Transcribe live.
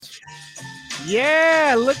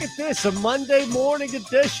Yeah, look at this, a Monday morning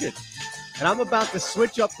edition. And I'm about to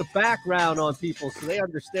switch up the background on people so they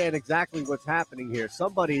understand exactly what's happening here.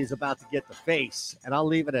 Somebody is about to get the face, and I'll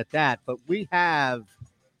leave it at that. But we have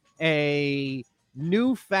a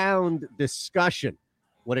newfound discussion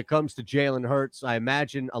when it comes to Jalen Hurts. I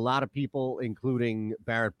imagine a lot of people, including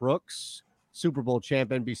Barrett Brooks, Super Bowl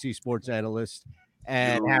champ, NBC sports analyst,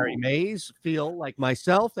 and Harry Mays, feel like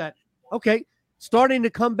myself that, okay, starting to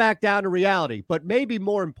come back down to reality. But maybe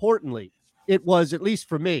more importantly, it was, at least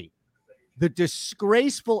for me, the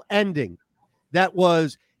disgraceful ending that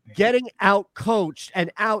was getting out-coached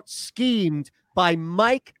and out-schemed by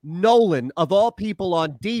Mike Nolan, of all people,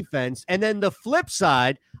 on defense. And then the flip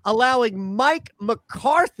side, allowing Mike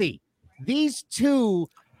McCarthy, these two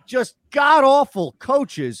just god-awful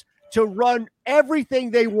coaches, to run everything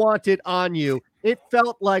they wanted on you. It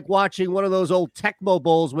felt like watching one of those old Tecmo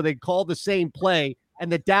Bowls where they call the same play and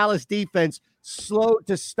the Dallas defense slowed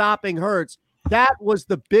to stopping Hurts. That was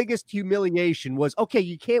the biggest humiliation. Was, okay,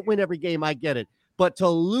 you can't win every game, I get it. But to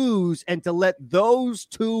lose and to let those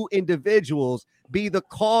two individuals be the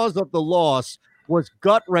cause of the loss was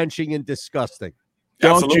gut-wrenching and disgusting.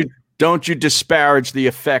 Don't you disparage the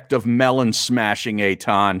effect of melon smashing,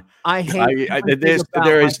 Eitan.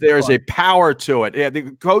 There is a power to it. Yeah,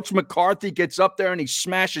 Coach McCarthy gets up there and he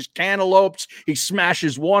smashes cantaloupes, he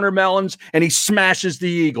smashes watermelons, and he smashes the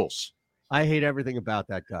Eagles. I hate everything about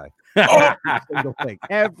that guy. Every single thing.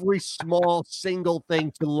 Every small single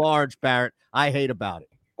thing to large, Barrett, I hate about it.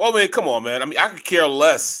 Well, man, come on, man. I mean, I could care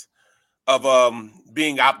less of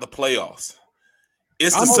being out the playoffs.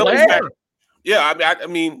 It's the silly fact. Yeah, I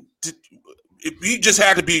mean, if we just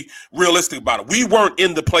had to be realistic about it. We weren't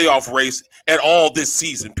in the playoff race at all this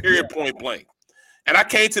season, period, point blank. And I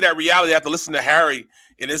came to that reality after listening to Harry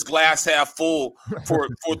in his glass half full for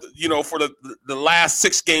the last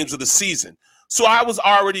 6 games of the season. So I was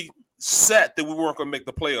already set that we weren't going to make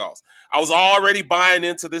the playoffs. I was already buying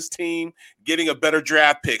into this team, getting a better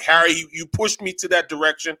draft pick. Harry, you pushed me to that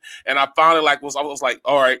direction, and I finally I was like,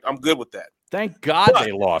 all right, I'm good with that. Thank God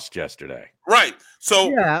they lost yesterday. Right. So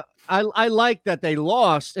yeah, I like that they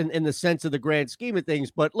lost in the sense of the grand scheme of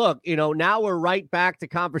things. But look, now we're right back to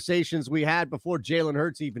conversations we had before Jalen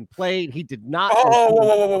Hurts even played. He did not.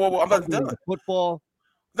 Whoa. I'm not done. Football.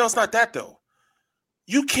 No, it's not that, though.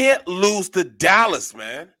 You can't lose to Dallas,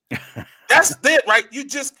 man. That's it, right? You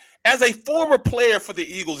just, as a former player for the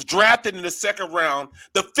Eagles, drafted in the second round,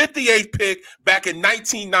 the 58th pick back in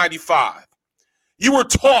 1995, you were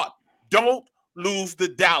taught, don't lose to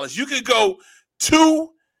Dallas. You could go 2-14,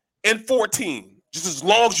 just as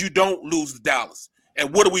long as you don't lose to Dallas.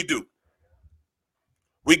 And what do?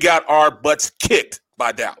 We got our butts kicked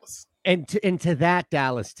by Dallas. And to that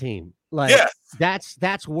Dallas team. Yes.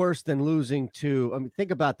 That's worse than losing to. I mean,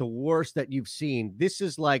 think about the worst that you've seen. This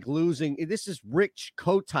is like losing. This is Rich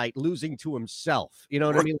Kotite losing to himself. You know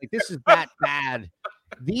what I mean? Like, this is that bad.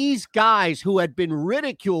 These guys who had been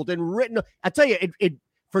ridiculed and written. I tell you, it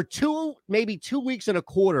for maybe 2 weeks and a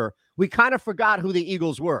quarter, we kind of forgot who the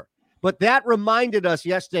Eagles were. But that reminded us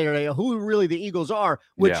yesterday who really the Eagles are,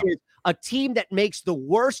 which is a team that makes the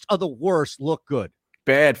worst of the worst look good.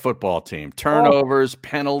 Bad football team. Turnovers,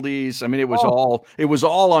 penalties. I mean, it was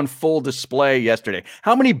all on full display yesterday.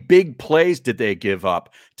 How many big plays did they give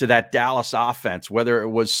up to that Dallas offense? Whether it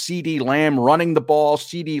was CeeDee Lamb running the ball,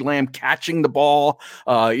 CeeDee Lamb catching the ball,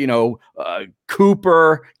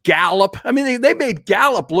 Cooper, Gallup. I mean, they made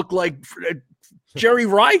Gallup look like Jerry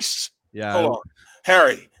Rice. Yeah. Hold on.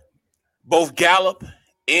 Harry, both Gallup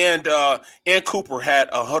and Cooper had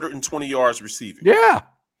 120 yards receiving. Yeah.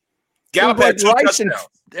 Gallup had 2 touchdowns.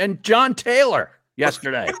 And John Taylor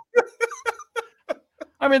yesterday.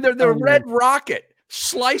 I mean, the Red Rocket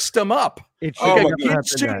sliced them up. It's like a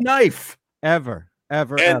kid knife. Ever.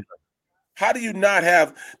 How do you not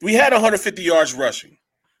have – we had 150 yards rushing.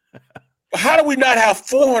 How do we not have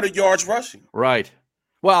 400 yards rushing? Right.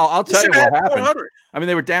 Well, I'll tell you what happened. I mean,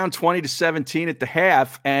 they were down 20-17 at the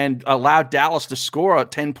half and allowed Dallas to score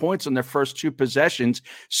 10 points on their first 2 possessions.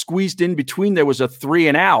 Squeezed in between, there was a 3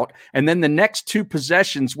 and out. And then the next 2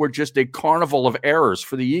 possessions were just a carnival of errors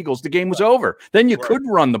for the Eagles. The game was over. Then you could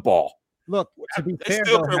run the ball. Look, to be fair,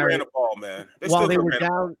 still could ran the ball, man. While they were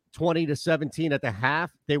down 20-17 at the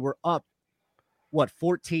half, they were up,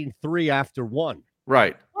 14-3 after 1.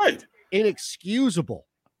 Right. Inexcusable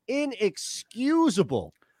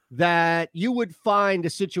that you would find a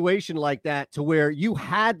situation like that to where you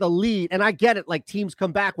had the lead. And I get it, like teams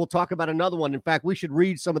come back. We'll talk about another one. In fact, we should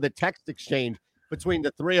read some of the text exchange between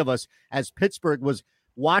the three of us as Pittsburgh was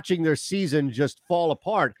watching their season just fall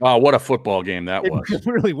apart. Oh, what a football game that was. It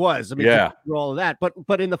really was. I mean, yeah, through all of that.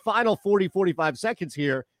 But in the final 40, 45 seconds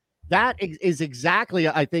here, that is exactly,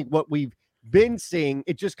 I think, what we've been seeing.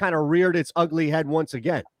 It just kind of reared its ugly head once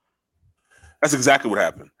again. That's exactly what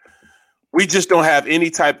happened. We just don't have any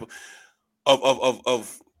type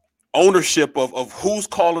of ownership of who's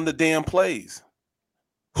calling the damn plays.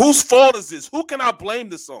 Whose fault is this? Who can I blame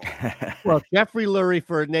this on? Well, Jeffrey Lurie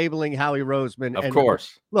for enabling Howie Roseman. Of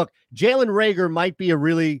course. Look, Jalen Reagor might be a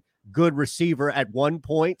really good receiver at one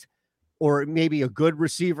point, or maybe a good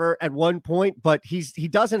receiver at one point, but he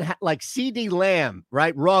doesn't have like CeeDee Lamb,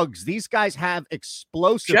 right? Ruggs. These guys have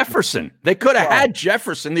explosive. Jefferson. They could have had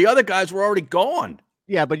Jefferson. The other guys were already gone.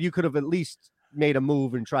 Yeah, but you could have at least made a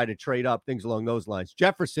move and try to trade up, things along those lines.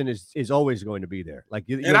 Jefferson is always going to be there. Like,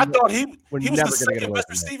 and I thought he was the second best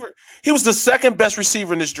receiver. He was the second best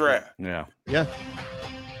receiver in this draft. Yeah. Yep.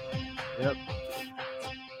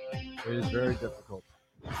 It is very difficult.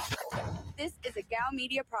 This is a Gow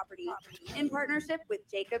Media property in partnership with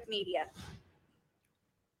Jacob Media.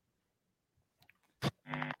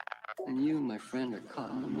 And you, my friend, are caught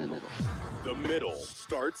in the middle. The Middle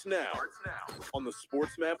starts now on the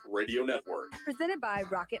SportsMap Radio Network. Presented by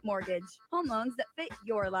Rocket Mortgage. Home loans that fit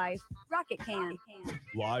your life. Rocket can.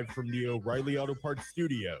 Live from the O'Reilly Auto Parts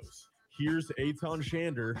Studios, here's Eitan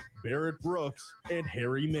Shander, Barrett Brooks, and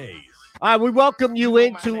Harry Mays. All right, we welcome you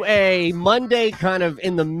into a Monday kind of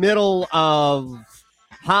in the middle of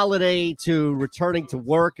holiday to returning to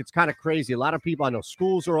work. It's kind of crazy. A lot of people, I know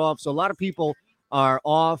schools are off, so a lot of people are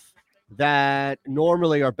off that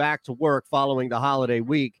normally are back to work following the holiday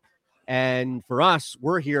week. And for us,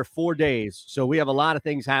 we're here 4 days. So we have a lot of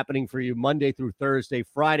things happening for you Monday through Thursday.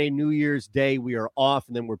 Friday, New Year's Day, we are off,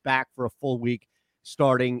 and then we're back for a full week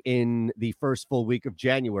starting in the first full week of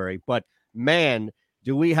January. But man,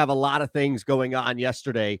 do we have a lot of things going on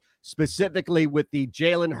yesterday, specifically with the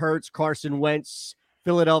Jalen Hurts, Carson Wentz,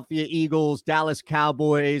 Philadelphia Eagles, Dallas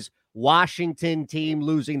Cowboys, Washington team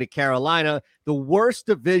losing to Carolina. The worst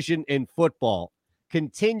division in football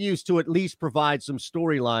continues to at least provide some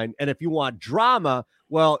storyline. And if you want drama,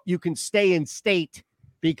 well, you can stay in state,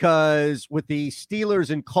 because with the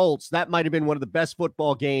Steelers and Colts, that might have been one of the best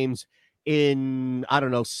football games in,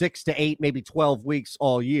 6 to 8, maybe 12 weeks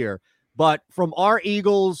all year. But from our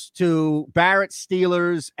Eagles to Barrett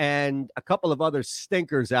Steelers and a couple of other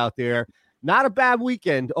stinkers out there, not a bad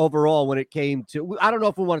weekend overall when it came to, I don't know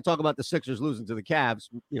if we want to talk about the Sixers losing to the Cavs,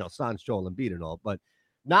 sans Joel Embiid and all, but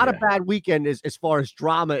not a bad weekend as far as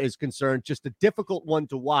drama is concerned. Just a difficult one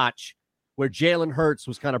to watch where Jalen Hurts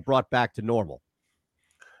was kind of brought back to normal.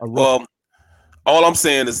 Well, all I'm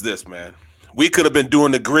saying is this, man. We could have been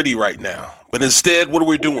doing the gritty right now, but instead, what are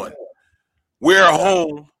we doing? We're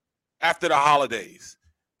home after the holidays.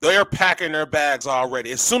 They're packing their bags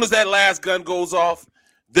already. As soon as that last gun goes off,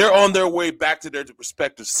 they're on their way back to their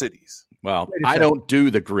respective cities. Well, I don't do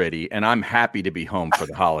the gritty, and I'm happy to be home for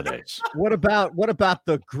the holidays. What about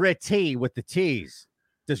the gritty with the T's?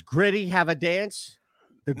 Does gritty have a dance?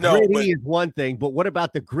 The gritty is one thing, but what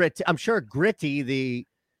about the grit? I'm sure Gritty, the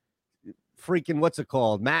freaking, what's it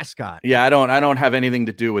called, mascot. Yeah, I don't have anything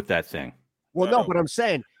to do with that thing. Well, no, but I'm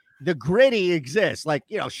saying the gritty exists. Like,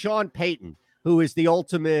 Sean Payton, who is the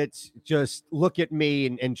ultimate just look at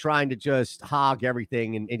me and trying to just hog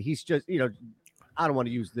everything. And he's just, I don't want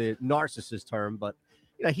to use the narcissist term, but,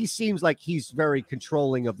 he seems like he's very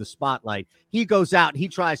controlling of the spotlight. He goes out, he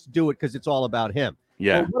tries to do it because it's all about him.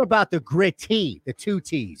 Yeah. Well, what about the gritty, the two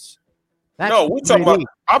T's? No, we're talking about,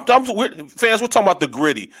 fans, we're talking about the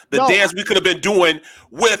gritty, the dance we could have been doing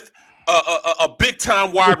with a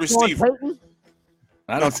big-time wide receiver.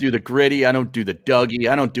 I don't do the gritty. I don't do the Dougie.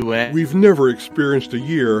 I don't do it. We've never experienced a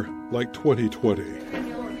year like 2020.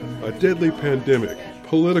 A deadly pandemic,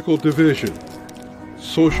 political division,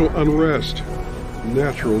 social unrest,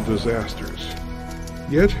 natural disasters.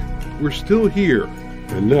 Yet, we're still here,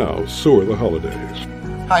 and now so are the holidays.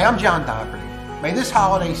 Hi, I'm John Doherty. May this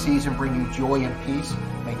holiday season bring you joy and peace.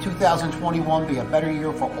 May 2021 be a better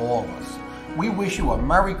year for all of us. We wish you a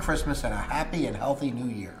Merry Christmas and a happy and healthy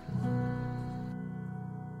New Year.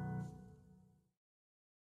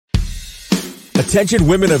 Attention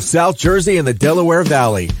women of South Jersey and the Delaware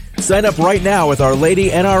Valley. Sign up right now with Our Lady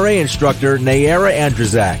NRA instructor Nayara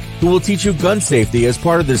Andrzak, who will teach you gun safety as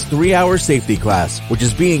part of this 3-hour safety class, which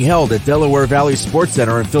is being held at Delaware Valley Sports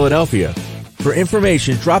Center in Philadelphia. For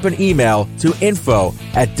information, drop an email to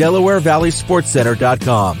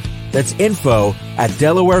info@DelawareValleySportsCenter.com. That's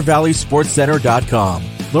info@DelawareValleySportsCenter.com.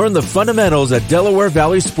 Learn the fundamentals at Delaware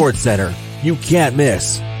Valley Sports Center. You can't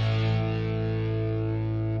miss.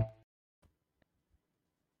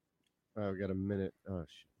 We got a minute. Oh,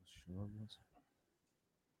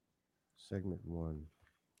 segment 1.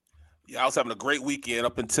 Yeah, I was having a great weekend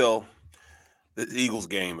up until the Eagles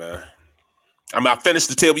game, man. I mean, I finished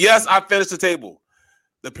the table. Yes, I finished the table.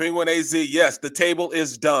 The Penguin AZ, yes, the table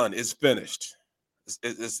is done. It's finished.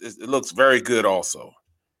 It looks very good also.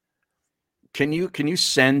 Can you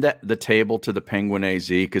send the table to the Penguin AZ?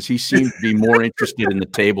 Because he seemed to be more interested in the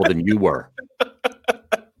table than you were.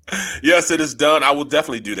 Yes, it is done. I will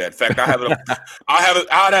definitely do that. In fact, I have it.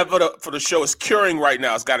 I'll have it for the show. It's curing right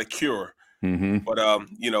now. It's got a cure. Mm-hmm. But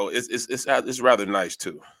it's rather nice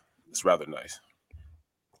too. It's rather nice.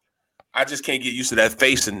 I just can't get used to that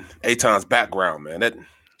face in Eitan's background, man.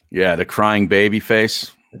 The crying baby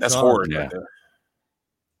face. That's horrid. Yeah. Right there.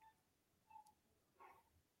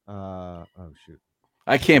 Oh shoot!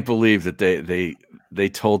 I can't believe that they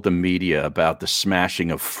told the media about the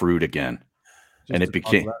smashing of fruit again, and it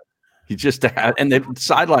became and the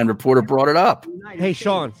sideline reporter brought it up. Hey,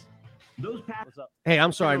 Sean. Hey,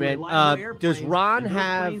 I'm sorry, man. Does Ron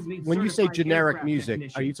have, when you say generic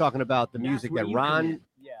music, are you talking about the music that Ron?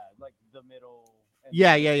 Yeah, like the middle.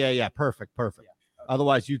 Yeah. Perfect. Yeah.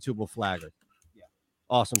 Otherwise, YouTube will flag it. Yeah.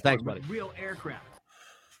 Awesome. Thanks, buddy. Real aircraft.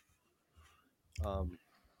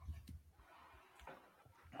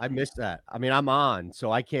 I missed that. I mean, I'm on,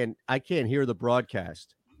 so I can't hear the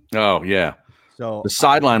broadcast. Oh yeah. So the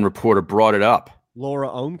sideline reporter brought it up. Laura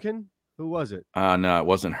Oemken? Who was it? No, it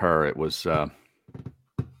wasn't her. It was I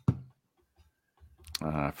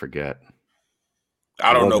forget.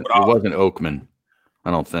 I don't know, but it wasn't Oakman. I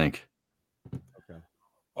don't think. Okay.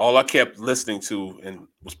 All I kept listening to and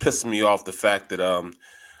was pissing me off the fact that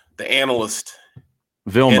the analyst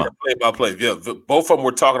Vilma and the play-by-play, both of them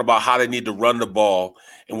were talking about how they need to run the ball,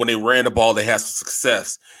 and when they ran the ball, they had some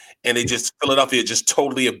success. And they just Philadelphia just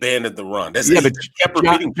totally abandoned the run.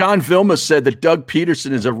 But John Vilma said that Doug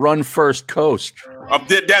Peterson is a run-first coach.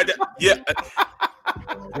 Yeah.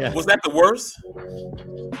 Was that the worst?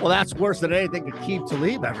 Well, that's worse than anything Aqib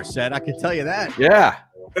Talib ever said. I can tell you that. Yeah.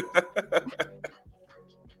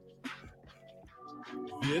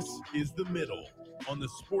 This is The Middle on the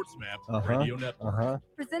SportsMap Radio Network.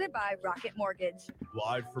 Presented by Rocket Mortgage.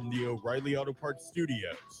 Live from the O'Reilly Auto Parts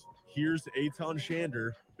Studios. Here's Eitan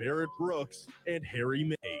Shander, Barrett Brooks, and Harry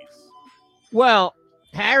Mays. Well,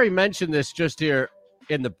 Harry mentioned this just here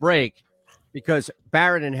in the break because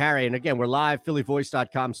Barrett and Harry, and again, we're live,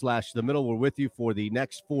 phillyvoice.com/themiddle. We're with you for the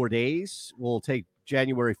next 4 days. We'll take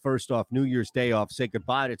January 1st off, New Year's Day off, say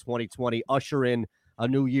goodbye to 2020, usher in a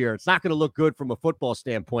new year. It's not going to look good from a football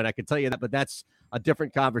standpoint, I can tell you that, but that's a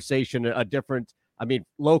different conversation,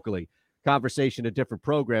 locally. Conversation, a different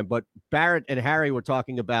program. But Barrett and Harry were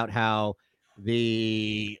talking about how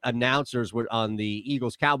the announcers were on the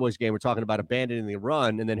Eagles-Cowboys game. We're talking about abandoning the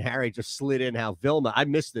run, and then Harry just slid in how Vilma. I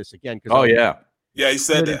missed this again. Yeah, he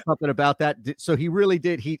said that. Something about that. So he really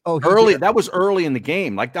did. Early. That was early in the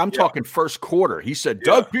game. Like I'm talking first quarter. He said,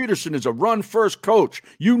 Doug Peterson is a run-first coach.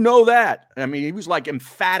 You know that. I mean, he was like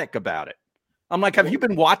emphatic about it. I'm like, have you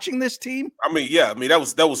been watching this team?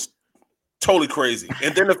 That was totally crazy.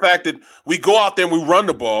 And then the fact that we go out there and we run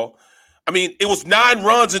the ball. I mean, it was 9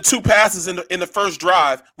 runs and 2 passes in the first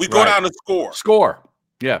drive. We go down and score.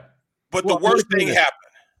 Yeah. But the worst thing happened.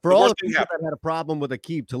 For all the people that had a problem with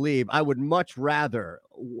Aqib Talib, I would much rather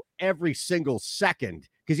every single second,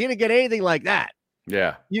 because you didn't get anything like that.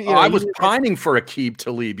 Yeah. I was pining for Aqib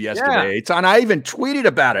Talib yesterday. Yeah. And I even tweeted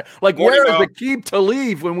about it. Like, where is Aqib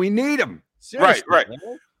Talib when we need him? Seriously, right. Man.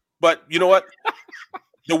 But you know what?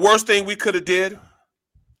 The worst thing we could have did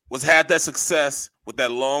was had that success with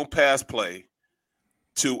that long pass play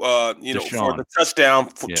to for the touchdown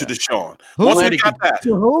to Deshaun. Once we got that,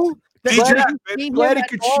 to who? Glad he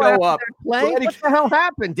could show up. What the hell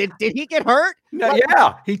happened? Did he get hurt? No,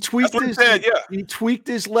 he tweaked he tweaked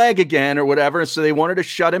his leg again or whatever. So they wanted to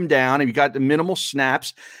shut him down, and he got the minimal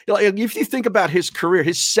snaps. If you think about his career,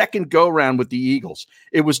 his second go round with the Eagles,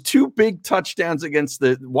 it was 2 big touchdowns against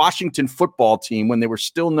the Washington football team when they were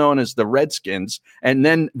still known as the Redskins, and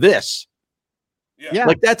then this. Yeah.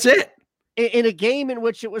 Like that's it. In a game in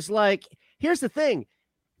which it was like, here's the thing.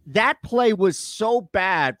 That play was so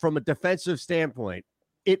bad from a defensive standpoint.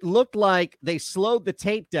 It looked like they slowed the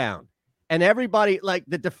tape down, and everybody, like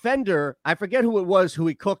the defender, I forget who it was who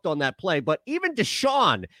he cooked on that play, but even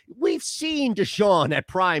Deshaun, we've seen Deshaun at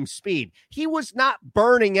prime speed. He was not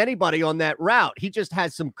burning anybody on that route. He just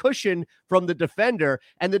had some cushion from the defender,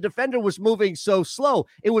 and the defender was moving so slow.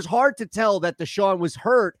 It was hard to tell that Deshaun was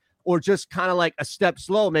hurt or just kind of like a step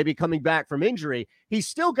slow, maybe coming back from injury. He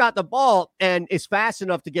still got the ball and is fast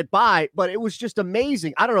enough to get by, but it was just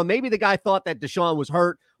amazing. I don't know. Maybe the guy thought that Deshaun was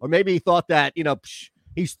hurt, or maybe he thought that,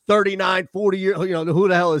 he's 39, 40 years, who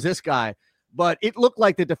the hell is this guy? but it looked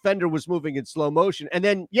like the defender was moving in slow motion. And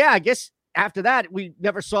then, I guess after that, we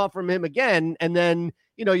never saw from him again. And then,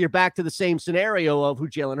 you're back to the same scenario of who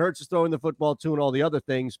Jalen Hurts is throwing the football to and all the other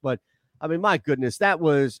things. But I mean, my goodness, that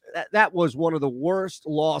was one of the worst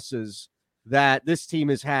losses that this team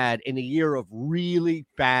has had in a year of really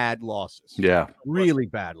bad losses. Yeah, really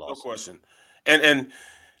bad losses. No question. And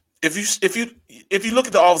if you look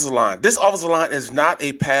at the offensive line, this offensive line is not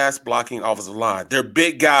a pass blocking offensive line. They're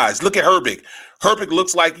big guys. Look at Herbig. Herbig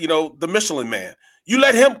looks like the Michelin Man. You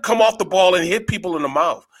let him come off the ball and hit people in the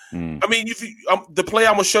mouth. I mean, the play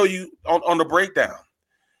I'm gonna show you on the breakdown.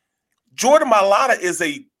 Jordan Mailata is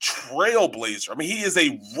a trailblazer. I mean, he is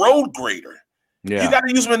a road grader. Yeah. You got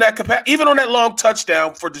to use him in that capacity. Even on that long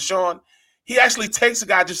touchdown for Deshaun, he actually takes a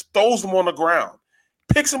guy, just throws him on the ground,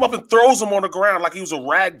 picks him up and throws him on the ground like he was a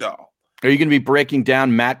rag doll. Are you going to be breaking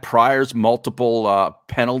down Matt Pryor's multiple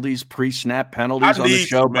penalties, pre-snap penalties on the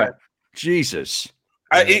show? But Jesus.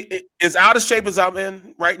 As out of shape as I'm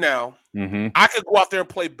in right now, mm-hmm. I could go out there and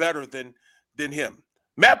play better than him.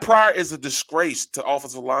 Matt Pryor is a disgrace to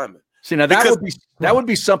offensive linemen. See, now that would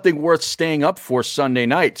be something worth staying up for Sunday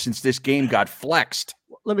night, since this game got flexed.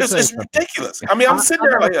 It's ridiculous. I mean, I'm sitting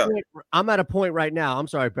there like, I'm at a point right now. I'm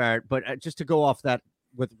sorry, Barrett, but just to go off that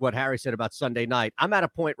with what Harry said about Sunday night, I'm at a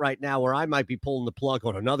point right now where I might be pulling the plug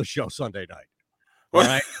on another show Sunday night. All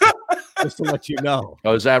right, just to let you know.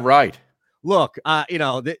 Oh, is that right? Look,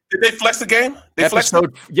 did they flex the game?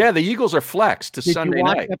 Yeah, the Eagles are flexed to Sunday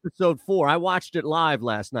night. Episode 4. I watched it live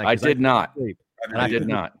last night. I did not. I did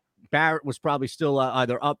not. Barrett was probably still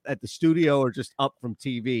either up at the studio or just up from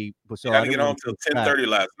TV. So I had to get home till 10:30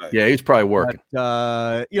 last night. Yeah, he's probably working.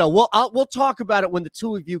 But, we'll talk about it when the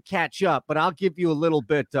two of you catch up. But I'll give you a little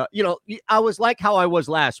bit. I was like how I was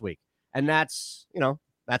last week, and that's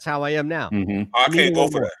how I am now. Mm-hmm. I can't go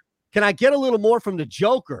for that. Can I get a little more from the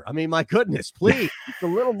Joker? I mean, my goodness, please. Just a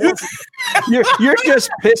little more. You're just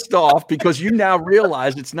pissed off because you now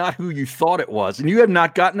realize it's not who you thought it was, and you have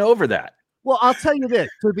not gotten over that. Well, I'll tell you this.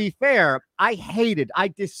 To be fair, I hate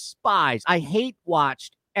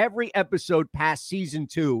watched every episode past season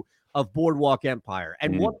 2 of Boardwalk Empire.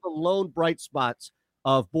 And one of the lone bright spots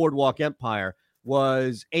of Boardwalk Empire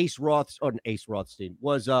was Arnold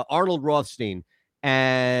Rothstein.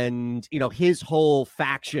 And, his whole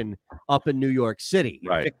faction up in New York City,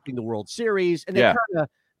 fixing the World Series. And they kind of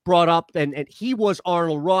brought up, and he was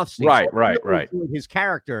Arnold Rothstein. Right. His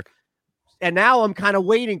character. And now I'm kind of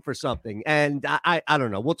waiting for something. And I don't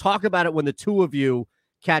know. We'll talk about it when the two of you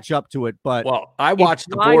catch up to it. But I watched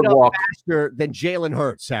the Boardwalk faster than Jalen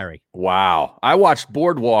Hurts, Harry. Wow. I watched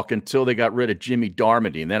Boardwalk until they got rid of Jimmy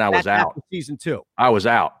Darmody, and then I was out. Season 2. I was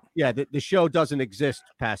out. Yeah, the show doesn't exist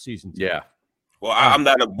past season 2. Yeah. Well, I'm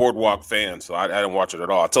not a Boardwalk fan, so I didn't watch it at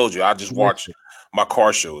all. I told you, I just watched my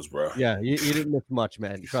car shows, bro. Yeah, you didn't miss much,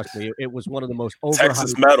 man. Trust me. It was one of the most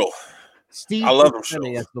Texas Metal. Steve, I love him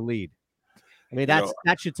shows. As the lead. I mean, that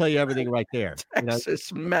should tell you everything right there.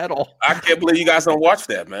 Texas Metal. I can't believe you guys don't watch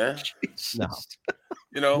that, man.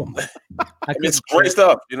 No. It's great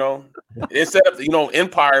stuff. Instead of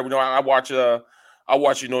Empire, I watch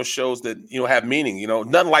shows that have meaning.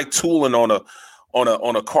 Nothing like tooling on a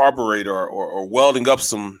carburetor or welding up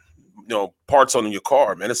some parts on your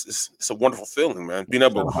car, man. It's a wonderful feeling, man. Being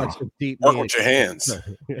able to work with your hands.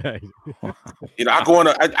 I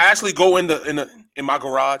actually go in my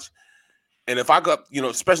garage. And if I got,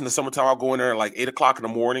 especially in the summertime, I'll go in there at like 8 o'clock in the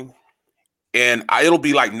morning, and it'll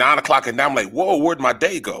be like 9 o'clock, and now I'm like, whoa, where'd my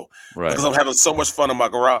day go? Right. Because I'm having so much fun in my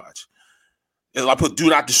garage. And I put do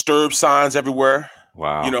not disturb signs everywhere.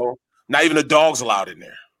 Wow. Not even the dog's allowed in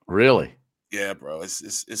there. Really? Yeah, bro.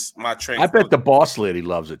 It's my train. I bet the boss lady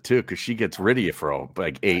loves it too, because she gets rid of you for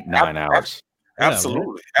like 8-9 hours.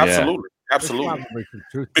 Absolutely.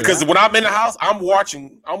 Because when I'm in the house, I'm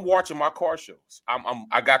watching my car shows.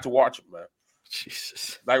 I got to watch them, man.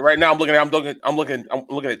 Jesus. Like right now, I'm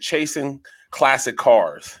looking at Chasing Classic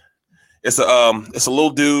Cars. It's a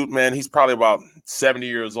little dude, man. He's probably about 70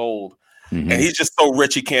 years old, and he's just so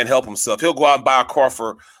rich he can't help himself. He'll go out and buy a car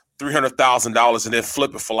for $300,000 and then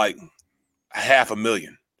flip it for like $500,000.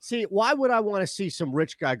 See, why would I want to see some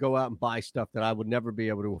rich guy go out and buy stuff that I would never be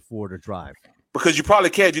able to afford or drive? Because you probably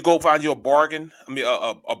can if you go find you a bargain. I mean,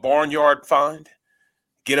 a barnyard find,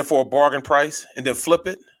 get it for a bargain price, and then flip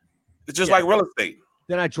it. It's just like real estate.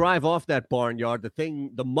 Then I drive off that barnyard.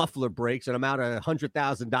 The muffler breaks, and I'm out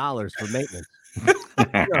 $100,000 for maintenance.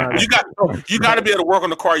 You got to be able to work on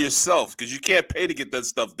the car yourself, because you can't pay to get that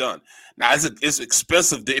stuff done. Now, it's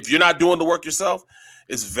expensive. If you're not doing the work yourself,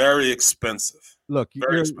 it's very expensive. Look,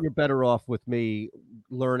 you're better off with me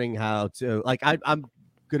learning how to. Like I'm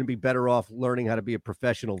going to be better off learning how to be a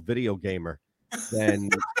professional video gamer than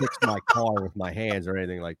fix my car with my hands or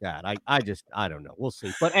anything like that. I don't know. We'll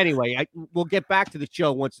see. But anyway, we'll get back to the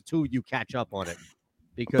show once the two of you catch up on it,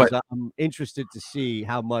 because I'm interested to see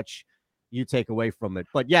how much you take away from it.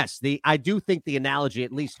 But yes, I do think the analogy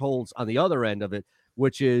at least holds on the other end of it,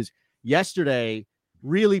 which is yesterday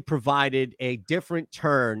really provided a different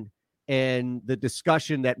turn in the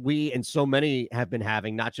discussion that we and so many have been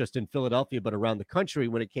having, not just in Philadelphia, but around the country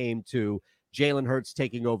when it came to Jalen Hurts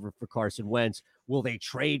taking over for Carson Wentz. Will they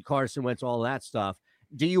trade Carson Wentz? All that stuff.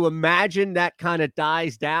 Do you imagine that kind of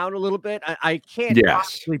dies down a little bit? I can't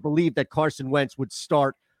possibly believe that Carson Wentz would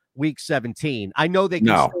start Week 17. I know they can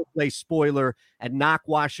still play spoiler and knock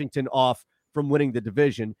Washington off from winning the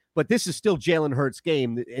division, but this is still Jalen Hurts'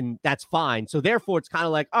 game, and that's fine. So therefore, it's kind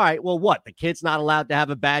of like, all right, well, what? The kid's not allowed to have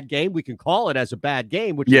a bad game? We can call it as a bad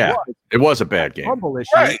game, which it was a bad game. Humble issue,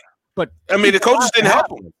 right? But I mean, the coaches didn't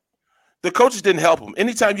help him. The coaches didn't help him.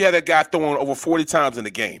 Anytime you had that guy throwing over 40 times in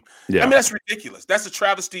the game, I mean, that's ridiculous. That's a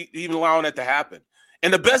travesty, even allowing that to happen.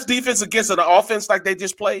 And the best defense against an offense like they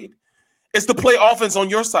just played is to play offense on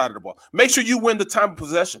your side of the ball. Make sure you win the time of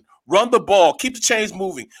possession. Run the ball. Keep the chains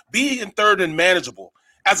moving. Be in third and manageable,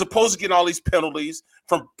 as opposed to getting all these penalties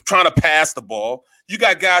from trying to pass the ball. You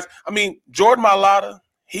got guys. I mean, Jordan Mailata,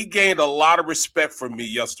 he gained a lot of respect from me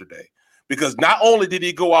yesterday, because not only did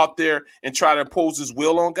he go out there and try to impose his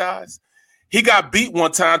will on guys, he got beat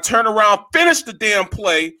one time, turned around, finished the damn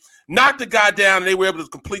play, knocked the guy down, and they were able to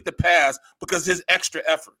complete the pass because of his extra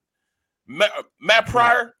effort. Matt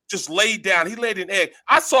Pryor just laid down. He laid an egg.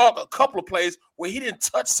 I saw a couple of plays where he didn't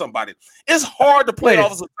touch somebody. It's hard to play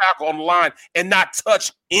offensive tackle on the line and not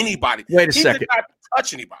touch anybody. Wait a second. Did not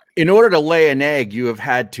touch anybody. In order to lay an egg, you have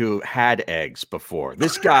had eggs before.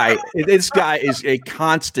 This guy is a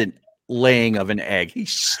constant laying of an egg. He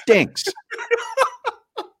stinks.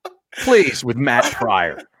 Please, with Matt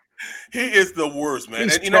Pryor. He is the worst, man.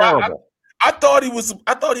 He's and terrible. I thought he was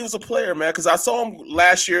a player, man, because I saw him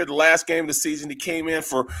last year, the last game of the season. He came in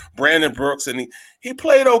for Brandon Brooks, and he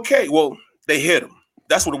played okay. Well, they hit him.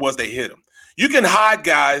 That's what it was. They hit him. You can hide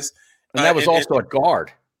guys. And that was also a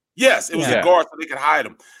guard. Yes, it was a guard, so they could hide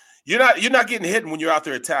him. You're not getting hit when you're out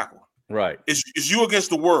there at tackle. Right. It's you against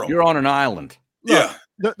the world. You're on an island.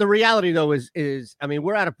 Look, the reality, though, is I mean,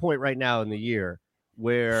 we're at a point right now in the year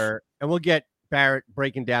where, and we'll get Barrett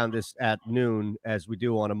breaking down this at noon as we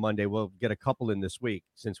do on a Monday. We'll get a couple in this week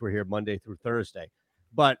since we're here Monday through Thursday.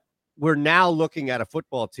 But we're now looking at a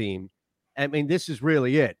football team. I mean, this is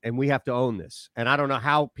really it, and we have to own this. And I don't know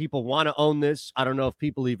how people want to own this. I don't know if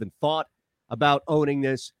people even thought about owning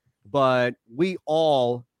this, but we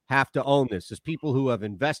all have to own this as people who have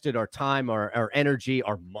invested our time, our energy,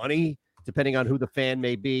 our money, depending on who the fan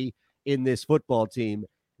may be, in this football team.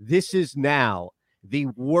 This is now the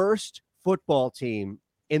worst football team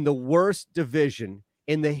in the worst division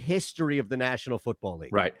in the history of the National Football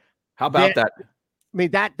League. Right. How about that? I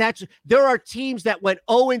mean, that's there are teams that went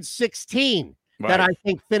 0-16 that I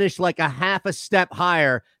think finished like a half a step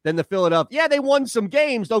higher than the Philadelphia. Yeah, they won some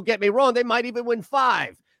games. Don't get me wrong. They might even win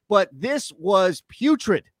 5, but this was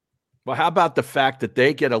putrid. Well, how about the fact that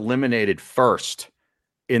they get eliminated first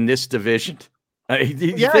in this division?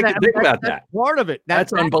 Think about that. Part of it.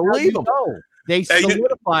 That's unbelievable. They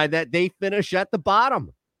solidify that they finish at the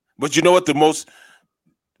bottom. But you know what the most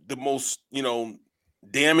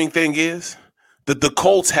damning thing is? That the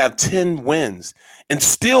Colts have 10 wins and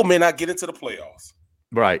still may not get into the playoffs.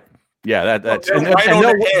 Right. Yeah, that's and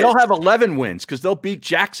they'll have 11 wins because they'll beat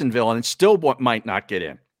Jacksonville and still might not get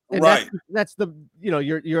in. And right. That's the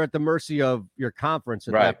you're at the mercy of your conference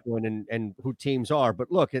at that point and who teams are.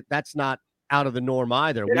 But look, that's not out of the norm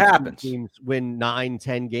either. It happens. Teams win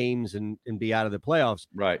 9-10 games and be out of the playoffs.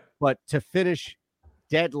 Right. But to finish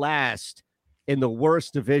dead last in the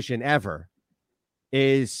worst division ever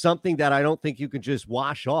is something that I don't think you can just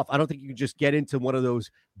wash off. I don't think you can just get into one of those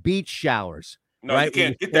beach showers. No, you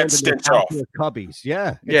can't get that stench off. Cubbies.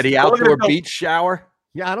 Yeah. Yeah, the outdoor beach shower.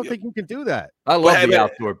 Yeah, I don't think you can do that. I love the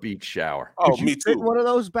outdoor beach shower. Oh, me too. One of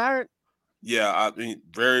those, Barrett? Yeah,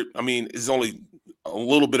 it's only a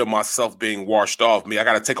little bit of myself being washed off. I mean, I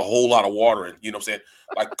got to take a whole lot of water and, you know what I'm saying?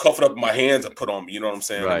 Like cuff it up in my hands and put on me, you know what I'm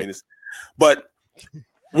saying? Right. I mean, but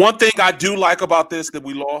one thing I do like about this that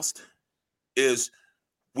we lost is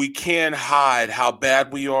we can't hide how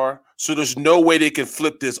bad we are. So there's no way they can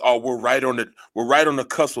flip this. Oh, we're right on the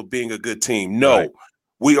cusp of being a good team. No,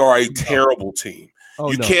 we are a terrible team.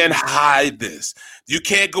 You can't hide this. You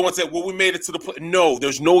can't go and say, well, we made it to the play. No,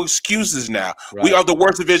 there's no excuses now. Right. We are the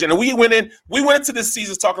worst division. And we went into this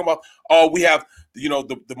season talking about, we have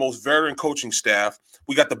the most veteran coaching staff.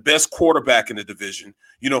 We got the best quarterback in the division.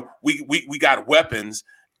 We got weapons.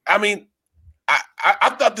 I mean,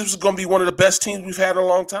 I thought this was going to be one of the best teams we've had in a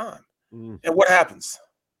long time. And what happens?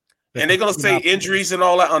 And they're going to say injuries and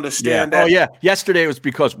all that. Understand that? Oh, yeah. Yesterday it was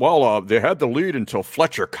because, they had the lead until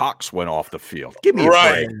Fletcher Cox went off the field. Give me a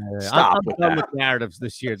break. Stop I'm done with narratives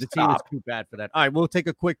this year. The team is too bad for that. All right, we'll take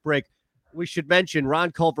a quick break. We should mention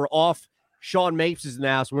Ron Culver off. Sean Mapes is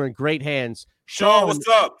now, so we're in great hands. Sean, what's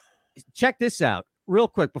up? Check this out real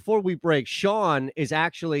quick before we break. Sean is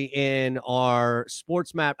actually in our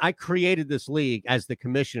Sports Map. I created this league as the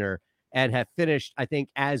commissioner and have finished, I think,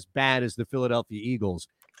 as bad as the Philadelphia Eagles.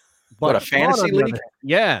 But a fantasy league?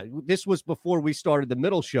 Yeah, this was before we started the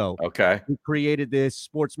middle show. Okay. We created this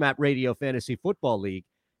Sports Map Radio Fantasy Football League.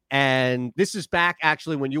 And this is back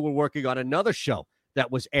actually when you were working on another show that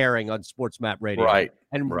was airing on Sports Map Radio. Right.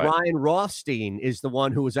 And Ryan Rothstein is the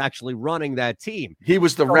one who was actually running that team. He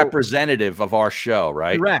was the representative of our show,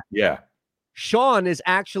 right? Correct. Yeah. Sean is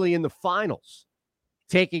actually in the finals,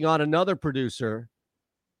 taking on another producer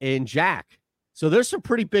in Jack. So there's some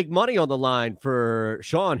pretty big money on the line for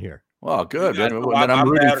Sean here. Well, good. Then I'm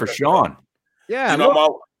rooting for Sean. Yeah.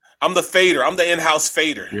 I'm the fader. I'm the in-house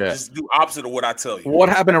fader. Yeah. Just do opposite of what I tell you. What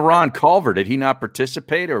happened to Ron Culver? Did he not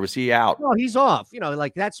participate or was he out? No, he's off.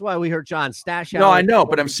 That's why we heard John Stash out. No, I know,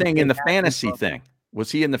 but I'm saying in the fantasy thing.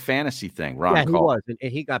 Was he in the fantasy thing, Ron Culver? Yeah, he was. And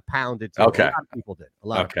he got pounded. Too. Okay. A lot of people did. A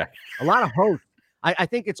lot of hosts. I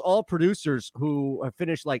think it's all producers who have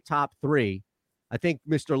finished like top 3. I think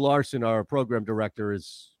Mr. Larson, our program director,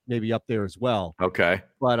 is maybe up there as well. Okay.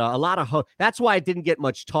 But a lot of that's why I didn't get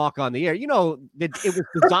much talk on the air. It was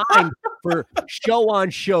designed for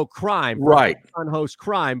show-on-show crime. Right. On-host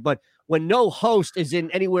crime. But when no host is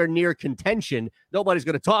in anywhere near contention, nobody's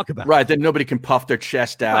going to talk about it. Right. Then nobody can puff their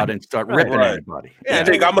chest out and start ripping anybody. Yeah. You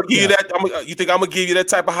think I'm going to give you that? You think I'm going to give you that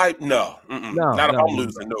type of hype? No. Not if I'm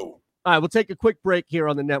losing, no. All right, we'll take a quick break here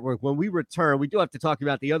on the network. When we return, we do have to talk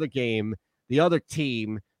about the other game, the other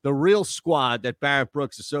team, the real squad that Barrett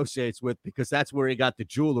Brooks associates with, because that's where he got the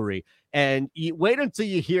jewelry. And wait until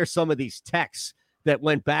you hear some of these texts that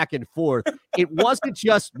went back and forth. It wasn't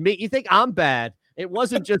just me. You think I'm bad. It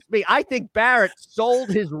wasn't just me. I think Barrett sold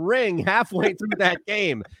his ring halfway through that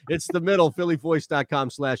game. It's The Middle,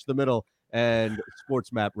 phillyvoice.com/The Middle and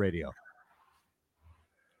Sports Map Radio.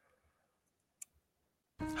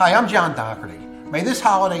 Hi, I'm John Doherty. May this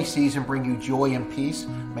holiday season bring you joy and peace.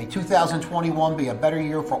 May 2021 be a better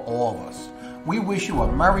year for all of us. We wish you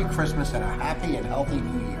a Merry Christmas and a happy and healthy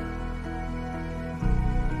New Year.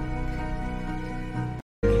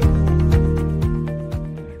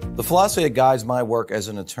 The philosophy that guides my work as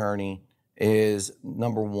an attorney is,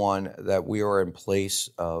 number one, that we are in place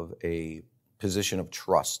of a position of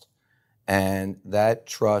trust. And that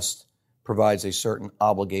trust provides a certain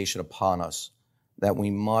obligation upon us that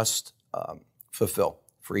we must fulfill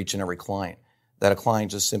for each and every client. That a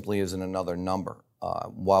client just simply isn't another number.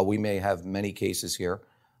 While we may have many cases here,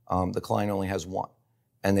 the client only has one.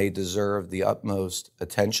 And they deserve the utmost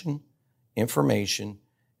attention, information,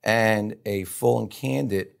 and a full and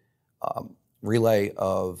candid relay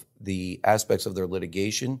of the aspects of their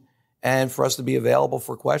litigation, and for us to be available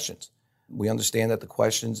for questions. We understand that the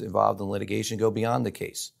questions involved in litigation go beyond the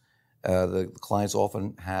case. The clients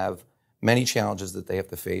often have many challenges that they have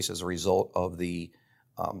to face as a result of the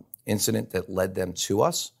incident that led them to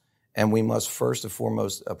us, and we must first and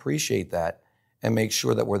foremost appreciate that and make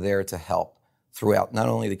sure that we're there to help throughout not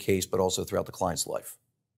only the case but also throughout the client's life.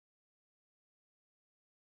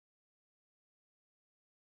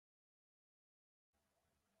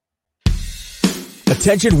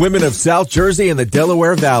 Attention women of South Jersey and the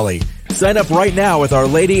Delaware Valley. Sign up right now with Our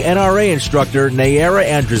Lady NRA instructor, Nayara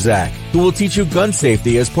Andrzak, who will teach you gun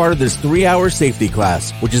safety as part of this 3-hour safety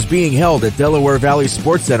class, which is being held at Delaware Valley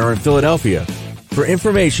Sports Center in Philadelphia. For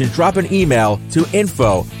information, drop an email to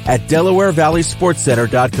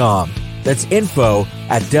info@DelawareValleySportsCenter.com. That's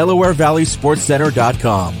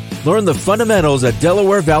info@DelawareValleySportsCenter.com. Learn the fundamentals at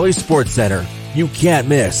Delaware Valley Sports Center. You can't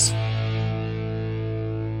miss.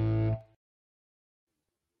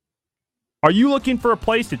 Are you looking for a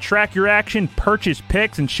place to track your action, purchase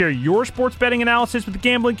picks, and share your sports betting analysis with the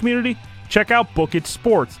gambling community? Check out Book It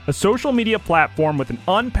Sports, a social media platform with an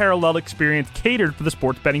unparalleled experience catered for the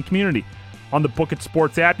sports betting community. On the Book It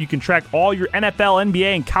Sports app, you can track all your NFL,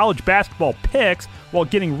 NBA, and college basketball picks while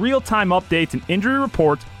getting real-time updates and injury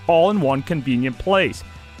reports all in one convenient place.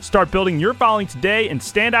 Start building your following today and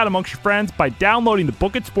stand out amongst your friends by downloading the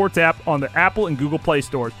Book It Sports app on the Apple and Google Play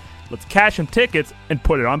stores. Let's cash some tickets and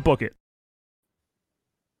put it on Book It.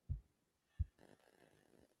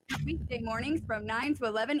 Weekday mornings from 9 to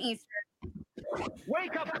 11 Eastern.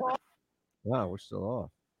 Wake up call. Wow, we're still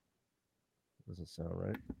off. Doesn't sound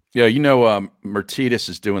right. Yeah, Mertitas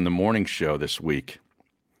is doing the morning show this week.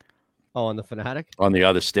 Oh, on the Fanatic? On the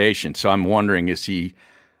other station. So I'm wondering,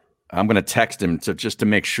 I'm going to text him just to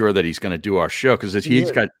make sure that he's going to do our show because he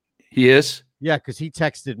is? Yeah, because he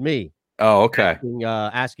texted me. Oh, okay.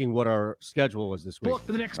 Asking what our schedule was this week.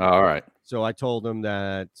 For the next all right. So I told him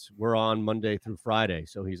that we're on Monday through Friday.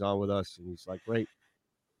 So he's on with us, and he's like, great.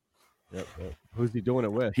 Yep. Who's he doing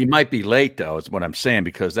it with? He might be late, though, is what I'm saying,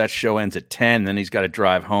 because that show ends at 10. Then he's got to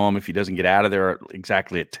drive home if he doesn't get out of there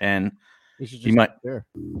exactly at 10. He might. There.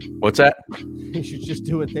 What's that? He should just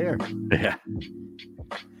do it there. Yeah.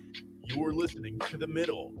 You're listening to The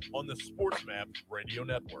Middle on the SportsMap Radio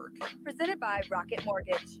Network. Presented by Rocket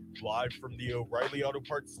Mortgage. Live from the O'Reilly Auto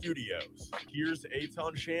Parts Studios, here's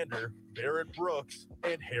Eitan Shander, Barrett Brooks,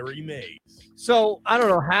 and Harry Mays. So, I don't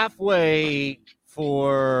know, halfway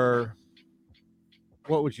for,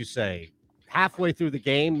 what would you say, halfway through the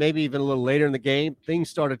game, maybe even a little later in the game, things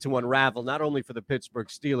started to unravel, not only for the Pittsburgh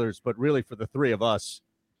Steelers, but really for the three of us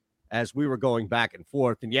as we were going back and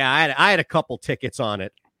forth. And yeah, I had a couple tickets on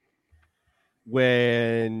it.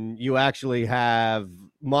 When you actually have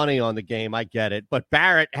money on the game, I get it. But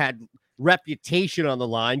Barrett had reputation on the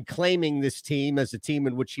line, claiming this team as a team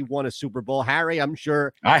in which he won a Super Bowl. Harry, I'm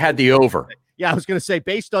sure. I had the over. Yeah, I was going to say,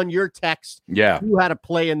 based on your text, yeah, you had a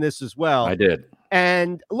play in this as well. I did.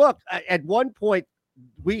 And look, at one point,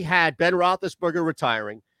 we had Ben Roethlisberger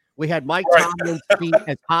retiring. We had Mike Tomlin's feet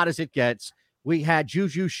as hot as it gets. We had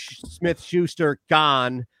Juju Smith-Schuster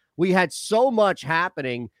gone. We had so much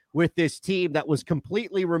happening with this team that was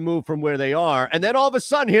completely removed from where they are. And then all of a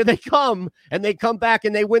sudden, here they come, and they come back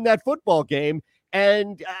and they win that football game.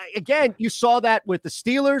 And again, you saw that with the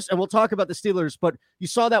Steelers, and we'll talk about the Steelers, but you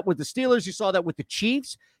saw that with the Steelers. You saw that with the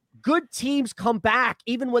Chiefs. Good teams come back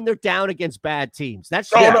even when they're down against bad teams. That's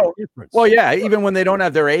the difference. Well, yeah, even when they don't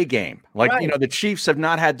have their A game. Like, the Chiefs have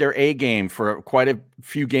not had their A game for quite a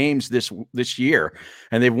few games this year,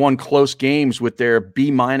 and they've won close games with their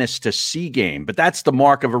B- to C game. But that's the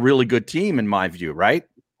mark of a really good team, in my view, right?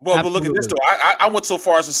 Well, but look at this, though. I went so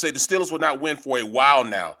far as to say the Steelers will not win for a while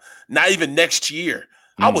now, not even next year.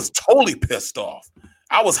 I was totally pissed off.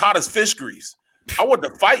 I was hot as fish grease. I wanted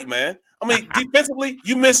to fight, man. I mean, defensively,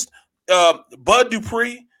 you missed Bud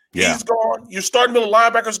Dupree. Yeah. He's gone. Your starting middle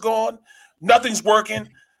linebacker's gone. Nothing's working.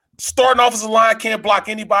 Starting offensive line can't block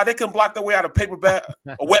anybody. They couldn't block their way out of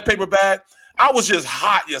a wet paper bag. I was just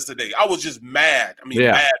hot yesterday. I was just mad. I mean,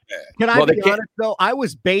 mad. Can I be honest, though? I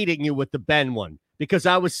was baiting you with the Ben one because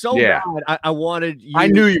I was so mad. I wanted you. I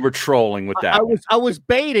knew you were trolling with that. I was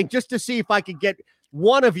baiting just to see if I could get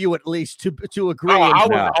one of you at least to agree. I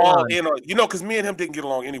was all in on, because me and him didn't get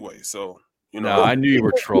along anyway. So, No, I knew you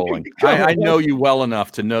were trolling. I know you well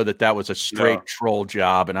enough to know that was a straight troll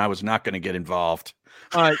job, and I was not going to get involved.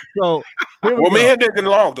 All right, so me and him didn't get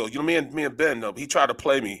along though. Me and Ben, though, he tried to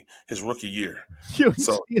play me his rookie year.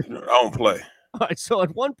 So I don't play. All right, so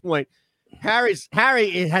at one point, Harry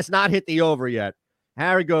has not hit the over yet.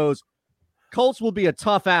 Harry goes, Colts will be a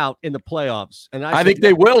tough out in the playoffs. And I think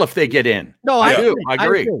they will if they get in. No, I do. I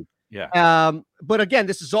agree. Yeah. But again,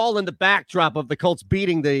 this is all in the backdrop of the Colts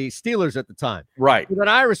beating the Steelers at the time. Right. So then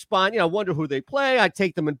I respond, wonder who they play. I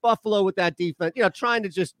take them in Buffalo with that defense, trying to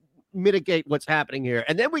just mitigate what's happening here.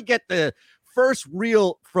 And then we get the first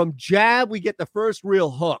real from Jab. We get the first real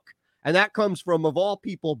hook. And that comes from, of all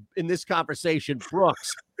people in this conversation,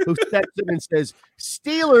 Brooks, who steps in and says,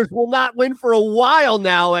 Steelers will not win for a while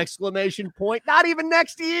now, ! Not even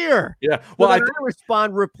next year. Yeah. Well, I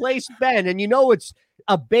respond, replace Ben. And it's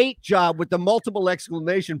a bait job with the multiple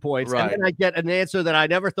exclamation points. Right. And then I get an answer that I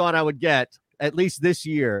never thought I would get, at least this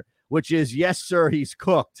year, which is, yes, sir, he's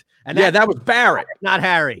cooked. And that was Barrett. Not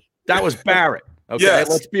Harry. That was Barrett. Okay, yes.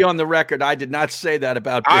 Let's be on the record. I did not say that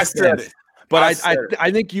about I said it. But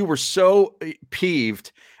I think you were so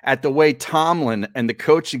peeved at the way Tomlin and the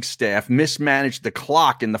coaching staff mismanaged the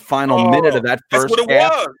clock in the final minute of that first half.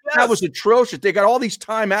 Yes. That was atrocious. They got all these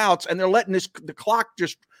timeouts, and they're letting the clock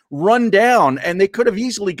just run down, and they could have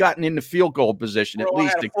easily gotten into field goal position at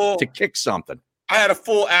least to kick something. I had a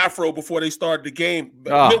full afro before they started the game.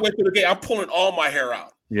 Midway through the game, I'm pulling all my hair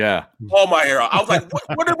out. Yeah. All my hair out. I was like,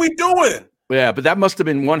 what are we doing? Yeah, but that must have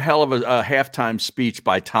been one hell of a halftime speech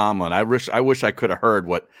by Tomlin. I wish I could have heard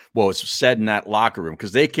what was said in that locker room,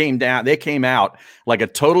 because they came out like a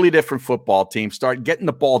totally different football team, started getting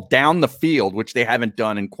the ball down the field, which they haven't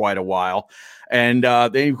done in quite a while. And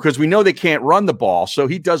because we know they can't run the ball, so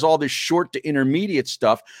he does all this short to intermediate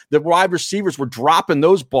stuff. The wide receivers were dropping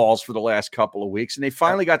those balls for the last couple of weeks, and they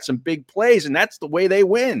finally got some big plays, and that's the way they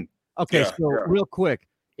win. Okay, real quick.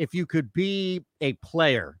 if you could be a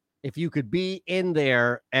player, if you could be in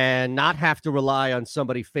there and not have to rely on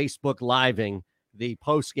somebody Facebook living the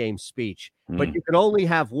post-game speech, but you can only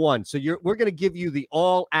have one. So we're going to give you the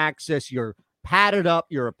all access. You're padded up.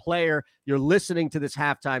 You're a player. You're listening to this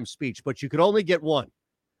halftime speech, but you could only get one.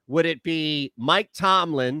 Would it be Mike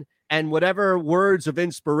Tomlin and whatever words of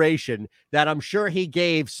inspiration that I'm sure he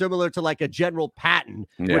gave, similar to like a General Patton,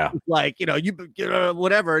 yeah, which is like,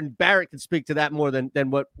 whatever, and Barrett can speak to that more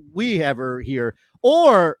than what we ever hear.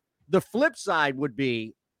 Or the flip side would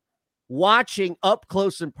be watching up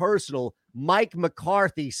close and personal Mike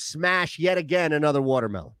McCarthy smash yet again another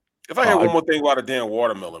watermelon. If I hear one more thing about a damn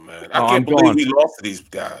watermelon, man, I can't believe we lost to these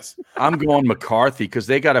guys. I'm going McCarthy because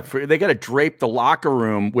they got to drape the locker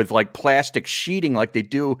room with like plastic sheeting like they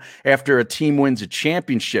do after a team wins a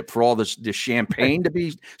championship for all this champagne to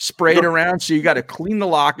be sprayed around. So you got to clean the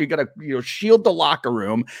locker, you got to shield the locker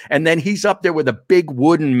room, and then he's up there with a big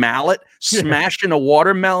wooden mallet smashing a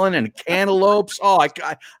watermelon and cantaloupes. Oh,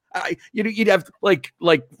 you'd have like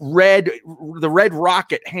the Red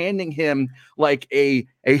Rocket handing him like a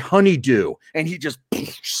honeydew, and he just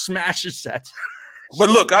smashes that. But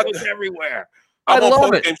look, everywhere. I'm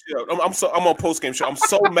on post-game show. I'm on post-game show. I'm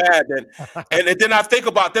so mad that, and then I think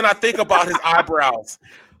about his eyebrows,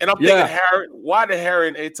 and I'm thinking, Harry, why did Harry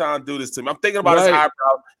and Eitan do this to me? I'm thinking about his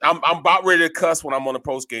eyebrows. I'm about ready to cuss when I'm on the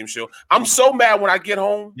post-game show. I'm so mad when I get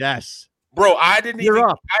home. Yes. Bro, I didn't You're even.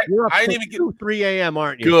 up. I didn't even get 3 a.m.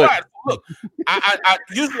 Aren't you? Good. Right, look, I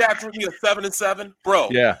usually I drink me a 7 and 7, bro.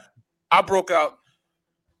 Yeah, I broke out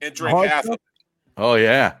and drank half of it. Oh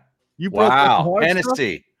yeah, you broke out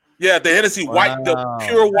Hennessy. Yeah, the Hennessy white, the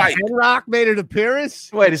pure white. Rock made an appearance.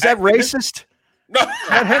 Wait, is that racist? No,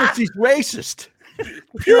 that Hennessy's racist.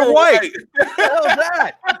 Pure white. What the hell is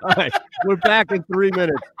that? All right, we're back in 3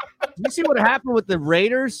 minutes. Did you see what happened with the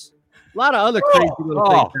Raiders? A lot of other crazy little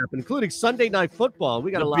things happened, including Sunday Night Football.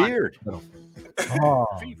 We got a lot. Beard. Oh,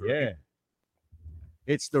 yeah.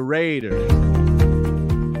 It's the Raiders.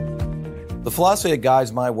 The philosophy that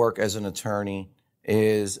guides my work as an attorney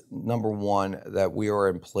is, number one, that we are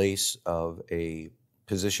in place of a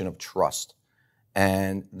position of trust.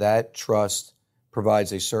 And that trust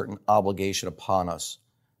provides a certain obligation upon us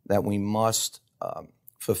that we must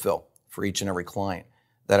fulfill for each and every client.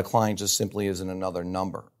 That a client just simply isn't another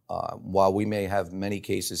number. While we may have many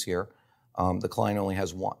cases here, the client only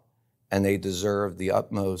has one, and they deserve the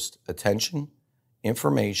utmost attention,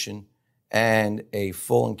 information, and a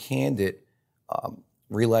full and candid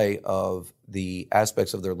relay of the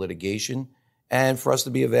aspects of their litigation, and for us to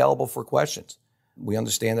be available for questions. We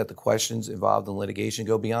understand that the questions involved in litigation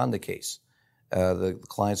go beyond the case. The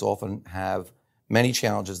clients often have many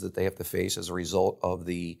challenges that they have to face as a result of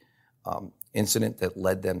the incident that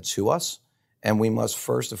led them to us. And we must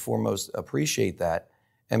first and foremost appreciate that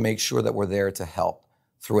and make sure that we're there to help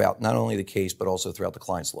throughout not only the case, but also throughout the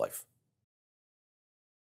client's life.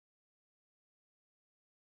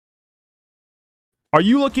 Are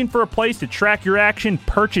you looking for a place to track your action,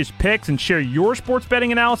 purchase picks, and share your sports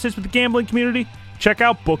betting analysis with the gambling community? Check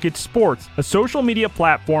out Book It Sports, a social media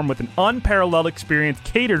platform with an unparalleled experience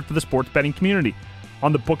catered for the sports betting community.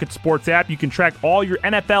 On the Book It Sports app, you can track all your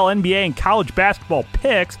NFL, NBA, and college basketball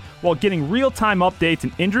picks while getting real-time updates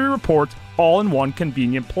and injury reports all in one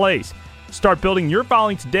convenient place. Start building your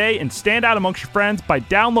following today and stand out amongst your friends by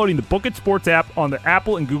downloading the Book It Sports app on the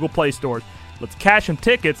Apple and Google Play stores. Let's cash some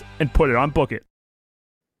tickets and put it on Book It.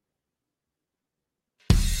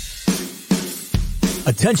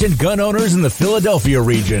 Attention gun owners in the Philadelphia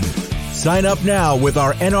region. Sign up now with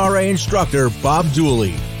our NRA instructor, Bob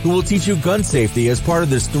Dooley, who will teach you gun safety as part of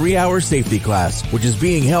this 3-hour safety class, which is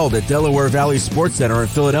being held at Delaware Valley Sports Center in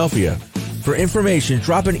Philadelphia. For information,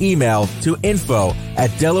 drop an email to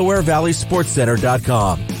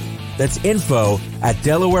info@DelawareValleySportsCenter.com. That's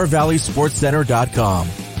info@DelawareValleySportsCenter.com.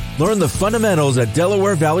 Learn the fundamentals at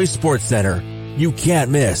Delaware Valley Sports Center. You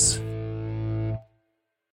can't miss.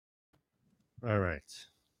 All right.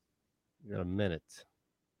 We got a minute.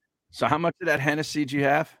 So how much of that Hennessy do you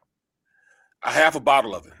have? A half a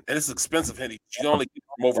bottle of it, and it's expensive Hennessy. You only get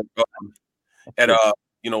from over at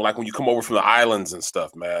like when you come over from the islands and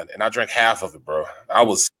stuff, man. And I drank half of it, bro. I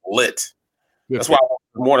was lit. That's why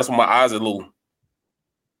that's when my eyes are a little.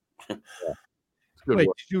 Wait,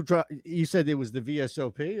 you said it was the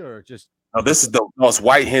VSOP or just? No, this is it's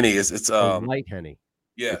white Henny. It's white Henny.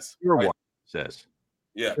 Yes, pure white says.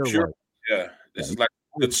 Yeah, pure. Yeah, this is like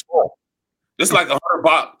good stuff. This is like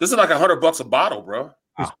 $100. This is like $100 a bottle, bro.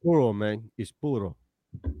 It's puro, man. It's puro.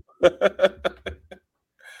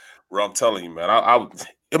 Bro, I'm telling you, man. I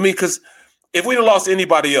mean, because if we'd have lost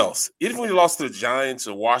anybody else, even if we'd have lost to the Giants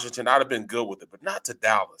or Washington, I'd have been good with it, but not to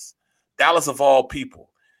Dallas. Dallas of all people.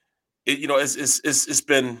 It's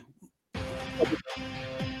been.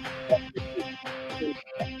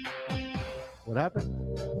 What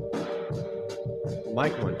happened?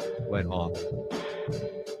 Mike went off.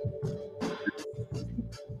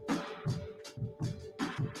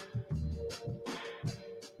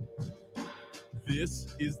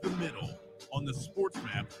 This is The Middle on the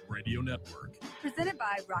SportsMap Radio Network. Presented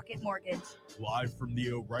by Rocket Mortgage. Live from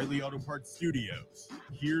the O'Reilly Auto Parts Studios,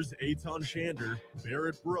 here's Eitan Shander,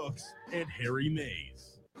 Barrett Brooks, and Harry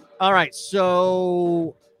Mays. All right,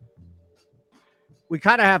 so we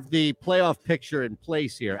kind of have the playoff picture in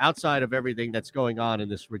place here outside of everything that's going on in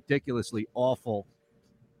this ridiculously awful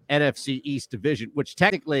NFC East division, which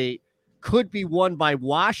technically could be won by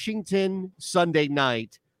Washington Sunday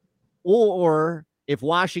night, or if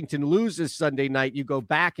Washington loses Sunday night, you go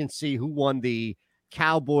back and see who won the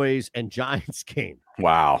Cowboys and Giants game.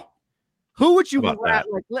 Wow. Who would you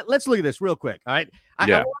let's look at this real quick. All right.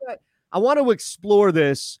 I want to explore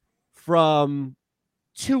this from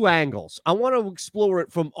two angles. I want to explore it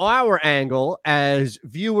from our angle as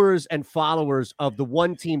viewers and followers of the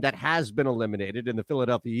one team that has been eliminated in the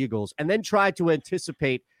Philadelphia Eagles, and then try to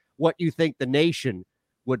anticipate what you think the nation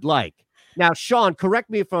would like. Now, Sean, correct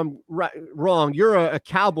me if I'm wrong. You're a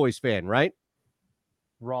Cowboys fan, right?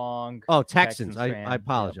 Wrong. Oh, Texans. I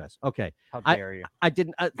apologize. Yep. Okay. How dare you? I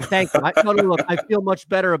didn't. Thank you. No, look, I feel much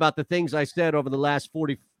better about the things I said over the last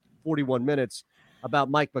 41 minutes about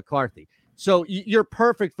Mike McCarthy. So you're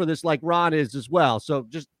perfect for this, like Ron is as well. So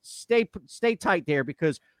just stay tight there,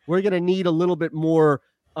 because we're going to need a little bit more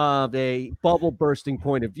of a bubble bursting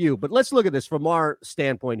point of view. But let's look at this from our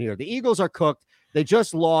standpoint here. The Eagles are cooked. They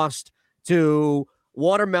just lost to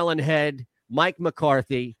Watermelon Head Mike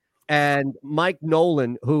McCarthy and Mike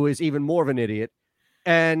Nolan, who is even more of an idiot.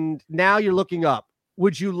 And now you're looking up.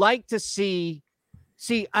 Would you like to see,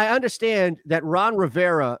 I understand that Ron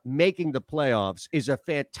Rivera making the playoffs is a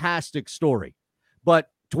fantastic story,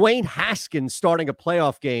 but Dwayne Haskins starting a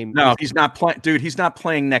playoff game. No, he's not playing. Dude, he's not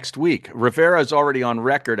playing next week. Rivera is already on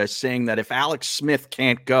record as saying that if Alex Smith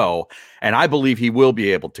can't go, and I believe he will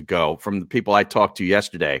be able to go from the people I talked to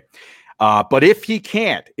yesterday, but if he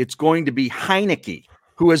can't, it's going to be Heineke,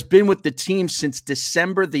 who has been with the team since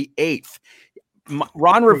December the 8th.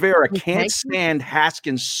 Ron Rivera can't stand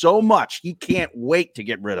Haskins so much, he can't wait to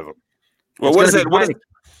get rid of him. Well, what is it?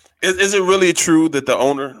 Is it really true that the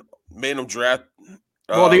owner made him draft?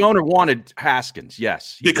 Well, the owner wanted Haskins,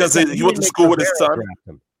 yes. Because he went to school with his son.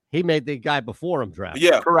 He made the guy before him draft.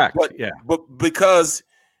 Yeah, correct. But because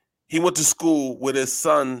he went to school with his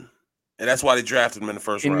son, and that's why they drafted him in the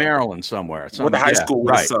first round. In Maryland somewhere. Went to high school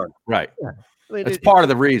with his son. Right. Yeah. I mean, that's part of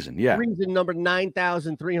the reason, yeah. Reason number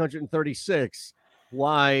 9,336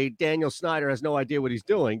 why Daniel Snyder has no idea what he's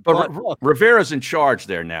doing. But look, Rivera's in charge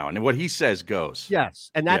there now, and what he says goes. Yes,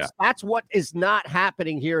 and that's what is not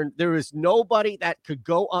happening here. There is nobody that could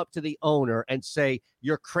go up to the owner and say,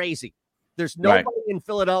 you're crazy. There's nobody in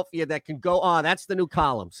Philadelphia that can go, that's the new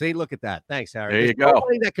column. See, look at that. Thanks, Harry. There you go.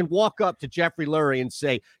 Nobody that can walk up to Jeffrey Lurie and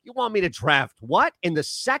say, you want me to draft what? In the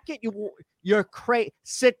second you're crazy,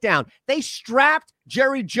 sit down. They strapped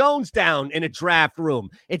Jerry Jones down in a draft room.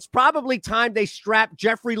 It's probably time they strap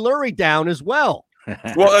Jeffrey Lurie down as well.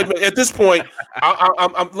 Well, at this point,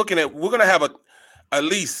 I'm looking at, we're going to have at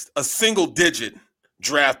least a single digit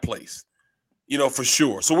draft place, for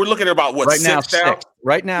sure. So we're looking at about what, right now, sixth.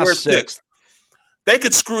 Right now, we're sixth. They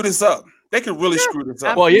could screw this up. They could really screw this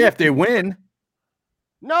up. Well, yeah, if they win.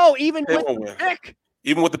 No, even with the pick.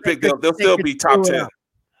 Even with the pick, they'll still be top 10.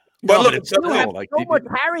 But look,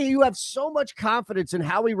 Harry, you have so much confidence in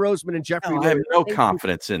Howie Roseman and Jeffrey. I have no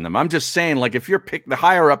confidence in them. I'm just saying, like, if you're the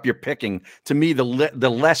higher up you're picking, to me, the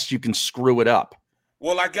less you can screw it up.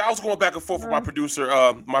 Well, like I was going back and forth with my producer.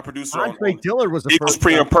 Andre Dillard was the Eagles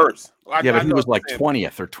pre and purse. But he was like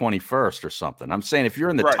 20th or 21st or something. I'm saying if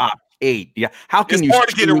you're in the top 8, how can you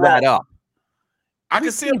screw that up? I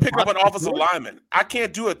can see him pick up an offensive lineman. I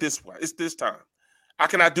can't do it this way. It's this time. I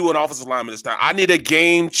cannot do an offensive lineman this time. I need a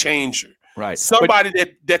game changer. Right. Somebody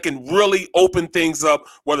that can really open things up,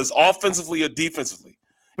 whether it's offensively or defensively.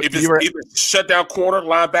 If it's either shutdown corner,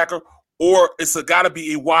 linebacker, or it's got to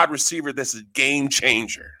be a wide receiver that's a game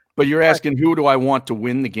changer. But you're asking, who do I want to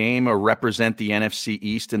win the game or represent the NFC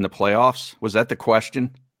East in the playoffs? Was that the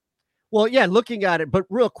question? Well, yeah, looking at it, but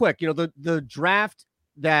real quick, the draft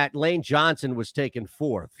that Lane Johnson was taken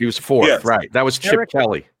fourth. He was fourth, right. That was Chip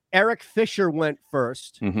Kelly. Eric Fisher went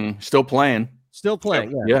first. Mm-hmm. Still playing.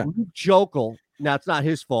 Yeah. Luke Jokel. Now, it's not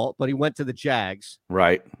his fault, but he went to the Jags.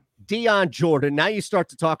 Right. Deion Jordan. Now you start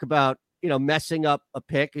to talk about messing up a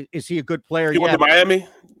pick. Is he a good player? He went to Miami.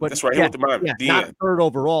 But that's right. He went to Miami. Not third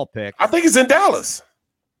overall pick. I think he's in Dallas.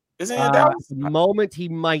 Isn't he in Dallas? At the moment, he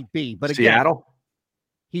might be. But again, Seattle?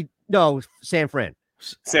 San Fran.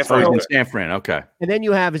 San Fran. San Fran. Okay. And then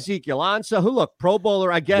you have Ezekiel Ansah, who, look, Pro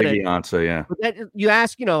Bowler. I get it. Ansah, yeah. But then you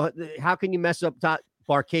ask, how can you mess up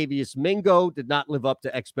Barkevious Mingo? Did not live up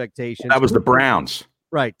to expectations. That was the Browns.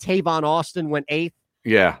 Right. Tavon Austin went 8th.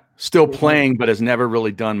 Yeah. Still playing, but has never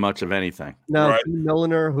really done much of anything. No, right.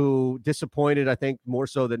 Milliner, who disappointed, I think, more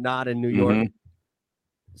so than not in New York. Mm-hmm.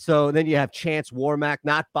 So then you have Chance Warmack,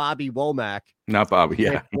 not Bobby Womack. Not Bobby,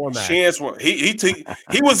 yeah. Chance,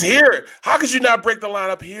 he was here. How could you not break the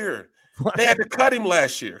lineup here? They had to cut him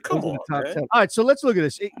last year. Come on, man. All right, so let's look at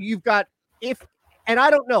this. You've got and I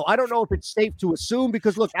don't know if it's safe to assume,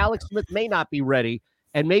 because look, Alex Smith may not be ready,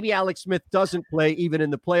 and maybe Alex Smith doesn't play even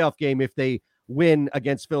in the playoff game if they win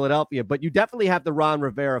against Philadelphia. But you definitely have the Ron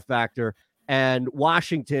Rivera factor and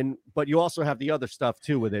Washington, but you also have the other stuff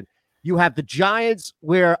too with it. You have the Giants,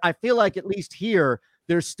 where I feel like at least here,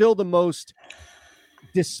 they're still the most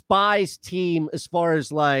despised team as far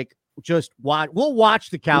as like just watch. We'll watch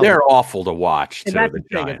the Cowboys. They're awful to watch. And that's the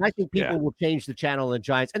thing. I think people will change the channel in the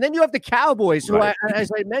Giants. And then you have the Cowboys, who, as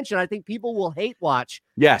I mentioned, I think people will hate watch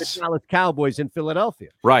the Dallas Cowboys in Philadelphia.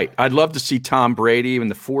 Right. I'd love to see Tom Brady and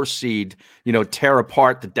the 4 seed, tear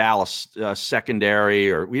apart the Dallas secondary,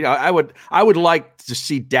 or I would like to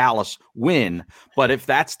see Dallas win. But if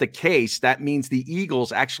that's the case, that means the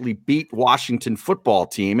Eagles actually beat Washington football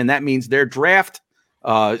team, and that means their draft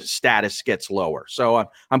status gets lower. So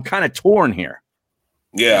I'm kind of torn here.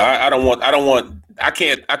 Yeah, I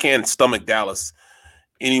can't stomach Dallas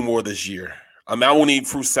anymore this year. I mean, I won't eat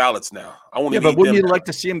fruit salads now. But wouldn't you like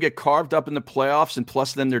to see them get carved up in the playoffs? And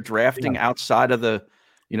plus, then they're drafting outside of the,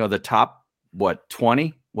 the top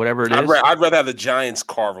 20, whatever it is. I'd rather have the Giants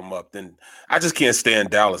carve them up than. I just can't stand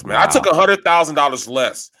Dallas, man. Wow. I took $100,000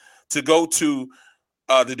 less to go to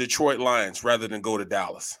the Detroit Lions rather than go to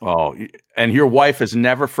Dallas. Oh, and your wife has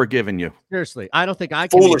never forgiven you. Seriously, I don't think I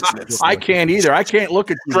can. I can't either. I can't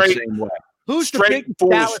look at you the same way. Who's the biggest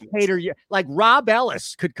Dallas hater? Like Rob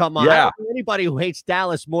Ellis could come on. I don't know anybody who hates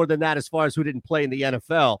Dallas more than that, as far as who didn't play in the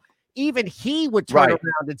NFL. Even he would turn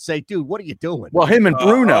around and say, "Dude, what are you doing?" Well, him and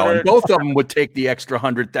Bruno, and both of them would take the extra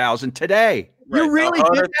 $100,000 today. You really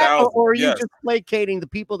did that, or are you just placating the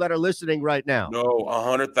people that are listening right now? No,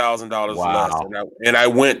 $100,000 less, and I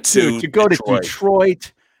went to go to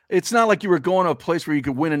Detroit. It's not like you were going to a place where you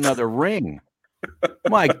could win another ring.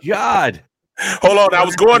 My God! Hold on, I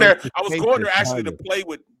was going there. I was going there actually to play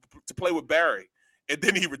with Barry, and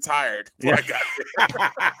then he retired. I got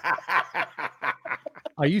there.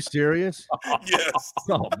 Are you serious? Yes.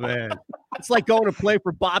 Oh man, it's like going to play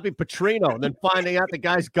for Bobby Petrino and then finding out the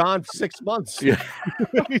guy's gone for 6 months. Yeah.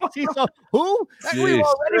 Who? Yeah.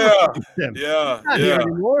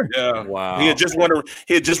 Wow. He had just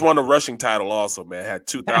won a rushing title. Also, man, had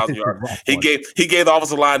 2,000 yards. He gave the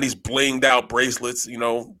offensive line these blinged out bracelets.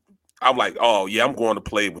 I'm like, oh yeah, I'm going to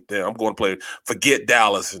play with them. I'm going to play. Forget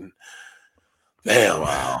Dallas and. Damn.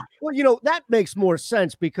 Wow. Well, that makes more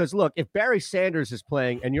sense because, look, if Barry Sanders is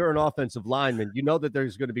playing and you're an offensive lineman, you know that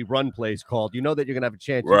there's going to be run plays called. You know that you're going to have a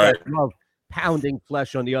chance of pounding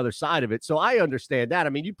flesh on the other side of it. So I understand that. I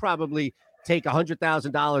mean, you'd probably take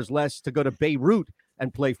 $100,000 less to go to Beirut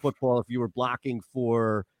and play football if you were blocking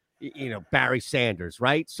for, Barry Sanders,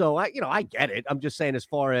 right? So, I get it. I'm just saying, as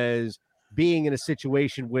far as being in a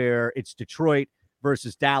situation where it's Detroit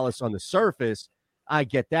versus Dallas on the surface, I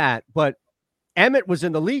get that. But Emmett was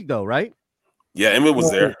in the league, though, right? Yeah, Emmett was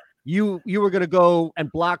there. You were going to go and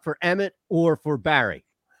block for Emmett or for Barry?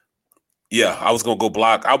 Yeah, I was going to go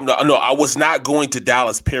block. I was not going to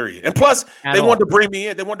Dallas, period. And plus, they wanted to bring me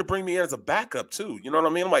in. They wanted to bring me in as a backup, too. You know what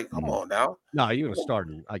I mean? I'm like, come on now. No, you're going to start.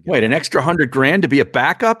 Wait, an extra $100,000 to be a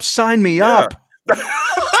backup? Sign me up.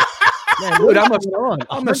 Man, dude,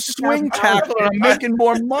 I'm a swing tackler. I'm making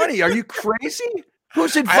more money. Are you crazy?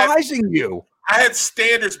 Who's advising you? I had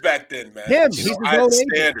standards back then, man. I had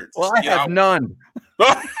standards. Well, I have none.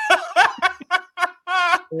 But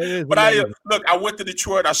I went to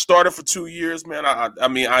Detroit. I started for 2 years, man.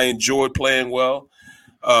 I enjoyed playing well.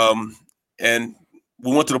 And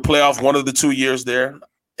we went to the playoffs one of the 2 years there.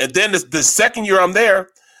 And then the second year I'm there,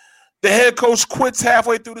 the head coach quits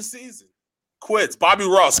halfway through the season. Quits. Bobby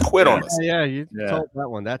Ross quit on us. Yeah, you told that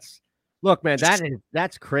one. Look, man,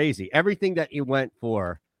 that's crazy. Everything that you went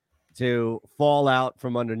for to fall out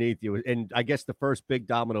from underneath you. And I guess the first big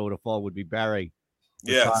domino to fall would be Barry.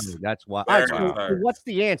 Yes. That's why. Right, so what's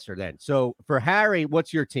the answer then? So for Harry,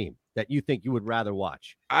 what's your team? that you think you would rather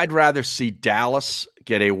watch? I'd rather see Dallas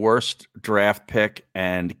get a worst draft pick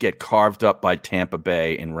and get carved up by Tampa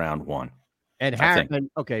Bay in round 1. And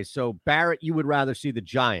okay, so Barrett, you would rather see the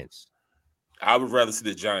Giants. I would rather see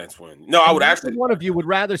the Giants win. No, I would actually. One of you would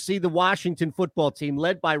rather see the Washington football team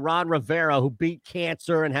led by Ron Rivera, who beat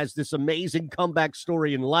cancer and has this amazing comeback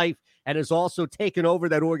story in life and has also taken over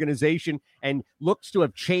that organization and looks to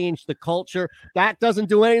have changed the culture. That doesn't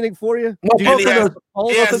do anything for you? No, do you have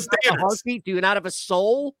a heartbeat? Do you not have a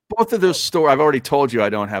soul? Both of those stories, I've already told you I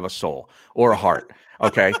don't have a soul or a heart.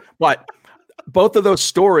 Okay. But both of those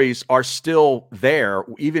stories are still there,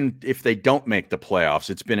 even if they don't make the playoffs.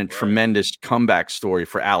 It's been a tremendous comeback story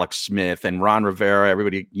for Alex Smith and Ron Rivera.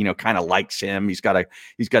 Everybody, kind of likes him. He's got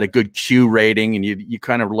a good Q rating, and you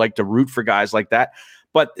kind of like to root for guys like that.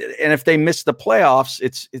 And if they miss the playoffs,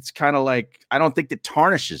 it's kind of like, I don't think it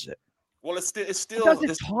tarnishes it. Well, it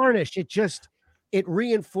doesn't tarnish. It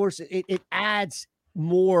reinforces it. It adds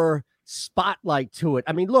more spotlight to it.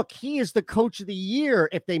 I mean, look, he is the coach of the year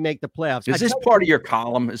if they make the playoffs. Is this part of your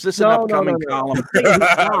column? Is this an upcoming column?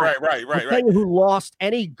 Right. Who lost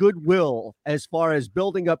any goodwill as far as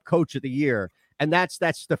building up coach of the year, and that's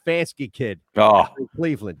that Stefanski kid in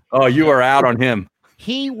Cleveland. Oh, you are out on him.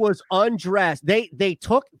 He was undressed. They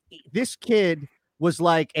took this kid was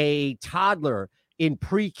like a toddler in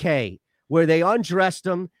pre-K where they undressed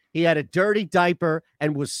him. He had a dirty diaper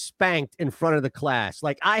and was spanked in front of the class.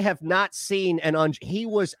 Like, I have not seen he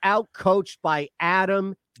was out-coached by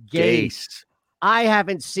Adam Gase. I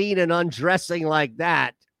haven't seen an undressing like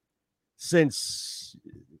that since,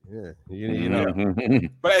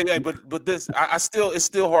 But this, it's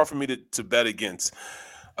still hard for me to bet against,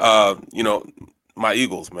 my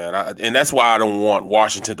Eagles, man. And that's why I don't want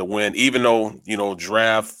Washington to win, even though,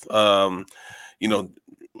 draft,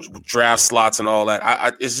 draft slots and all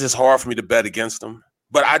that. It's just hard for me to bet against them.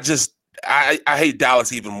 But I hate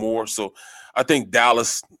Dallas even more. So I think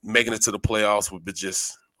Dallas making it to the playoffs would be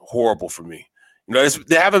just horrible for me.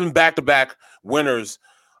 They haven't been back-to-back winners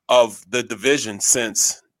of the division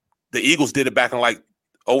since the Eagles did it back in like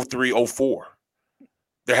 03, 04.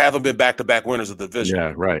 There haven't been back-to-back winners of the division.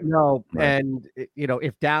 Yeah, right. No, right. And,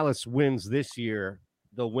 if Dallas wins this year,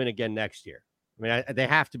 they'll win again next year. I mean, they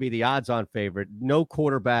have to be the odds-on favorite. No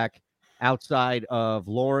quarterback outside of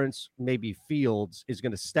Lawrence, maybe Fields, is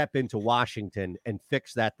going to step into Washington and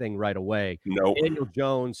fix that thing right away. No. Daniel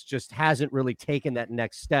Jones just hasn't really taken that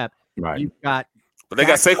next step. Right. But they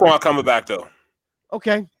got Saquon coming back, though.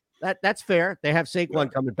 Okay. That's fair. They have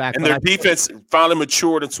Saquon coming back. And their defense finally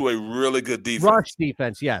matured into a really good defense. Rush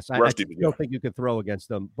defense, yes. I don't think you can throw against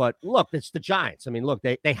them. But look, it's the Giants. I mean, look,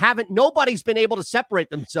 they haven't – nobody's been able to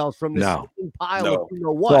separate themselves from this pile of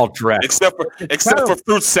what. All draft. Except for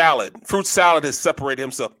Fruit Salad. Fruit Salad has separated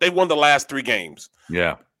himself. They won the last 3 games.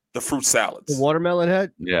 Yeah. The Fruit Salads. The watermelon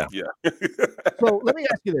head? Yeah. So let me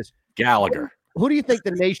ask you this. Gallagher. Who do you think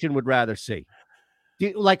the nation would rather see?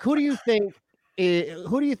 Who do you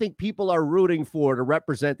think people are rooting for to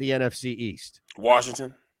represent the NFC East?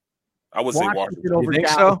 Washington. I would say Washington. Over you think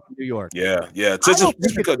Dallas, so? New York. Yeah. I don't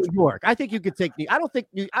think it's New York. I think you could take I don't think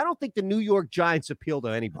the New York Giants appeal to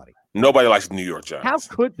anybody. Nobody likes the New York Giants.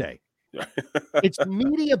 How could they? It's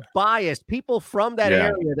media bias. People from that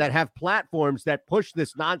area that have platforms that push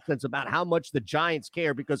this nonsense about how much the Giants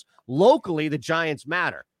care because locally the Giants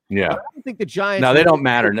matter. Yeah. But I don't think the Giants. No, they don't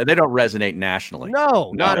matter. No, they don't resonate nationally.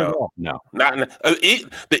 No, not at all. No.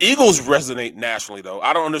 The Eagles resonate nationally, though.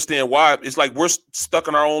 I don't understand why. It's like we're stuck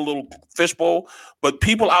in our own little fishbowl, but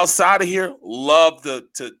people outside of here love to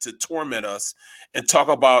torment us and talk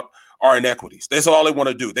about our inequities. That's all they want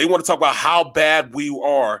to do. They want to talk about how bad we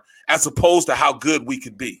are as opposed to how good we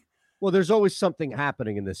could be. Well, there's always something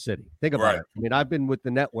happening in this city. Think about it. I mean, I've been with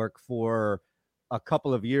the network for a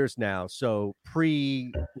couple of years now. So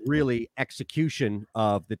really execution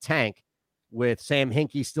of the tank with Sam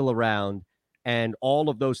Hinkie still around and all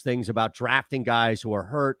of those things about drafting guys who are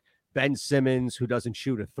hurt, Ben Simmons, who doesn't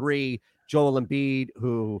shoot a 3, Joel Embiid,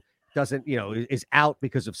 who doesn't, is out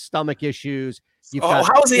because of stomach issues. How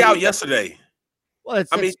was he out yesterday? Well,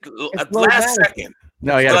 it's last second.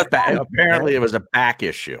 No, apparently it was a back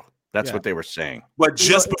issue. That's what they were saying. But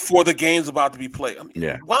just before the game's about to be played. I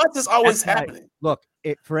mean, why is this always happening? Look,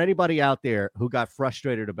 for anybody out there who got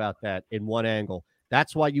frustrated about that in one angle,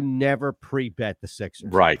 that's why you never pre-bet the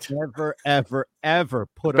Sixers. Right. Never, ever, ever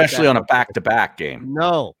put especially on a back-to-back game.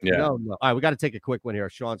 No. All right, we got to take a quick one here.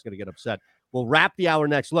 Sean's going to get upset. We'll wrap the hour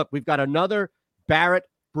next. Look, we've got another Barrett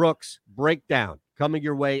Brooks breakdown coming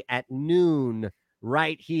your way at noon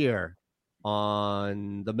right here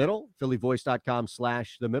on The Middle,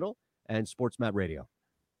 phillyvoice.com/The Middle, and SportsMap Radio.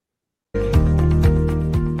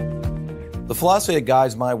 The philosophy that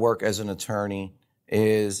guides my work as an attorney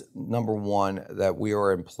is, number one, that we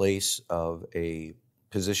are in place of a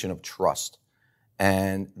position of trust.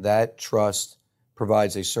 And that trust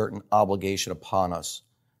provides a certain obligation upon us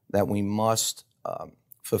that we must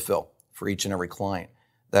fulfill for each and every client.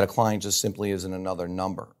 That a client just simply isn't another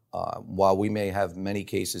number. While we may have many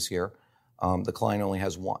cases here, the client only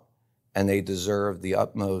has one. And they deserve the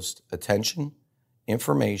utmost attention,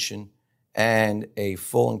 information, and a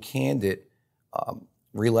full and candid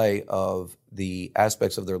relay of the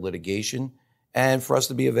aspects of their litigation, and for us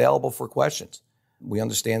to be available for questions. We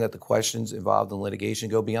understand that the questions involved in litigation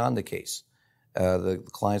go beyond the case. The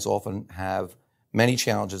clients often have many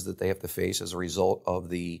challenges that they have to face as a result of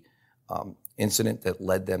the incident that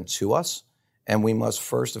led them to us, and we must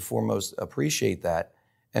first and foremost appreciate that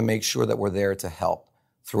and make sure that we're there to help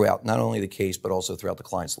throughout not only the case but also throughout the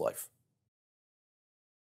client's life.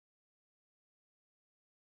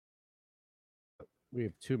 We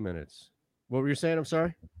have 2 minutes. What were you saying? I'm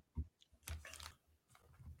sorry.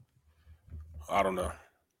 I don't know.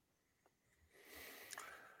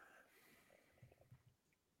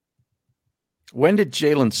 When did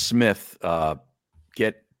Jalen Smith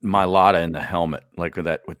get Mailata in the helmet, like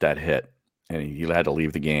with that hit, and he had to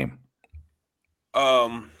leave the game?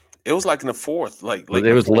 It was like in the fourth, like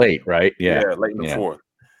it was late, right? Yeah, late in the fourth.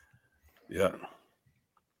 Yeah,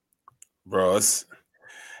 bro, it's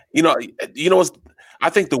what's. I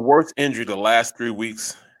think the worst injury the last 3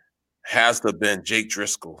 weeks has to have been Jake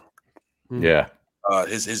Driscoll. Yeah.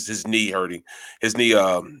 His knee hurting. His knee,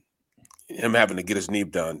 him having to get his knee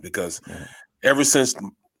done because ever since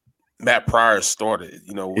Matt Pryor started,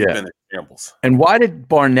 we've been in shambles. And why did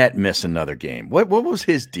Barnett miss another game? What was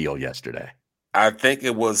his deal yesterday? I think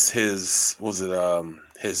it was his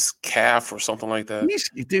calf or something like that.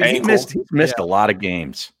 He missed a lot of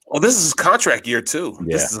games. Well, this is his contract year too.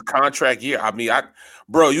 Yeah. This is a contract year. I mean, I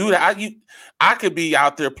could be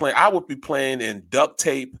out there playing. I would be playing in duct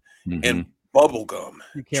tape and bubble gum,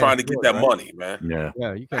 trying to get that money, man.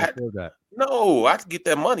 Yeah, you can't afford that. No, I could get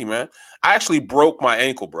that money, man. I actually broke my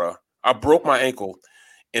ankle, bro. I broke my ankle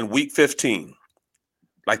in week 15,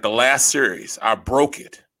 like the last series. I broke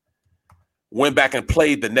it. Went back and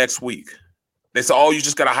played the next week. They said, "Oh, you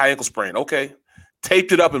just got a high ankle sprain." Okay,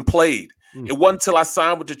 taped it up and played. It wasn't until I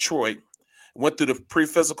signed with Detroit, went through the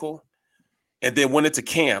pre-physical, and then went into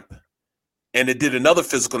camp, and it did another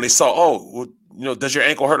physical, and they saw, "Oh, well, does your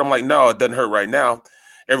ankle hurt?" I'm like, "No, it doesn't hurt right now."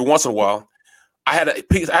 Every once in a while, I have a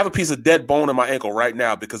piece of dead bone in my ankle right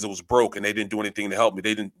now because it was broke, and they didn't do anything to help me.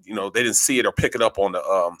 They didn't see it or pick it up on the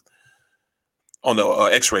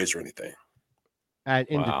X-rays or anything.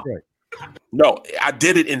 In Detroit. No, I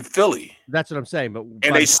did it in Philly. That's what I'm saying. But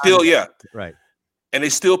they still, right. And they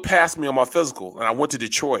still passed me on my physical. And I went to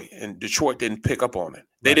Detroit, and Detroit didn't pick up on it.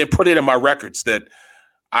 They didn't put it in my records that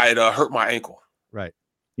I had hurt my ankle. Right.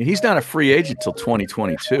 And he's not a free agent till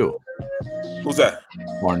 2022. Who's that?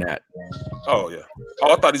 Barnett. Oh yeah.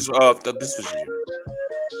 Oh, I thought this was you.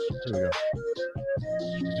 Here we go.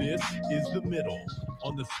 This is The Middle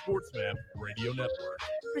on the SportsMap Radio Network.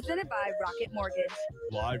 Presented by Rocket Mortgage.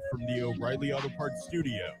 Live from the O'Reilly Auto Parts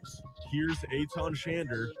Studios, here's Eitan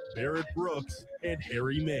Shander, Barrett Brooks, and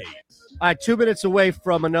Harry Mays. All right, 2 minutes away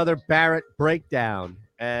from another Barrett breakdown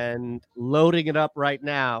and loading it up right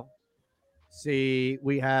now. See,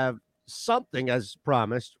 we have something as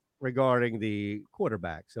promised regarding the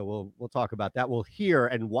quarterback. So we'll talk about that. We'll hear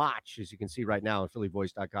and watch, as you can see right now on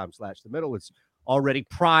phillyvoice.com/themiddle. It's already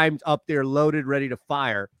primed up there, loaded, ready to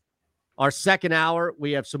fire. Our second hour,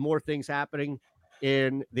 we have some more things happening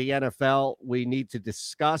in the NFL we need to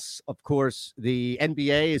discuss. Of course, the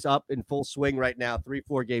NBA is up in full swing right now,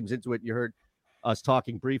 3-4 games into it. You heard us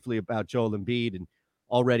talking briefly about Joel Embiid and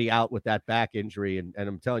already out with that back injury. And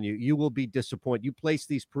I'm telling you, you will be disappointed. You place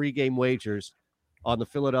these pregame wagers on the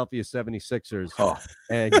Philadelphia 76ers,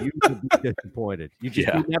 and you will be disappointed.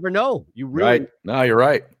 You never know. You really right. No, you're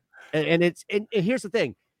right. And here's the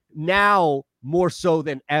thing. Now, more so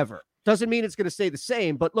than ever. Doesn't mean it's going to stay the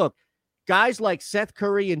same, but look, guys like Seth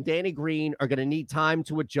Curry and Danny Green are going to need time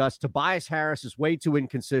to adjust. Tobias Harris is way too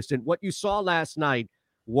inconsistent. What you saw last night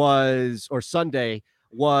Sunday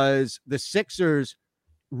was the Sixers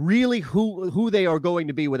really who they are going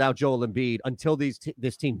to be without Joel Embiid until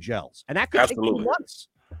this team gels. And that could take months.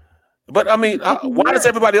 But, I mean, why does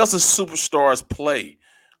everybody else's superstars play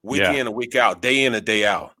week in and week out, day in and day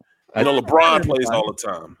out? LeBron plays all the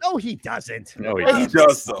time. No, he doesn't. No, he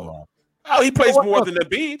does, though. Oh, he plays more than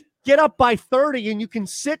Embiid. Get up by 30 and you can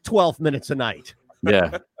sit 12 minutes a night.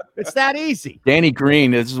 Yeah. It's that easy. Danny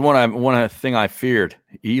Green, this is one thing I feared.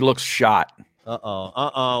 He looks shot.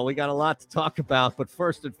 We got a lot to talk about, but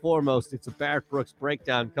first and foremost, it's a Barrett Brooks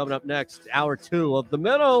breakdown coming up next, hour 2 of The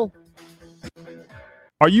Middle.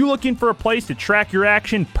 Are you looking for a place to track your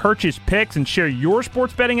action, purchase picks, and share your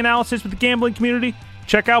sports betting analysis with the gambling community?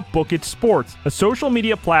 Check out Book It Sports, a social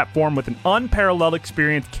media platform with an unparalleled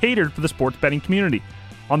experience catered for the sports betting community.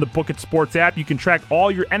 On the Book It Sports app, you can track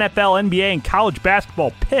all your NFL, NBA, and college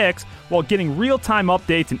basketball picks while getting real-time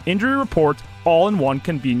updates and injury reports all in one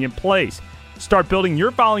convenient place. Start building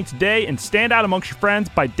your following today and stand out amongst your friends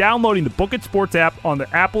by downloading the Book It Sports app on the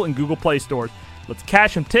Apple and Google Play stores. Let's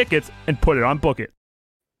cash some tickets and put it on Book It.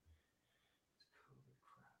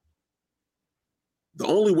 The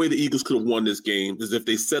only way the Eagles could have won this game is if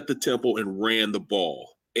they set the tempo and ran the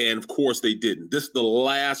ball. And, of course, they didn't. This is the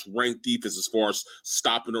last ranked defense as far as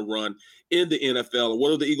stopping a run in the NFL. And what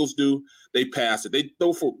do the Eagles do? They pass it. They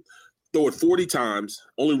throw it 40 times,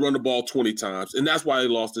 only run the ball 20 times. And that's why they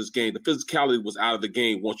lost this game. The physicality was out of the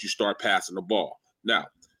game once you start passing the ball. Now,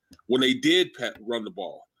 when they did run the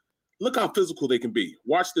ball, look how physical they can be.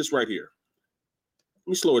 Watch this right here.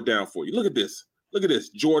 Let me slow it down for you. Look at this. Look at this.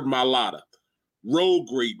 Jordan Mailata. Road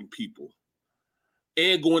grading people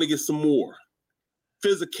and going to get some more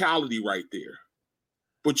physicality right there.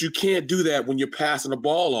 But you can't do that when you're passing the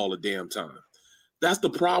ball all the damn time. That's the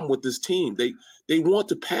problem with this team. They want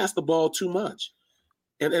to pass the ball too much.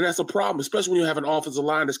 And that's a problem, especially when you have an offensive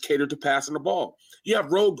line that's catered to passing the ball. You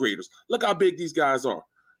have road graders. Look how big these guys are.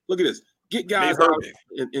 Look at this. Get guys out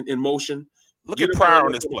in motion. Look at Pryor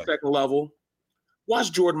on this play. Second level.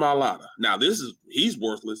 Watch Jordan Mailata. Now, he's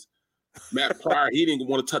worthless. Matt Pryor, he didn't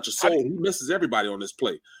want to touch a soul. He misses everybody on this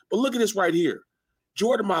play. But look at this right here.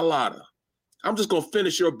 Jordan Mailata. I'm just going to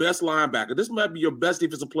finish your best linebacker. This might be your best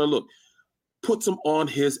defensive player. Look, puts him on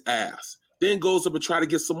his ass. Then goes up and try to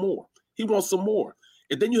get some more. He wants some more.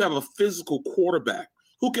 And then you have a physical quarterback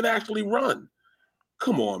who can actually run.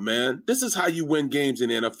 Come on, man. This is how you win games in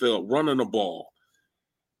the NFL, running the ball.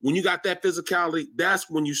 When you got that physicality, that's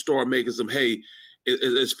when you start making some hay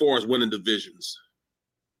as far as winning divisions.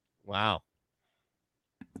 Wow.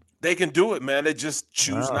 They can do it, man. They just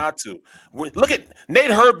choose not to. Look at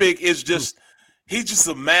Nate Herbig he's just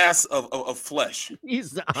a mass of flesh.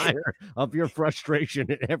 He's the ire of your frustration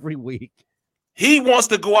every week. He wants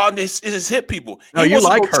to go out and just hit people. No, you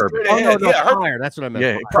like Herbig. Pryor. That's what I meant.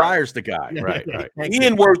 Yeah, Pryor's the guy. Right. He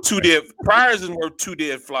didn't work two dead. Pryor's didn't work 2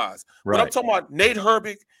 dead flies. Right. But I'm talking about Nate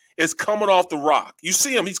Herbig is coming off the rock. You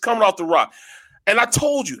see him. He's coming off the rock. And I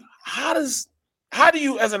told you, how do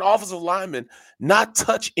you, as an offensive lineman, not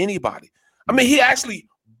touch anybody? I mean, he actually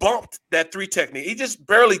bumped that 3 technique. He just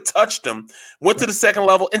barely touched him, went to the second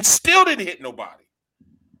level, and still didn't hit nobody.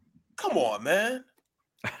 Come on, man.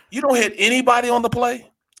 You don't hit anybody on the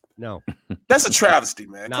play? No. That's a travesty,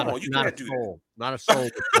 man. Come on, you can't do that. Not a soul.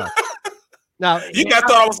 Now, you guys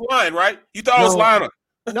thought I was lying, right? You thought I was lying.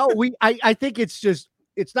 No, I think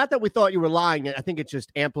it's not that we thought you were lying. I think it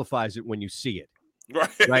just amplifies it when you see it.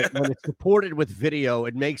 Right. When it's supported with video,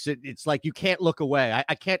 it's like you can't look away.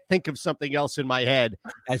 I can't think of something else in my head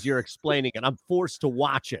as you're explaining it. I'm forced to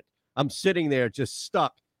watch it. I'm sitting there just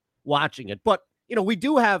stuck watching it. But, we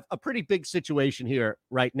do have a pretty big situation here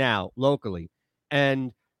right now locally.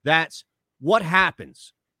 And that's what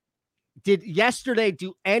happens. Did yesterday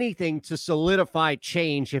do anything to solidify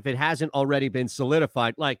change if it hasn't already been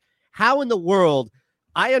solidified? Like, how in the world,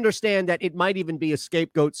 I understand that it might even be a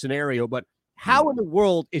scapegoat scenario, but how in the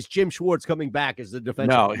world is Jim Schwartz coming back as the defensive?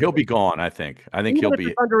 No, he'll be gone, I think. I think he'll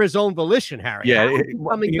be under his own volition, Harry. Yeah,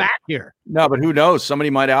 coming back here. No, but who knows?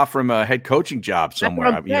 Somebody might offer him a head coaching job somewhere.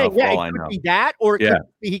 It could be that, or it could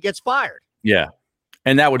be he gets fired. Yeah,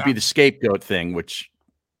 and that would be the scapegoat thing, which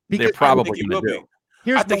they're probably going to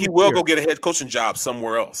do. I think he will go get a head coaching job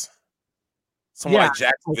somewhere else. Somewhere like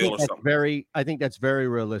Jacksonville or something. I think that's very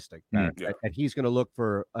realistic. That he's going to look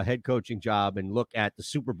for a head coaching job and look at the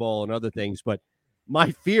Super Bowl and other things. But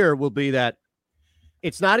my fear will be that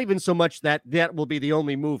it's not even so much that will be the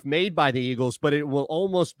only move made by the Eagles, but it will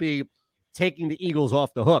almost be taking the Eagles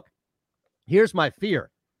off the hook. Here's my fear.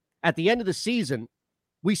 At the end of the season,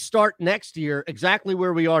 we start next year exactly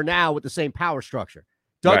where we are now with the same power structure.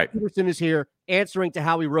 Doug Peterson is here answering to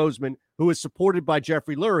Howie Roseman, who is supported by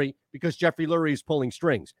Jeffrey Lurie because Jeffrey Lurie is pulling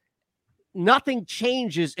strings. Nothing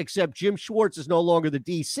changes except Jim Schwartz is no longer the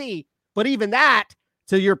DC. But even that,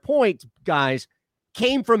 to your point, guys,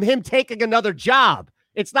 came from him taking another job.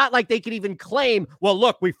 It's not like they can even claim, well,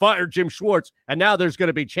 look, we fired Jim Schwartz and now there's going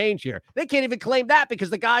to be change here. They can't even claim that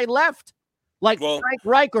because the guy left. Like Frank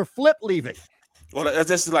Reich or Flip leaving. Well, that's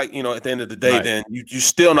just like, at the end of the day, then you're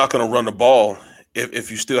still not going to run the ball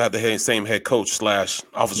if you still have the same head coach /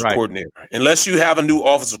 offensive Right. coordinator. Unless you have a new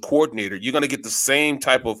offensive coordinator, you're going to get the same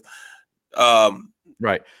type of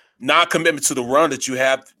Right. non-commitment to the run that you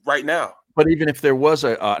have right now. But even if there was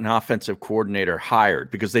an offensive coordinator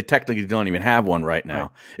hired, because they technically don't even have one right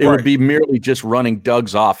now, it would be merely just running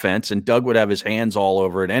Doug's offense, and Doug would have his hands all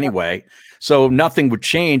over it anyway. So nothing would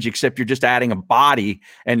change except you're just adding a body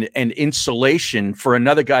and insulation for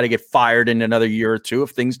another guy to get fired in another year or two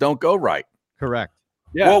if things don't go right. Correct.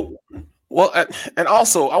 Yeah. Well, and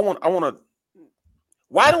also I want to.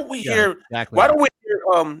 Why don't we hear? Exactly. Why don't we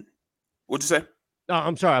hear? What'd you say? No,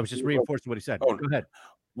 I'm sorry. I was just reinforcing what he said. Go ahead.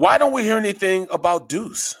 Why don't we hear anything about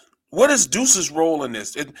Deuce? What is Deuce's role in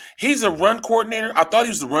this? He's a run coordinator. I thought he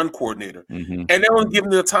was the run coordinator, and they don't give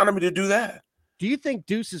him the autonomy to do that. Do you think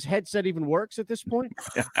Deuce's headset even works at this point?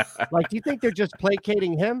 Like, do you think they're just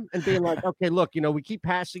placating him and being like, okay, look, we keep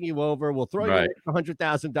passing you over. We'll throw you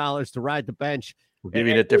 $100,000 to ride the bench. We'll give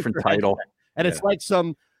you a different title. And it's like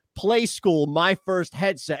some play school, my first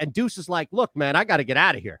headset. And Deuce is like, look, man, I got to get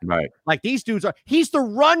out of here. Right. Like, these dudes he's the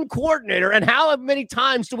run coordinator. And how many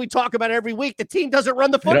times do we talk about every week? The team doesn't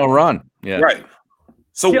run the football. They don't run. Yeah. Right.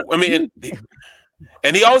 So, I mean,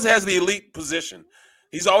 and he always has the elite position.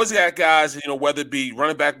 He's always got guys, whether it be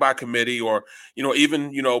running back by committee or,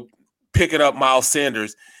 even, picking up Miles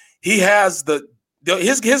Sanders. He has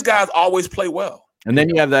his guys always play well. And then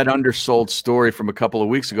you have that undersold story from a couple of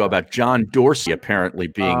weeks ago about John Dorsey apparently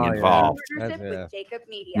being involved. With Jacob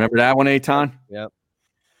Media. Remember that one, Eitan? Yep.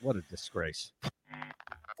 What a disgrace.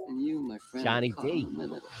 And you, my friend, Johnny caught D. a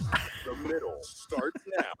minute. The Middle starts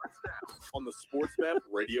now on the SportsMap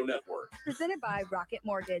Radio Network. Presented by Rocket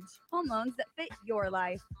Mortgage. Home loans that fit your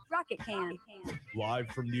life. Rocket can. Live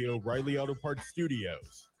from the O'Reilly Auto Parts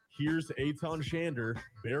Studios, here's Eitan Shander,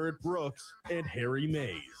 Barrett Brooks, and Harry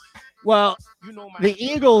Mays. Well, the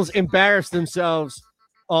Eagles embarrassed themselves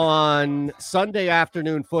on Sunday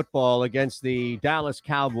afternoon football against the Dallas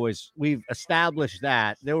Cowboys. We've established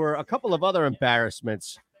that. There were a couple of other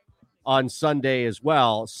embarrassments on Sunday as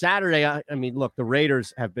well. Saturday, I mean, look, the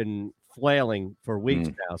Raiders have been flailing for weeks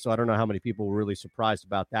now, so I don't know how many people were really surprised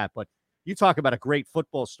about that. But you talk about a great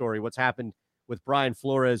football story, what's happened with Brian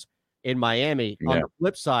Flores in Miami. On the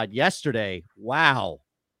flip side, yesterday, wow.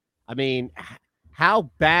 I mean, how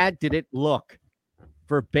bad did it look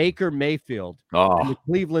for Baker Mayfield and the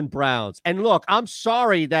Cleveland Browns? And look, I'm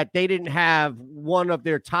sorry that they didn't have one of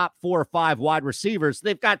their top 4 or 5 wide receivers.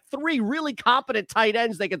 They've got 3 really competent tight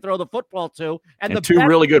ends they can throw the football to. And the 2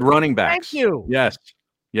 really good running backs. Thank you. Yes.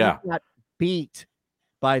 Yeah. They got beat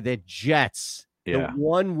by the Jets, the Yeah.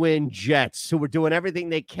 1-win Jets, who were doing everything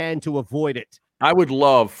they can to avoid it. I would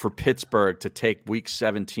love for Pittsburgh to take Week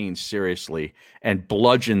 17 seriously and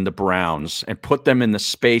bludgeon the Browns and put them in the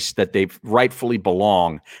space that they rightfully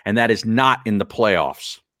belong, and that is not in the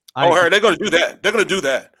playoffs. Harry, they're going to do that. They're going to do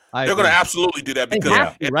that. They're going to absolutely do that They because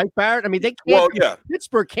have to, right, Barrett? I mean, they can't.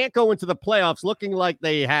 Pittsburgh can't go into the playoffs looking like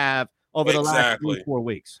they have over the last 3-4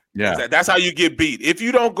 weeks. Yeah, that's how you get beat. If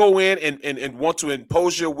you don't go in and want to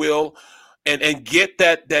impose your will and get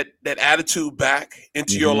that attitude back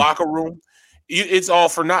into your locker room, it's all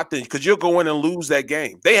for nothing because you'll go in and lose that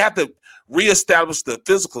game. They have to reestablish the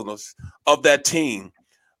physicalness of that team,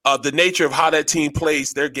 the nature of how that team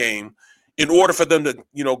plays their game, in order for them to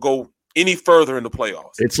go any further in the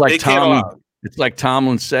playoffs. It's like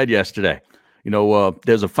Tomlin said yesterday.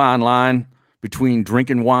 There's a fine line between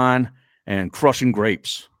drinking wine and crushing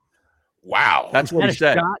grapes. Wow, that's what he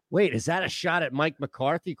said. Wait, is that a shot at Mike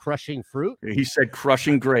McCarthy crushing fruit? He said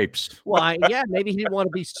crushing grapes. Well, maybe he didn't want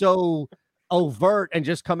to be so overt and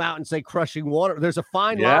just come out and say crushing water. There's a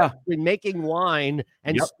fine line between making wine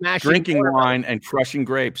and smashing drinking wine and crushing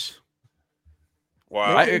grapes.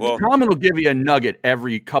 Wow. Tomlin will give you a nugget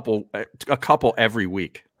every couple every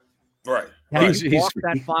week. Right. Have you walked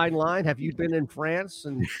that fine line? Have you been in France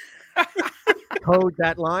and towed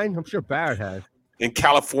that line? I'm sure Barrett has. In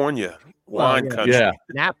California, wine country. Yeah.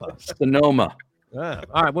 Napa. Sonoma. All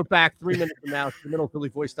right, we're back 3 minutes from now.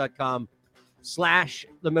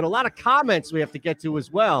 TheMiddlePhillyVoice.com/TheMiddle. A lot of comments we have to get to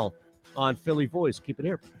as well on Philly Voice. Keep it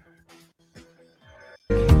here.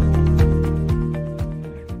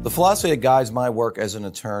 The philosophy that guides my work as an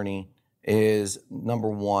attorney is, number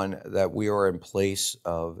one, that we are in place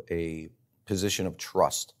of a position of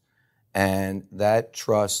trust. And that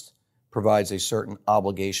trust provides a certain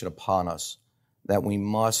obligation upon us that we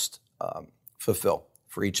must fulfill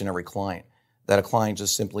for each and every client. That a client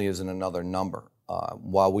just simply isn't another number.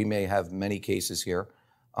 While we may have many cases here,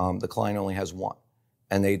 the client only has one.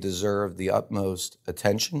 And they deserve the utmost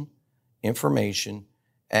attention, information,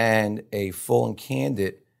 and a full and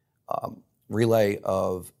candid relay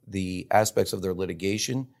of the aspects of their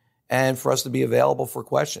litigation and for us to be available for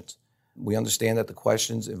questions. We understand that the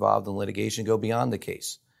questions involved in litigation go beyond the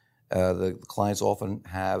case. The clients often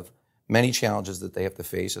have many challenges that they have to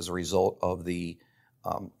face as a result of the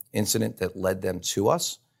incident that led them to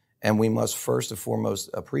us. And we must first and foremost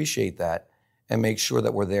appreciate that and make sure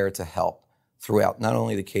that we're there to help throughout not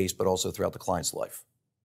only the case, but also throughout the client's life.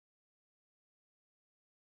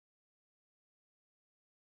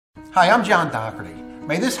 Hi, I'm John Doherty.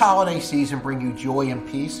 May this holiday season bring you joy and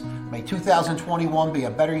peace. May 2021 be a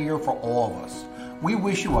better year for all of us. We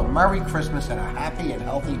wish you a Merry Christmas and a happy and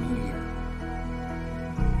healthy New Year.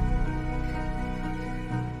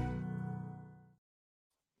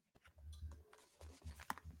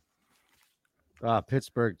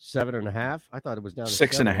 Pittsburgh 7.5. I thought it was down to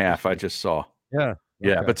 6.5. I just saw. Yeah.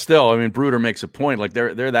 Yeah, Okay. but still, I mean, Bruder makes a point. Like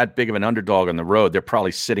they're that big of an underdog on the road. They're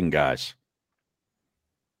probably sitting guys.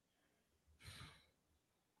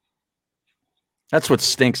 That's what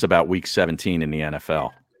stinks about Week 17 in the NFL.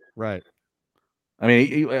 Right. I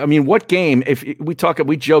mean, what game? If we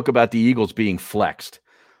joke about the Eagles being flexed,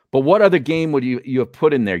 but what other game would you have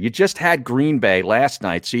put in there? You just had Green Bay last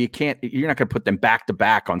night, so you're not going to put them back to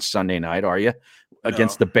back on Sunday night, are you?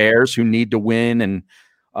 Against the Bears, who need to win, and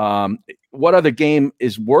what other game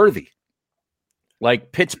is worthy?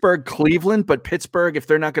 Like Pittsburgh, Cleveland, but Pittsburgh, if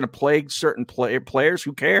they're not going to play certain players,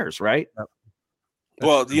 who cares, right?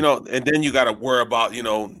 Well, and then you got to worry about,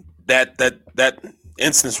 that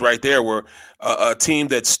instance right there where a team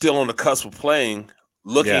that's still on the cusp of playing,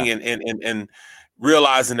 looking and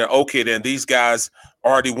realizing that, okay, then these guys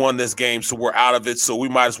already won this game, so we're out of it. So we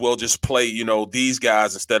might as well just play, these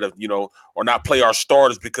guys instead of, or not play our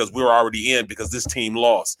starters because we're already in because this team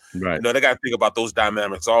lost. Right. They got to think about those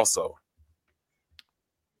dynamics also.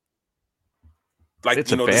 Like,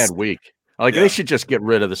 it's a bad week. Like they should just get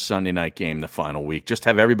rid of the Sunday night game the final week. Just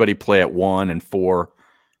have everybody play at 1 and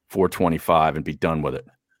 4:25 and be done with it.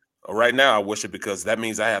 Right now, I wish it because that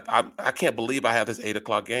means I can't believe I have this 8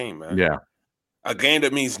 o'clock game, man. Yeah. A game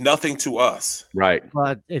that means nothing to us. Right.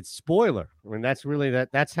 But it's spoiler. I mean, that's really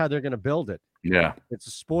that's how they're going to build it. Yeah. It's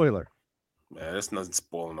a spoiler. Man, there's nothing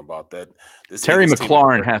spoiling about that. Terry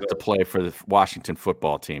McLaurin has to play for the Washington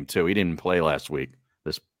football team too. He didn't play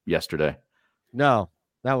yesterday. No,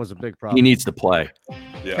 that was a big problem. He needs to play.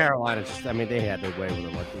 Yeah. Carolina they had their way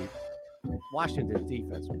with him. Washington's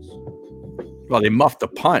defense was. Well, they muffed the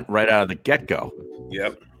punt right out of the get-go.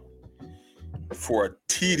 Yep. For a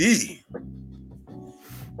TD.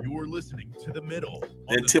 You're listening to The Middle.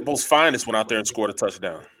 And Tipple's finest went out there and scored a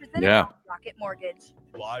touchdown. Yeah. Rocket Mortgage.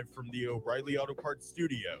 Live from the O'Reilly Auto Parts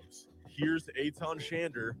studios, here's Eitan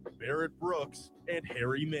Shander, Barrett Brooks, and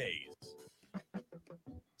Harry Mays.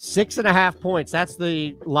 6.5 points. That's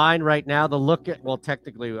the line right now.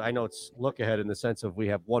 Technically, I know it's look ahead in the sense of we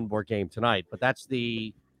have one more game tonight, but that's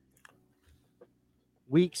the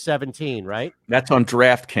Week 17, right? That's on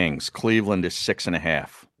DraftKings. Cleveland is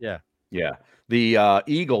 6.5. Yeah. Yeah. The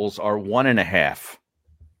Eagles are 1.5,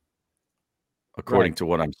 according to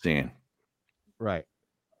what I'm seeing. Right.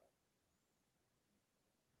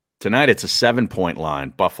 Tonight, it's a 7-point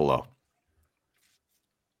line, Buffalo.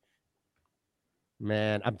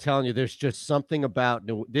 Man, I'm telling you, there's just something about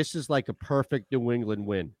this is like a perfect New England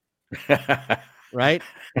win, right?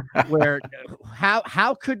 Where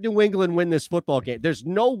how could New England win this football game? There's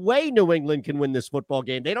no way New England can win this football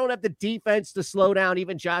game. They don't have the defense to slow down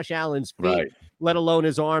even Josh Allen's feet, let alone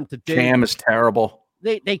his arm to dig. Cam is terrible.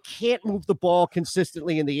 They can't move the ball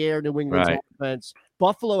consistently in the air, New England's offense.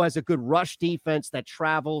 Buffalo has a good rush defense that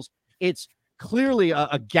travels. It's clearly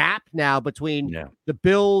a gap now between the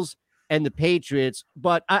Bills and the Patriots,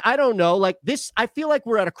 but I don't know. Like this, I feel like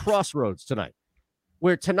we're at a crossroads tonight,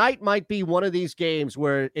 where tonight might be one of these games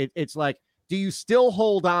where it's like, do you still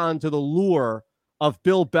hold on to the lure of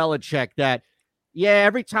Bill Belichick that,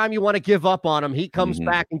 every time you want to give up on him, he comes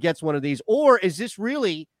back and gets one of these? Or is this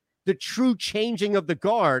really the true changing of the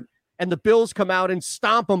guard and the Bills come out and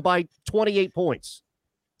stomp them by 28 points?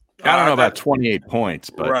 I don't know about 28 points,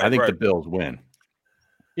 but I think the Bills win.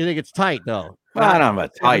 You think it's tight, though? I don't know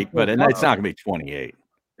about tight, but it's not going to be 28.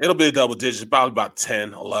 It'll be a double digit, probably about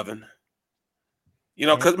 10, 11.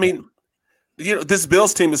 Because, this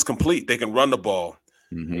Bills team is complete. They can run the ball.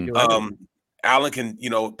 Allen can,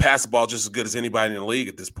 pass the ball just as good as anybody in the league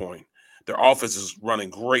at this point. Their offense is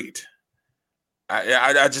running great.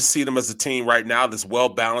 I just see them as a team right now that's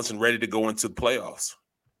well-balanced and ready to go into the playoffs.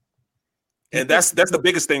 And that's the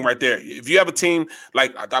biggest thing right there. If you have a team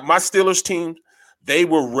like my Steelers team, they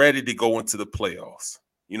were ready to go into the playoffs.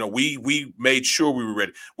 We made sure we were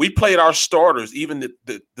ready. We played our starters even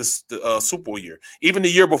the Super Bowl year. Even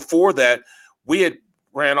the year before that, we had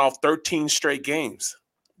ran off 13 straight games.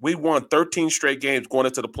 We won 13 straight games going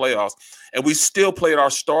into the playoffs, and we still played our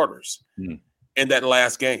starters in that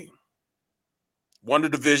last game. Won the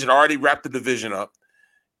division, already wrapped the division up,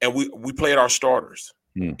 and we played our starters.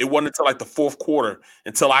 It wasn't until like the fourth quarter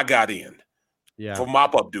until I got in for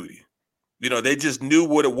mop-up duty. You know, they just knew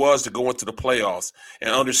what it was to go into the playoffs and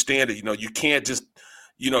understand it. You know, you can't just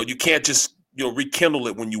rekindle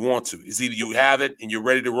it when you want to. It's either you have it and you're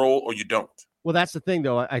ready to roll or you don't. Well, that's the thing,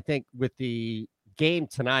 though. I think with the game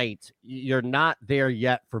tonight, you're not there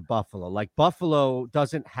yet for Buffalo. Like, Buffalo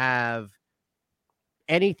doesn't have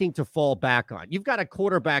anything to fall back on. You've got a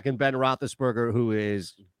quarterback in Ben Roethlisberger who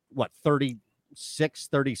is, 36,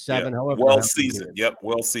 37, however. Well seasoned. Yep,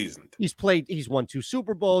 well seasoned. He's won 2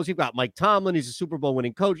 Super Bowls. You've got Mike Tomlin. He's a Super Bowl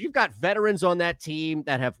winning coach. You've got veterans on that team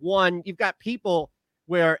that have won. You've got people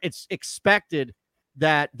where it's expected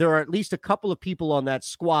that there are at least a couple of people on that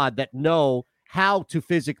squad that know how to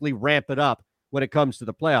physically ramp it up when it comes to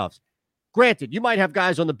the playoffs. Granted, you might have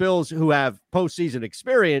guys on the Bills who have postseason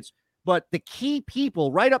experience, but the key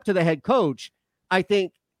people right up to the head coach, I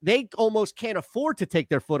think they almost can't afford to take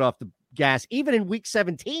their foot off the gas, even in week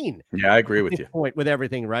 17. Yeah, I agree with you. Point with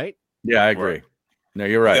everything, right? Yeah, I agree. Right. No,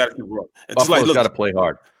 you're right. Buffalo's got to play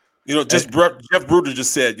hard. You know, Jeff Bruder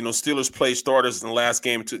just said, you know, Steelers played starters in the last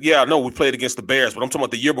game too. Yeah, I know we played against the Bears, but I'm talking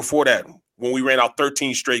about the year before that when we ran out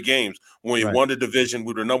 13 straight games, when we won the division,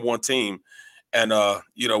 we were the number 1 team. And,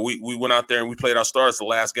 you know, we went out there and we played our starters the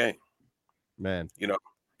last game. Man. You know,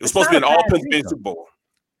 it was supposed to be an all-Pennsylvania Super Bowl.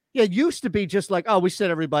 Yeah, it used to be just like, oh, we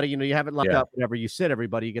sit everybody, you know, you haven't locked up whenever you sit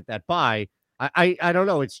everybody, you get that bye. I don't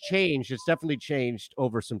know. It's changed. It's definitely changed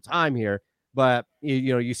over some time here, but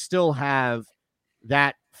you know, you still have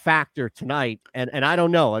that factor tonight. And I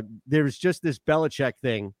don't know. There's just this Belichick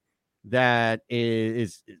thing that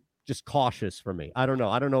is just cautious for me. I don't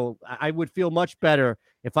know. I would feel much better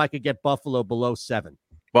if I could get Buffalo below 7.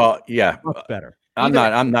 Well, yeah, much better. I'm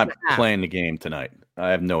not playing the game tonight. I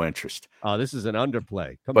have no interest. Oh, this is an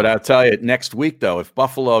underplay. But I'll tell you, next week, though, if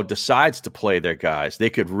Buffalo decides to play their guys, they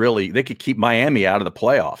could keep Miami out of the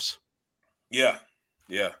playoffs. Yeah.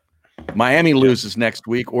 Miami loses next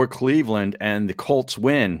week or Cleveland and the Colts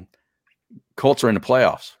win. Colts are in the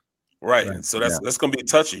playoffs. Right. So that's going to be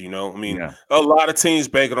touchy, you know. I mean, a lot of teams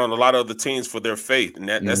banking on a lot of other teams for their faith, and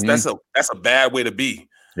that's a bad way to be.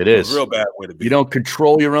 It is a real bad way to be. You don't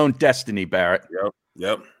control your own destiny, Barrett.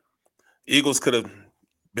 Yep. Eagles could have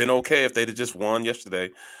been okay if they'd have just won yesterday.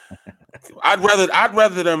 I'd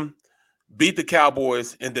rather them beat the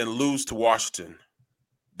Cowboys and then lose to Washington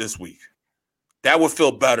this week. That would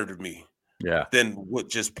feel better to me. Than what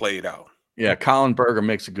just played out. Yeah, Colin Berger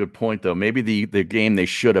makes a good point, though. Maybe the game they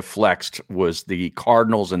should have flexed was the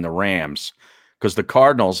Cardinals and the Rams, because the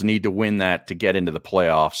Cardinals need to win that to get into the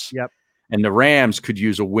playoffs. Yep. And the Rams could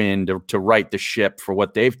use a win to right the ship for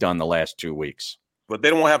what they've done the last 2 weeks. But they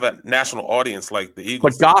don't have a national audience like the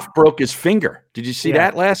Eagles. But Goff broke his finger. Did you see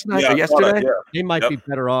that last night or yesterday? He might be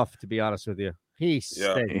better off, to be honest with you. He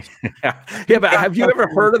stinks. Yeah, but have you ever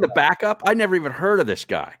heard of the backup? I never even heard of this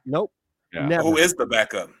guy. Nope. Yeah. Never. Who is the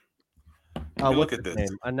backup? Look at this.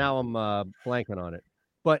 And now I'm blanking on it.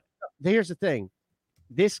 But here's the thing.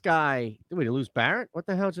 This guy, did we lose Barrett? What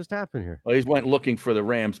the hell just happened here? Well, he went looking for the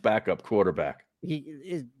Rams backup quarterback.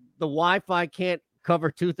 The Wi-Fi can't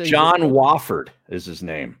cover 2 things. John Wofford is his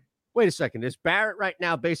name. Wait a second. Is Barrett right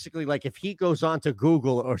now basically like if he goes on to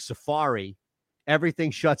Google or Safari,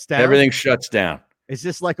 everything shuts down? Everything shuts down. Is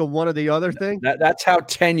this like a one or the other thing? That's how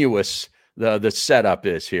tenuous the setup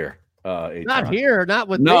is here. Not here, not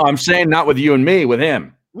with me. I'm saying not with you and me, with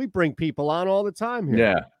him. We bring people on all the time here.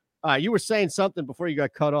 Yeah. You were saying something before you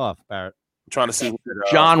got cut off, Barrett. I'm trying to see.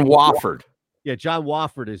 John Wofford. Yeah, John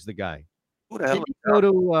Wofford is the guy. Who the hell? Go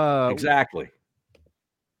to exactly.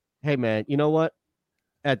 Hey, man, you know what?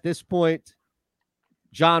 At this point,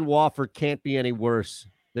 John Wofford can't be any worse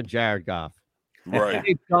than Jared Goff. Right.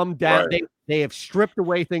 They've dumbed down. Right. They have stripped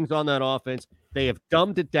away things on that offense. They have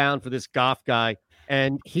dumbed it down for this Goff guy,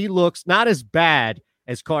 and he looks not as bad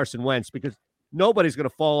as Carson Wentz because nobody's going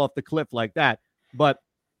to fall off the cliff like that. But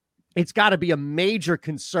it's got to be a major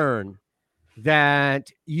concern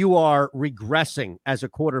that you are regressing as a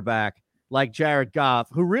quarterback like Jared Goff,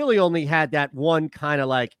 who really only had that one kind of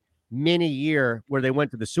like mini year where they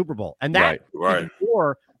went to the Super Bowl. And that right.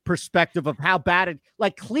 more perspective of how bad it,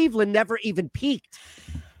 like Cleveland never even peaked.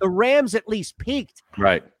 The Rams at least peaked.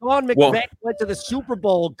 Right. Sean McVay went to the Super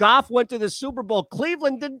Bowl. Goff went to the Super Bowl.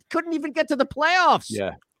 Cleveland couldn't even get to the playoffs.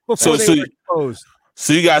 Yeah. Before they were exposed.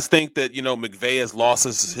 So you guys think that, you know, McVay has lost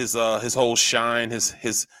his whole shine,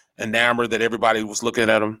 his enamor that everybody was looking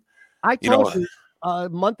at him? I told you a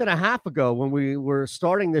month and a half ago when we were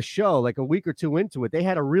starting this show, like a week or two into it, they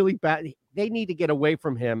had a really bad. They need to get away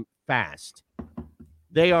from him fast.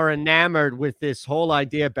 They are enamored with this whole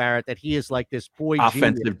idea, Barrett, that he is like this boy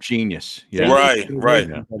offensive genius. Yeah. Right.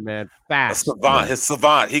 Yeah. Man, fast. His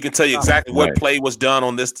savant. He can tell you exactly what play was done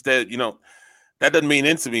on this. That that doesn't mean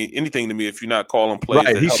anything to me if you're not calling plays.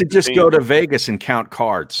 Right. He should just go to Vegas and count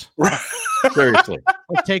cards. Right. Seriously.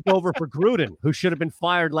 Or take over for Gruden, who should have been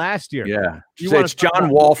fired last year. Yeah. It's John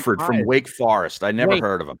Walford from Wake Forest. I never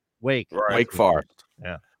heard of him. Wake Forest.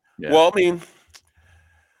 Yeah. Well, I mean.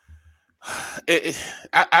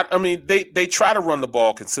 I mean, they try to run the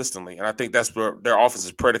ball consistently, and I think that's where their offense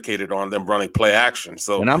is predicated on them running play action.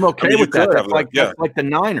 So, and I'm okay with that. That's like the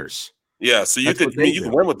Niners. Yeah, so you can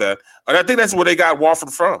win with that, and I think that's where they got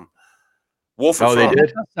Walford from. They did.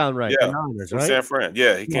 That sound right. Yeah, the Niners, from right? San Fran.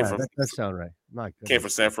 Yeah, he came from. That sound right. My goodness. Came from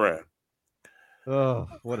San Fran. Oh,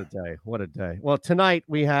 what a day! What a day! Well, tonight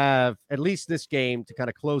we have at least this game to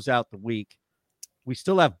kind of close out the week. We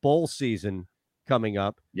still have bowl season coming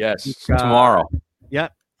up. Yes, tomorrow.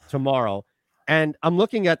 Yep, tomorrow. And I'm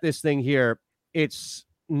looking at this thing here. It's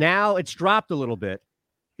dropped a little bit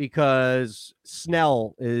because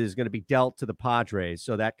Snell is going to be dealt to the Padres,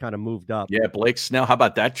 so that kind of moved up. Yeah, Blake Snell. How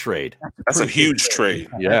about that trade? That's a huge trade.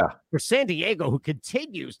 Yeah, for San Diego, who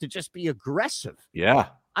continues to just be aggressive. Yeah,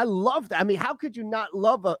 I love that. I mean, how could you not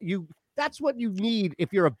love that's what you need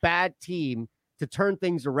if you're a bad team to turn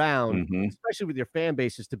things around, especially with your fan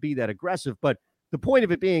bases, to be that aggressive. But the point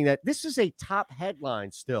of it being that this is a top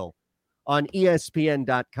headline still on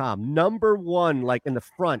ESPN.com. Number one, like in the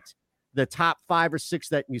front, the top 5 or 6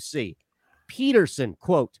 that you see. Peterson,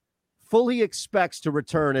 quote, fully expects to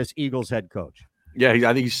return as Eagles head coach. Yeah, I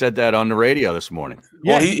think he said that on the radio this morning.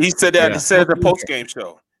 Well, he said that. Yeah. He said at the post-game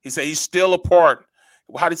show. He said he's still a part.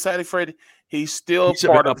 How did he say it, Freddie? He's still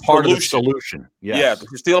part of the solution. Yes. Yeah,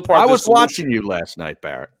 he's still a part of the solution. I was watching you last night,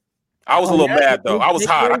 Barrett. I was a little mad, though. I was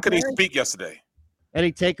hot. I couldn't even speak yesterday.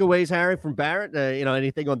 Any takeaways, Harry, from Barrett?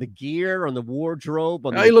 Anything on the gear, on the wardrobe?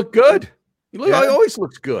 He looked good. He always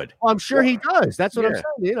looks good. Well, I'm sure he does. That's what I'm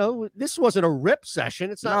saying. This wasn't a rip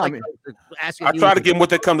session. It's not asking. I try to give them what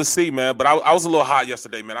they come to see, man. But I was a little hot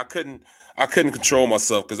yesterday, man. I couldn't control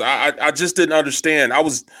myself because I just didn't understand. I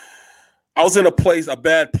was in a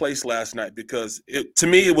bad place last night because to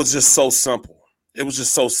me it was just so simple. It was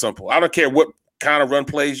just so simple. I don't care what kind of run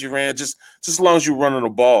plays you ran, just as long as you were running the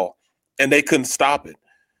ball, and they couldn't stop it.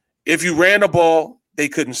 If you ran the ball, they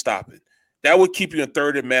couldn't stop it. That would keep you in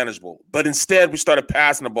third and manageable. But instead, we started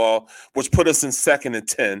passing the ball, which put us in 2nd and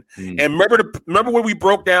 10. And remember when we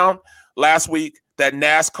broke down last week that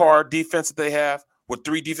NASCAR defense that they have with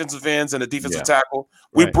 3 defensive ends and a defensive tackle?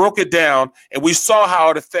 We broke it down, and we saw how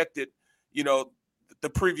it affected, the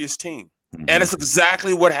previous team. And it's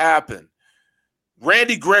exactly what happened.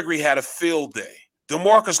 Randy Gregory had a field day.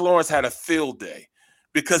 DeMarcus Lawrence had a field day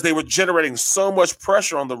because they were generating so much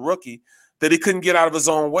pressure on the rookie that he couldn't get out of his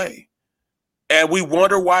own way. And we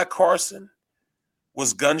wonder why Carson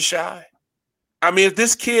was gun shy. I mean, if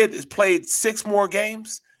this kid has played 6 more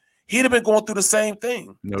games, he'd have been going through the same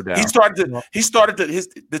thing. No doubt. He started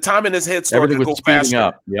the time in his head started to go faster.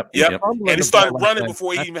 Up. Yep. And he started running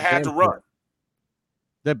before he even had to run.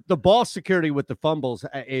 The ball security with the fumbles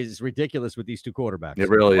is ridiculous with these 2 quarterbacks. It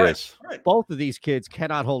really is. Right. Both of these kids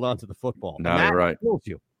cannot hold on to the football. No, you're right. Kills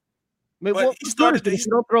you. I mean, you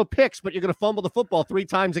don't throw picks, but you're going to fumble the football 3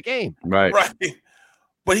 times a game. Right.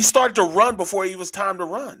 But he started to run before it was time to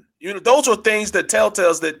run. Those are things that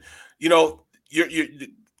telltales that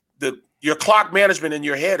your clock management in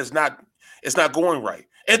your head is not going right.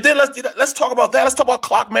 And then let's talk about that. Let's talk about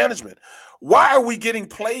clock management. Why are we getting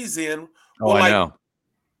plays in? I know.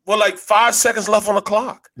 Well, like 5 seconds left on the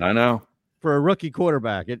clock. I know. For a rookie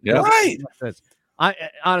quarterback. Right.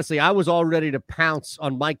 I was all ready to pounce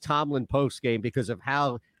on Mike Tomlin post game because of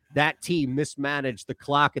how that team mismanaged the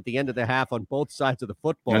clock at the end of the half on both sides of the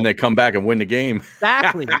football. And they come back and win the game.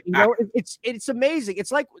 Exactly. It's amazing.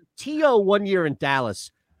 It's like T.O. one year in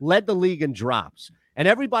Dallas led the league in drops. And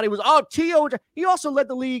everybody was, T.O. He also led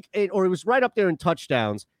the league, or he was right up there in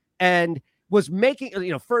touchdowns. And was making,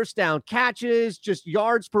 first down catches, just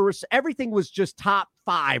yards per, everything was just top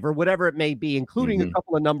 5 or whatever it may be, including a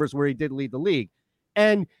couple of numbers where he did lead the league.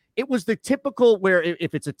 And it was the typical where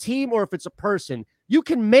if it's a team or if it's a person, you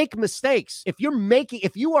can make mistakes. If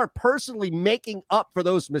you are personally making up for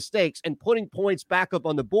those mistakes and putting points back up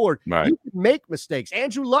on the board, you can make mistakes.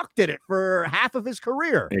 Andrew Luck did it for half of his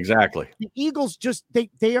career. Exactly. The Eagles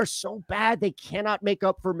they are so bad, they cannot make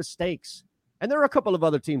up for mistakes. And there are a couple of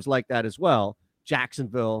other teams like that as well,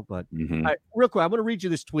 Jacksonville. But all right, real quick, I'm going to read you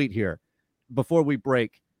this tweet here before we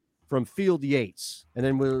break from Field Yates, and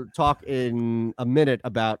then we'll talk in a minute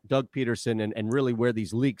about Doug Peterson and really where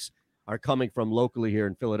these leaks are coming from locally here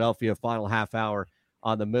in Philadelphia. Final half hour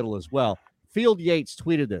on the middle as well. Field Yates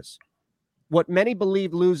tweeted this. What many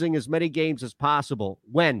believe losing as many games as possible,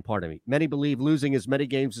 many believe losing as many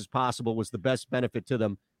games as possible was the best benefit to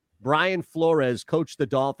them. Brian Flores coached the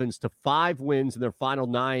Dolphins to 5 wins in their final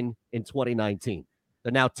 9 in 2019.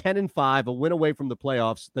 They're now 10-5, a win away from the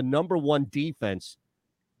playoffs, the number 1 defense,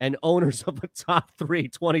 and owners of a top 3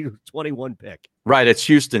 2021 pick. Right, it's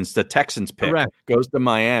Houston's. The Texans pick goes to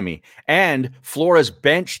Miami. And Flores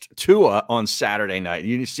benched Tua on Saturday night.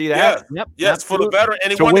 You see that? Yeah. Yes, for the better,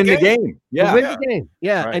 and he to won win the game. Yeah. To win the game.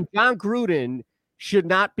 Yeah, Right. and John Gruden should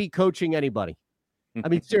not be coaching anybody. I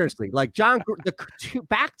mean, seriously, like the 2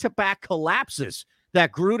 back-to-back collapses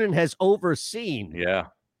that Gruden has overseen. Yeah.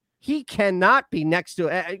 He cannot be next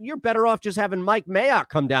to you're better off just having Mike Mayock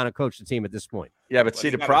come down and coach the team at this point. Yeah, but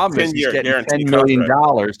see, the problem is he's getting guaranteed $10 million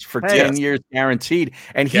contract. for 10 years guaranteed,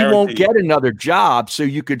 and he won't get another job, so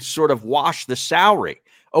you could sort of wash the salary.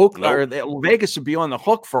 Vegas would be on the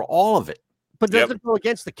hook for all of it. But doesn't go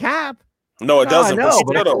against the cap. No, it doesn't. I know,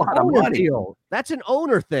 but that's a lot of money. Deal. That's an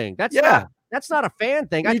owner thing. That's not a fan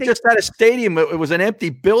thing. You just had a stadium. It was an empty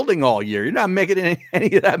building all year. You're not making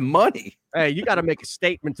any of that money. Hey, you got to make a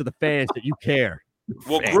statement to the fans that you care.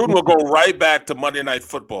 Well, Gruden will go right back to Monday Night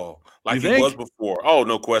Football like he was before. Oh,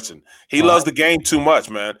 no question. He loves the game too much,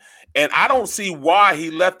 man. And I don't see why he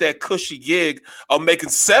left that cushy gig of making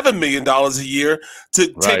 $7 million a year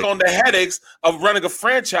to take on the headaches of running a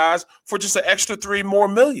franchise for just an extra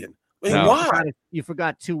 $3 million. I mean, why? You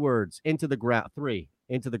forgot 2 words. Into the ground. 3.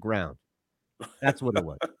 Into the ground. That's what it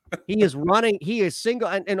was. He is running. He is single.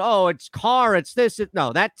 And it's Carr. It's this.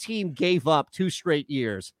 No, that team gave up 2 straight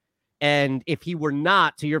years. And if he were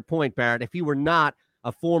not, to your point, Barrett, if he were not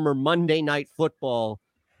a former Monday Night Football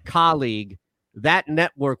colleague, that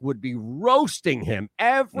network would be roasting him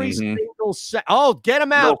every single set. Oh, get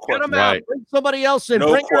him out. Get him out. Bring somebody else in.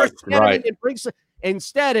 Bring Kennedy and bring some.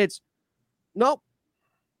 Instead, it's nope.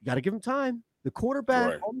 You got to give him time. The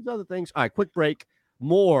quarterback, all these other things. All right, quick break.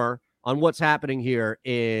 More on what's happening here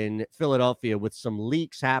in Philadelphia with some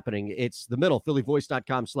leaks happening. It's The Middle,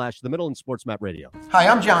 phillyvoice.com/The Middle and SportsMap Radio. Hi,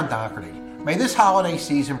 I'm John Doherty. May this holiday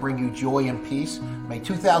season bring you joy and peace. May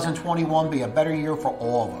 2021 be a better year for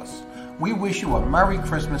all of us. We wish you a Merry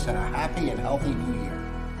Christmas and a happy and healthy New Year.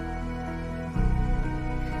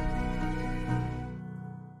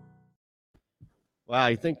 Wow,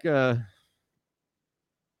 you think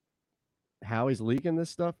Howie's leaking this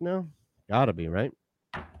stuff now? Gotta be, right?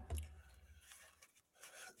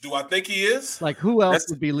 Do I think he is? Like, who else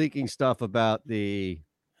would be leaking stuff about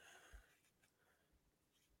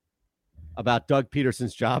Doug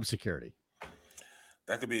Peterson's job security?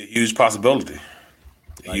 That could be a huge possibility.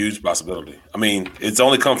 A huge possibility. I mean, it's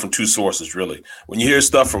only come from 2 sources, really. When you hear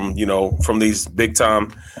stuff from these big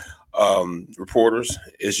time reporters,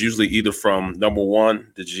 it's usually either from number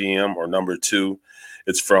 1, the GM, or number 2,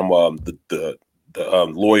 it's from the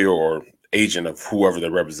lawyer or agent of whoever they're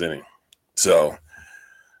representing. So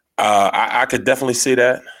I could definitely see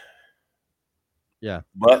that. Yeah,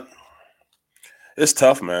 but it's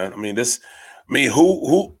tough, man. I mean,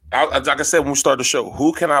 who? Like I said when we started the show,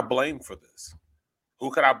 who can I blame for this?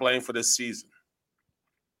 Who can I blame for this season?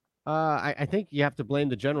 I think you have to blame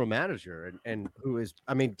the general manager and who is.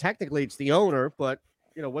 I mean, technically it's the owner, but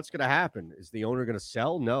what's going to happen? Is the owner going to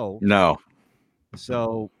sell? No.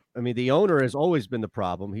 So. I mean, the owner has always been the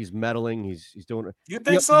problem. He's meddling. He's doing it. You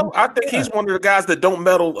think so? I think he's one of the guys that don't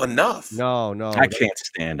meddle enough. No. I can't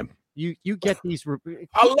stand him. You get these.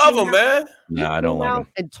 I love him, man. No, I don't love him.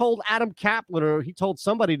 And told Adam Kaplan, or he told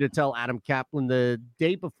somebody to tell Adam Kaplan the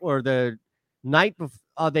day before, the night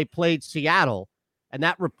before they played Seattle, and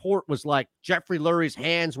that report was like Jeffrey Lurie's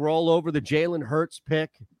hands were all over the Jalen Hurts pick.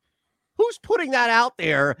 Who's putting that out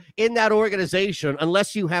there in that organization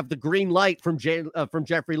unless you have the green light from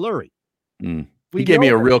Jeffrey Lurie? He gave me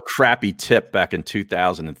a real crappy tip back in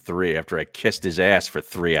 2003 after I kissed his ass for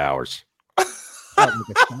 3 hours.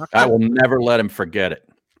 I will never let him forget it.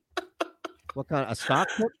 What kind of a stock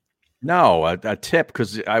tip? No, a tip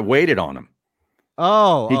because I waited on him.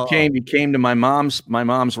 He came to my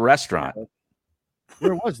mom's restaurant.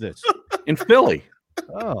 Where was this? In Philly.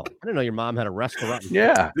 Oh, I didn't know your mom had a restaurant.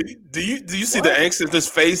 Yeah. Do you see the angst in his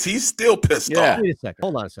face? He's still pissed off. Wait a second.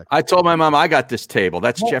 Hold on a second. I told my mom I got this table.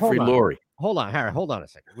 That's Jeffrey Lurie. Hold on, Harry. Hold on a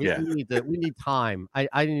second. We need time.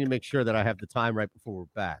 I need to make sure that I have the time right before we're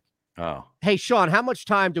back. Oh. Hey, Sean, how much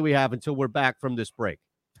time do we have until we're back from this break?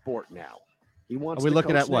 Sport now. He wants. Are we to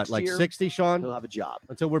looking coach at what, next like year, 60, Sean? He'll have a job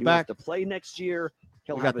until we're he back wants to play next year.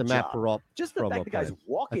 he'll We have got the a map job. for all. Just the fact the guy's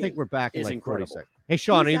walking. I think we're back in is like 40 incredible. seconds. Hey,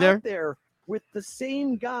 Sean, He's are you out there with the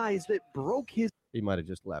same guys that broke his. He might have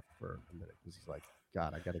just left for a minute because he's like,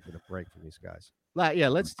 God, I got to get a break from these guys. Yeah,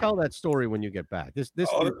 let's tell that story when you get back. This needs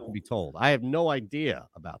to be told. I have no idea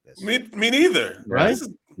about this. Me neither. Right?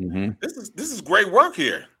 This is great work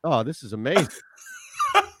here. Oh, this is amazing.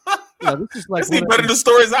 This is like This is better than the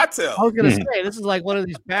stories I tell. I was going to say, this is like one of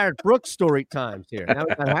these Barrett Brooks story times here. Now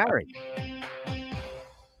we got Harry.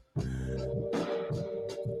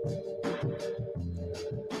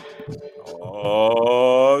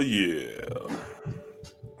 Oh, yeah.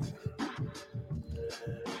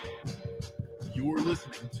 You're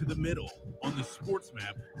listening to The Middle on the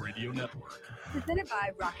SportsMap Radio Network. Presented by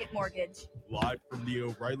Rocket Mortgage. Live from the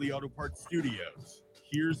O'Reilly Auto Parts Studios,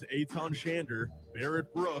 here's Eitan Shander,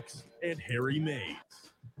 Barrett Brooks, and Harry Mays.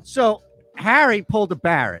 So Harry pulled a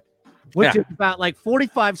Barrett, which is about like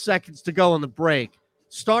 45 seconds to go on the break,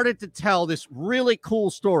 started to tell this really cool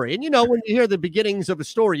story. And, when you hear the beginnings of a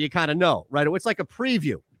story, you kind of know, right? It's like a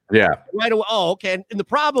preview. Yeah. Right away. Oh, okay. And the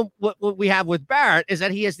problem, what we have with Barrett is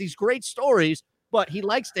that he has these great stories, but he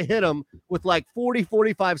likes to hit them with like 40,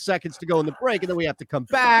 45 seconds to go in the break. And then we have to come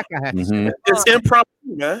back. I have to It's impromptu,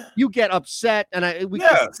 man. You get upset, and we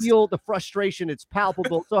can feel the frustration. It's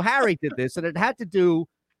palpable. So Harry did this, and it had to do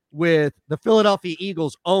with the Philadelphia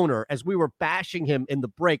Eagles owner as we were bashing him in the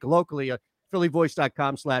break locally at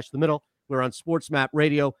phillyvoice.com/themiddle. We're on SportsMap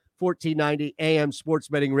Radio, 1490 AM Sports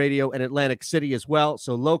Betting Radio in Atlantic City as well.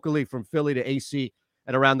 So locally from Philly to AC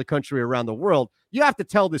and around the country, around the world. You have to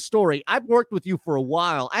tell this story. I've worked with you for a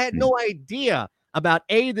while. I had no idea about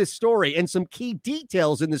this story and some key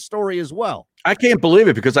details in the story as well. I can't believe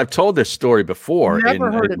it because I've told this story before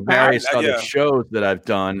in various back. other shows that I've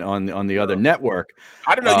done on the other network.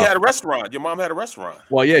 I didn't know you had a restaurant. Your mom had a restaurant.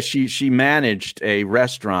 Well, yeah, she managed a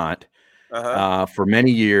restaurant for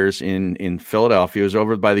many years in Philadelphia. It was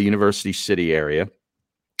over by the University City area.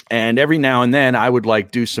 And every now and then I would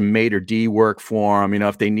do some maitre d' work for them.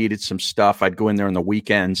 If they needed some stuff, I'd go in there on the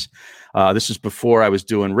weekends. This is before I was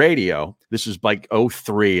doing radio. This is like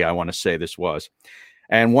 2003, I want to say this was.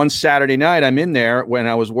 And one Saturday night, I'm in there when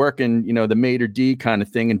I was working, the maitre d' kind of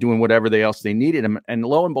thing and doing whatever else they needed. And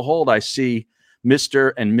lo and behold, I see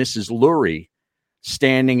Mr. and Mrs. Lurie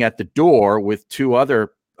standing at the door with two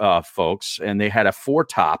other folks, and they had a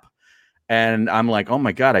 4-top. And I'm like, oh,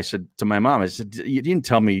 my God. I said to my mom, I said, you didn't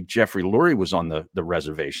tell me Jeffrey Lurie was on the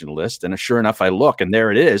reservation list. And sure enough, I look, and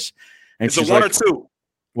there it is. And it's a one or two.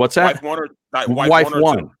 What's that?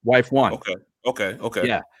 Wife one. Okay.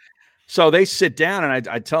 Yeah. So they sit down, and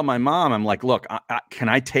I tell my mom, I'm like, look, can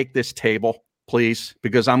I take this table, please?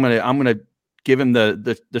 Because I'm gonna give him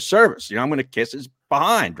the service. I'm gonna kiss his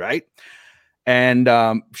behind, right? And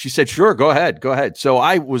she said, sure, go ahead. So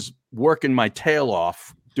I was working my tail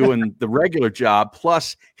off doing the regular job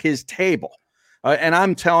plus his table. And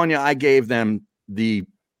I'm telling you, I gave them the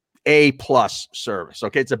A+ service.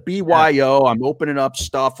 Okay. It's a BYO. I'm opening up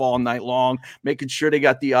stuff all night long, making sure they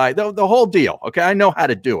got the whole deal. Okay. I know how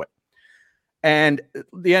to do it. And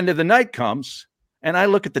the end of the night comes and I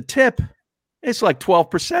look at the tip. It's like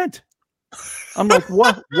 12%. I'm like,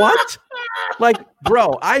 what? Like,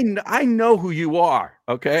 bro, I know who you are,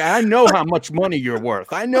 okay? I know how much money you're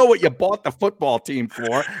worth. I know what you bought the football team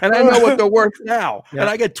for, and I know what they're worth now. Yeah. And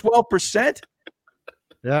I get 12%?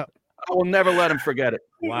 Yeah. I will never let him forget it.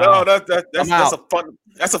 Wow. No,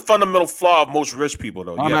 that's a fundamental flaw of most rich people,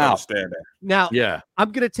 though. You have to understand that. Now,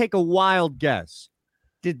 I'm going to take a wild guess.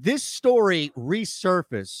 Did this story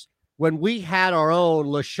resurface when we had our own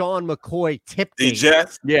LaShawn McCoy tip? The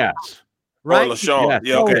Jets? Yes. Right? Oh, LaShawn.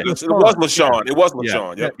 Yeah, okay. It was LaShawn. It was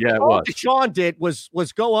LaShawn. Yeah, it all was. LaShawn did was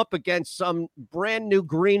go up against some brand new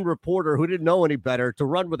green reporter who didn't know any better to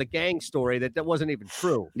run with a gang story that wasn't even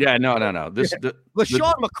true. Yeah, no.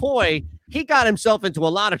 LaShawn McCoy, he got himself into a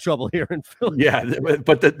lot of trouble here in Philly. Yeah,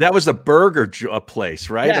 but that was a burger place,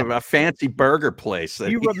 right? Yeah. A fancy burger place. Do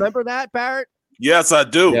you remember that, Barrett? Yes, I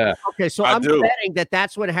do. Yeah. Okay, so I'm betting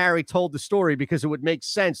that's when Harry told the story because it would make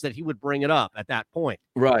sense that he would bring it up at that point.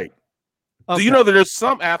 Right. Okay. Do you know that there's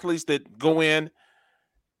some athletes that go in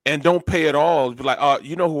and don't pay at all? Be like,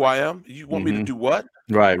 you know who I am? You want me to do what?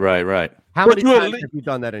 Right. How many times have you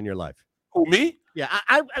done that in your life? Who, me? Yeah,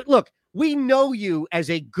 I look, we know you as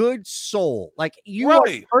a good soul. Like, you are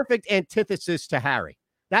the perfect antithesis to Harry.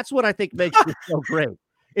 That's what I think makes you so great,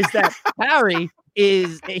 is that Harry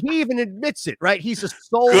he even admits it, right? He's a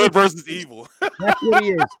soul. Good versus evil. That's what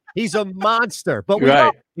he is. He's a monster, but we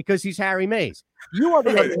know because he's Harry Mays. You, on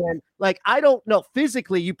the other hand, like, I don't know,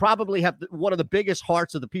 physically, you probably have one of the biggest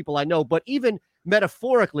hearts of the people I know, but even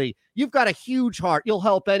metaphorically, you've got a huge heart. You'll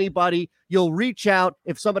help anybody. You'll reach out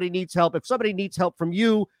if somebody needs help. If somebody needs help from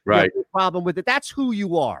you, right? No problem with it. That's who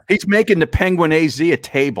you are. He's making the Penguin AZ a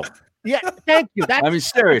table. Yeah, thank you. That's I mean,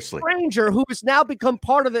 seriously. A stranger who has now become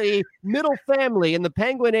part of the middle family in the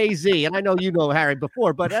Penguin AZ. And I know you know Harry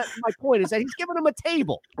before, but my point is that he's giving him a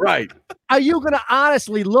table. Right. Are you going to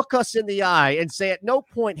honestly look us in the eye and say at no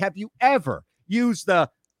point have you ever used the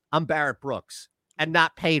I'm Barrett Brooks and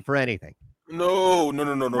not paid for anything? No.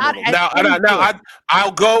 Now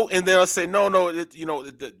I'll go and they'll say, no,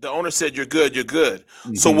 the owner said you're good.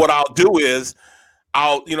 Mm-hmm. So what I'll do is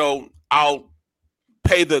I'll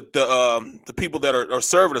pay the people that are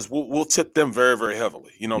serving us. We'll tip them very, very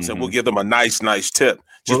heavily. You know what I'm saying? We'll give them a nice tip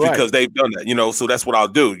just because they've done that. So that's what I'll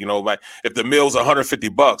do. Like if the meal's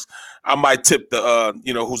 $150, I might tip the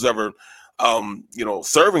who's ever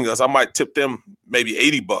serving us. I might tip them maybe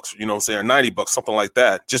 $80. You know what I'm saying? Or $90, something like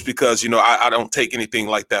that. Just because I don't take anything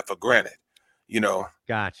like that for granted.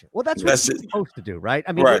 Gotcha. Well, that's what you're supposed to do, right?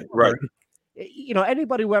 I mean, right.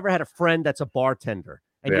 Anybody who ever had a friend that's a bartender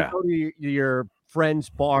and you go to your friend's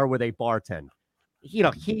bar where they bartend,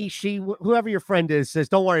 he, she, whoever your friend is says,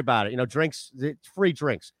 don't worry about it. Drinks, free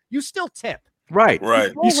drinks. You still tip. Right.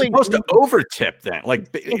 You're supposed to over tip that. Like,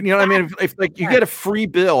 you know what I mean? If like you get a free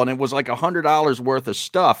bill and it was like $100 worth of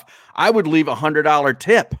stuff, I would leave $100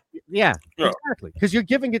 tip. Yeah, exactly. Because you're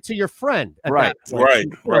giving it to your friend. Right.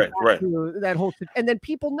 That whole thing. And then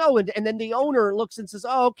people know, and then the owner looks and says,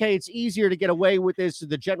 oh, okay, it's easier to get away with this.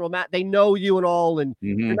 The general they know you and all, and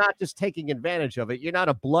you're not just taking advantage of it. You're not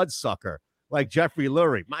a bloodsucker like Jeffrey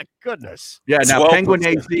Lurie. My goodness. Yeah, now 12%. Penguin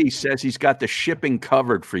AZ says he's got the shipping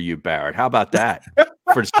covered for you, Barrett. How about that?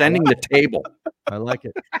 For sending the table. I like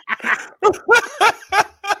it.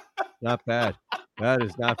 Not bad. That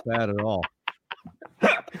is not bad at all.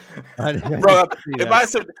 Bro, if I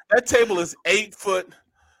said that table is 8 foot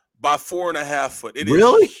by 4.5 foot. It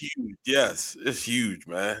really is huge. Yes, it's huge,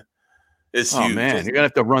 man. It's huge. Oh man, you're gonna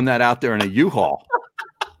have to run that out there in a U-Haul.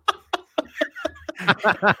 You have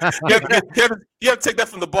to take that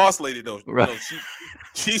from the boss lady, though. Right.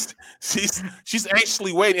 She's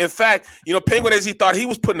anxiously waiting. In fact, Penguin AZ thought he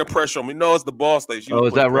was putting the pressure on me. No, it's the boss lady.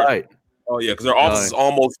 Is that right? Oh yeah, because their office is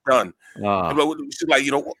almost done. She's like,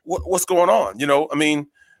 what's going on? I mean,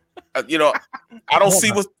 I don't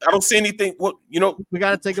see anything. We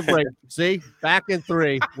got to take a break. See, back in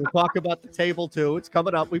 3. We'll talk about the table too. It's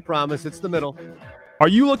coming up. We promise. It's the middle. Are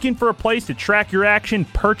you looking for a place to track your action,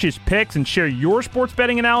 purchase picks, and share your sports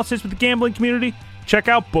betting analysis with the gambling community? Check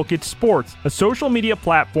out Book It Sports, a social media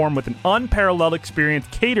platform with an unparalleled experience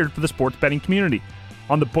catered for the sports betting community.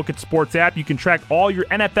 On the Book It Sports app, you can track all your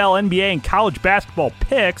NFL, NBA, and college basketball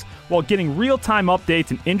picks while getting real-time updates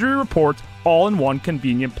and injury reports all in one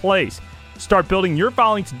convenient place. Start building your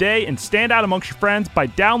following today and stand out amongst your friends by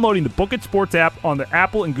downloading the Book It Sports app on the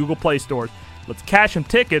Apple and Google Play stores. Let's cash some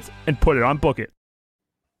tickets and put it on Book It.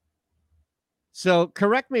 So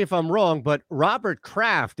correct me if I'm wrong, but Robert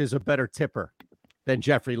Kraft is a better tipper than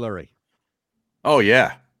Jeffrey Lurie. Oh,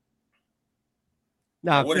 yeah.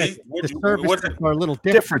 Now, the services are a little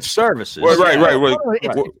different services. Right.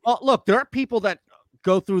 Look, there are people that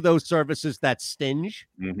go through those services that stinge,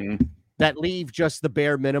 that leave just the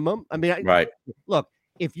bare minimum. I mean, look,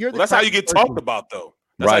 if you're that's how you get talked about, though.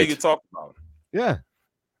 That's how you get talked about. Yeah.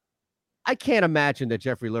 I can't imagine that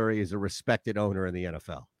Jeffrey Lurie is a respected owner in the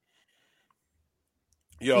NFL.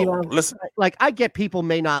 Listen. Like, I get people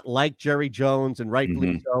may not like Jerry Jones, and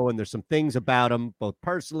rightfully so, and there's some things about him, both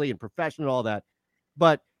personally and professionally, all that.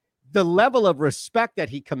 But the level of respect that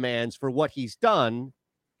he commands for what he's done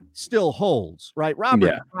still holds, right?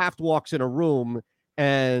 Robert Kraft walks in a room,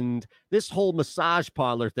 and this whole massage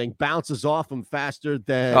parlor thing bounces off him faster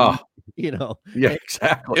than, Yeah,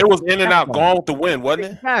 exactly. It was in and out, gone with the wind, wasn't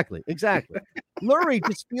it? Exactly. Lurie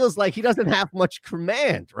just feels like he doesn't have much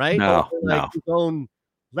command, right? No. His own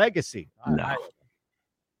legacy. No.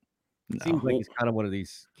 Seems like he's kind of one of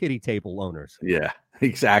these kiddie table owners. Yeah,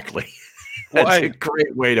 exactly. That's a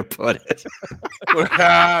great way to put it. Put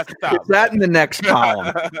that in the next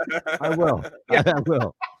column. I will. I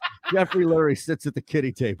will. Jeffrey Lurie sits at the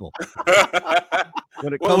kiddie table.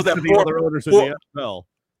 When it comes to the other owners of the NFL.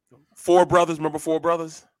 4 brothers. Remember 4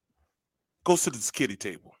 brothers? Go sit at this kiddie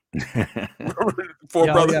table. Four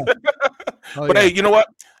brothers. Yeah. But hey, you know what?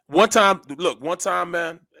 One time,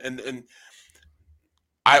 man, and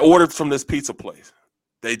I ordered from this pizza place.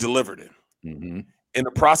 They delivered it. In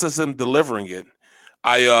the process of delivering it,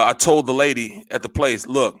 I told the lady at the place,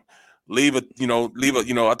 look, leave a,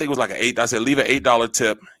 I think it was like I said, leave an $8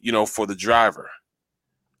 tip, for the driver.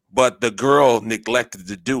 But the girl neglected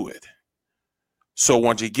to do it. So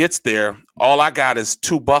when she gets there, all I got is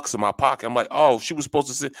 $2 in my pocket. I'm like, oh, she was supposed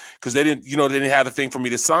to sit, because they didn't have the thing for me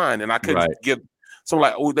to sign, and I couldn't give. So I'm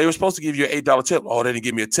like, oh, they were supposed to give you an $8 tip. Oh, they didn't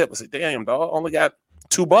give me a tip. I said, damn, dog, I only got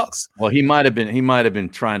 $2. Well, he might have been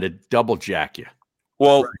trying to double jack you.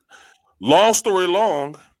 Well, long story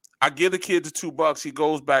long, I give the kid the $2. He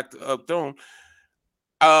goes back up to him.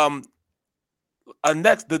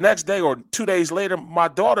 The next day or 2 days later, my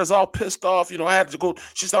daughter's all pissed off. I had to go.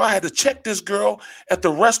 She said, I had to check this girl at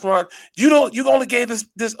the restaurant. You only gave this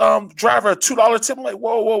driver a $2 tip. I'm like,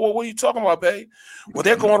 whoa, what are you talking about, babe? Well,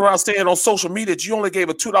 they're going around saying on social media that you only gave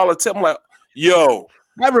a $2 tip. I'm like, yo.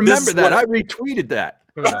 I remember that. I retweeted that.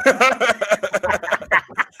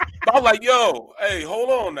 I was like, yo, hey, hold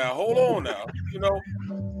on now.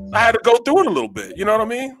 I had to go through it a little bit. You know what I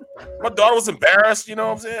mean? My daughter was embarrassed. You know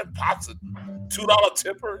what I'm saying? Pops a $2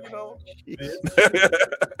 tipper. On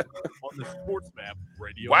the Sports Map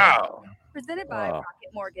Radio. Wow. Presented by Rocket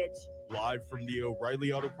Mortgage. Live from the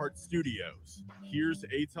O'Reilly Auto Parts Studios. Here's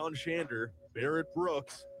Eitan Shander, Barrett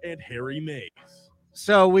Brooks, and Harry Mays.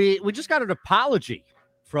 So we just got an apology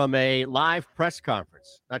from a live press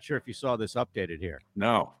conference. Not sure if you saw this updated here.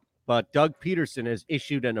 No. But Doug Peterson has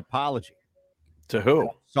issued an apology. To who?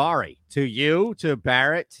 Sorry. To you, to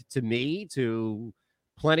Barrett, to me, to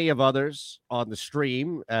plenty of others on the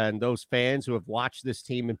stream, and those fans who have watched this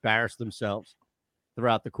team embarrass themselves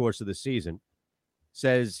throughout the course of the season.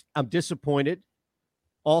 Says, I'm disappointed.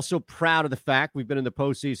 Also proud of the fact we've been in the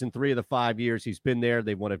postseason 3 of the 5 years he's been there.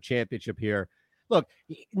 They've won a championship here. Look,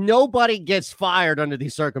 nobody gets fired under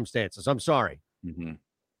these circumstances. I'm sorry. Mm-hmm.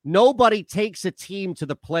 Nobody takes a team to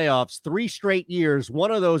the playoffs 3 straight years,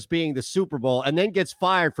 one of those being the Super Bowl, and then gets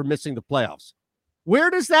fired for missing the playoffs. Where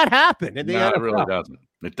does that happen in the NFL? It really doesn't.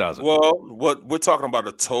 It doesn't. Well, what we're talking about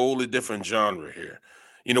a totally different genre here.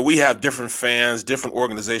 We have different fans, different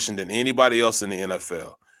organization than anybody else in the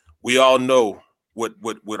NFL. We all know what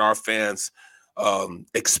our fans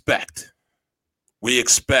expect. We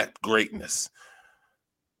expect greatness.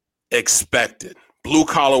 Expected.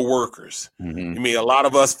 Blue-collar workers. Mm-hmm. I mean, a lot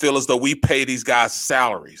of us feel as though we pay these guys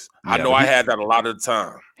salaries. Yeah, I know I had that a lot of the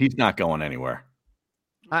time. He's not going anywhere.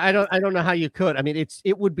 I don't know how you could. I mean,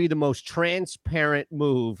 it would be the most transparent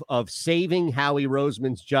move of saving Howie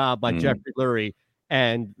Roseman's job by Jeffrey Lurie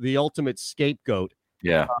and the ultimate scapegoat.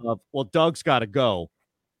 Yeah. Well, Doug's got to go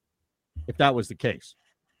if that was the case.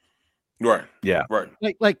 Right. Yeah. Right.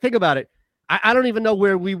 Like think about it. I don't even know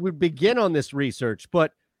where we would begin on this research,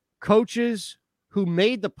 but coaches who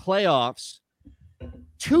made the playoffs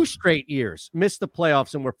 2 straight years missed the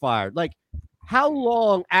playoffs and were fired. Like, how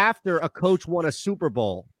long after a coach won a Super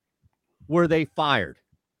Bowl were they fired?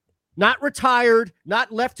 Not retired,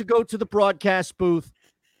 not left to go to the broadcast booth,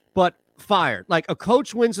 but fired. Like a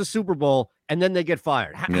coach wins a Super Bowl and then they get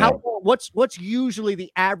fired. What's usually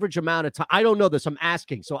the average amount of time? I don't know this. I'm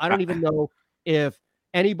asking. So I don't even know if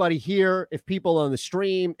anybody here, if people on the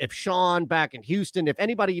stream, if Sean back in Houston, if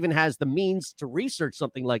anybody even has the means to research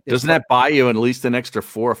something like this. Doesn't that buy you at least an extra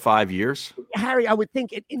 4 or 5 years? Harry, I would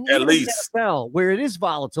think in at least the NFL, where it is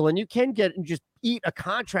volatile and you can get and just eat a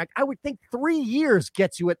contract, I would think 3 years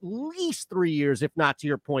gets you at least 3 years, if not to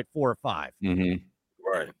your point, 4 or 5. Mm-hmm.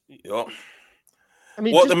 Right. Yep. I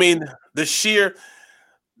mean, the sheer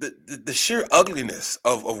ugliness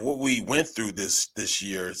of what we went through this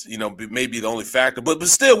year is, maybe the only factor, but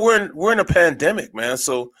still we're in a pandemic, man.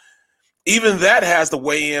 So even that has to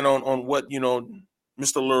weigh in on what, Mr.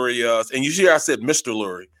 Lurie, and you see, I said Mr.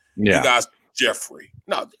 Lurie. Yeah. You guys, Jeffrey.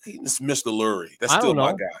 No, it's Mr. Lurie. That's still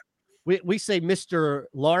my guy. We say Mr.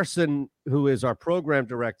 Larson, who is our program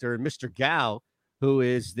director, and Mr. Gao, who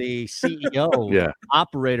is the CEO,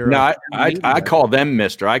 operator. No, I call them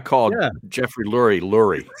Mr. I call Jeffrey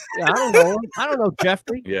Lurie. Yeah, I don't know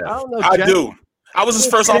Jeffrey. Yeah, I don't know. I do. I was his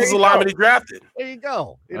first offensive lineman he drafted. There you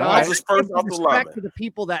go. I was his first offensive lineman. To the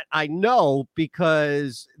people that I know,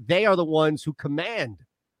 because they are the ones who command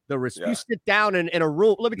the risk. You sit down in a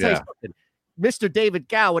room. Let me tell you something. Mr. David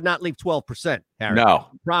Gow would not leave 12%, Harry. No.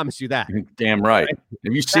 I promise you that. Damn right.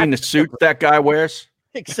 Have you seen the suit that guy wears?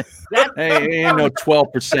 Hey, ain't no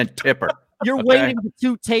 12% tipper. You're waiting to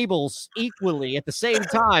 2 tables equally at the same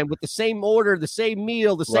time with the same order, the same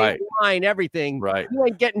meal, the same wine, everything. Right. You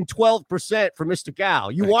ain't getting 12% from Mr. Gow.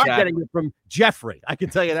 You are getting it from Jeffrey. I can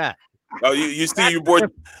tell you that. Oh, you see your boy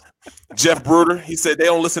Jeff Bruder? He said they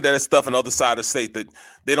don't listen to that stuff on the other side of the state. That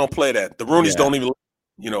they don't play that. The Rooneys don't even,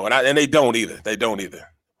 and they don't either. They don't either.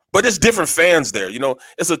 But it's different fans there.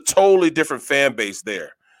 It's a totally different fan base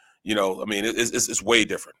there. I mean, it's way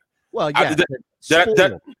different. Well, yeah.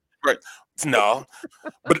 Right. No.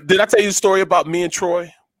 But did I tell you the story about me and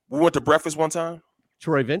Troy? We went to breakfast one time.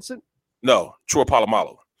 Troy Vincent? No, Troy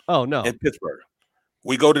Polamalu. Oh, no. In Pittsburgh.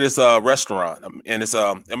 We go to this restaurant, and it's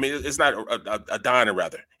it's not a diner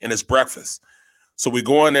rather, and it's breakfast. So we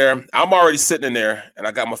go in there. I'm already sitting in there, and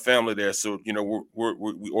I got my family there. So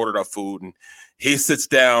we ordered our food, and he sits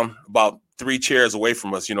down about 3 chairs away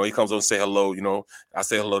from us. He comes over and say hello. I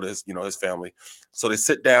say hello to his family. So they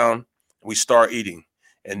sit down, and we start eating,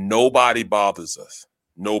 and nobody bothers us.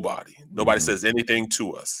 Nobody says anything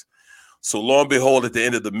to us. So lo and behold, at the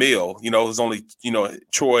end of the meal, it was only,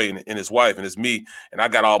 Troy and his wife, and it's me, and I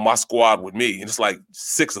got all my squad with me, and it's like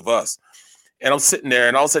 6 of us. And I'm sitting there,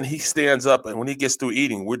 and all of a sudden he stands up, and when he gets through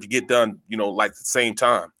eating, we'd get done, like the same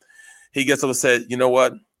time. He gets up and said, you know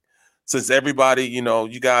what? Since everybody,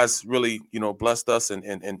 you guys really, blessed us and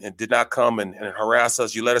did not come and harass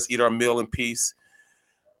us, you let us eat our meal in peace.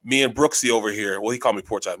 Me and Brooksy over here, well, he called me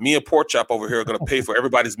Pork Chop. Me and Pork Chop over here are going to pay for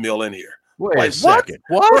everybody's meal in here. Wait a second.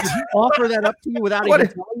 What? Did he offer that up to you without even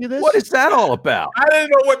telling you this? What is that all about? I didn't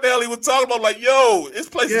know what the hell he was talking about. Like, yo, this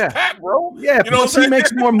place is packed, bro. Yeah, because he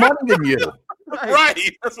makes more money than you.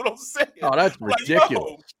 Right. That's what I'm saying. Oh, that's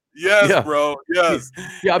ridiculous. Like, yes, bro. Yes.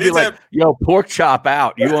 Yeah, I'll be like, yo, Pork Chop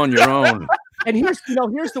out. You on your own. And here's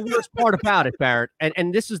the worst part about it, Barrett.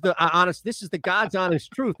 And this is the God's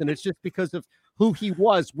honest truth. And it's just because of who he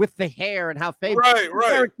was with the hair and how famous. Right. I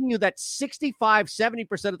guarantee you that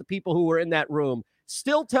 65-70% of the people who were in that room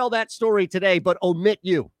still tell that story today, but omit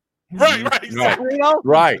you. Right.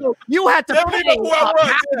 Right. So you had to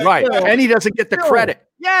pay. Right. And he doesn't get the credit.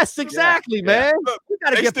 Yes, exactly, man. Look, you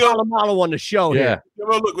got to get Polamalu on the show here.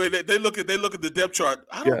 Look, they look at the depth chart.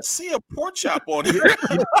 I don't see a Pork Chop on here.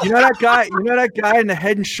 You know that guy in the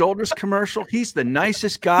Head and Shoulders commercial? He's the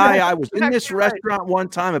nicest guy. I was in this restaurant one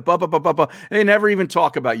time and they never even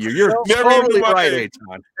talk about you. You're totally right,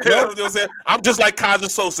 Eitan. I'm just like Kaiser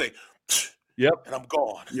Sose. Yep. And I'm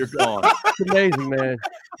gone. You're gone. It's amazing, man.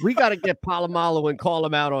 We got to get Polamalu and call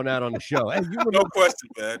him out on that on the show. Hey, no question,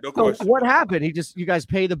 man. No question. What happened? You guys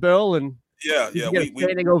pay the bill and you get a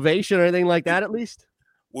standing ovation or anything like that at least?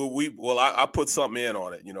 Well, I put something in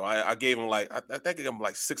on it. I gave him I think I gave him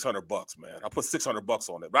like $600, man. I put $600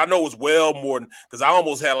 on it, but I know it was well more than because I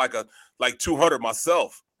almost had like 200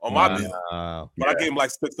 myself on my bill. But I gave him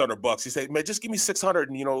like $600. He said, "Man, just give me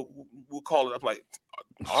 600, and we'll call it." I'm like,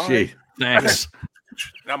 "All right, thanks."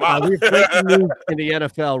 I'm out. We're breaking news in the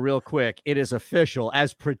NFL real quick. It is official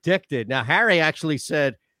as predicted. Now, Harry actually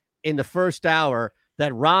said in the first hour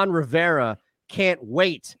that Ron Rivera can't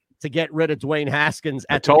wait to get rid of Dwayne Haskins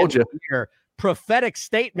at the end of the year. Prophetic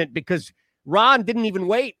statement because Ron didn't even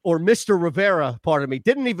wait, or Mr. Rivera, pardon me,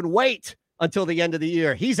 didn't even wait until the end of the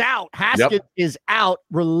year. He's out. Haskins is out,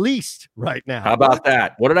 released right now. How about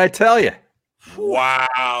that? What did I tell you?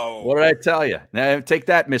 Wow. What did I tell you? Now take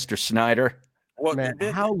that, Mr. Snyder. Well, man,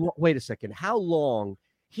 wait a second. How long?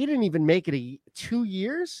 He didn't even make it 2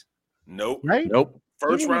 years? Nope. Right? Nope.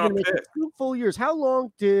 First round pick. 2 full years. How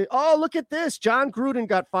long look at this. John Gruden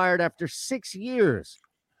got fired after 6 years,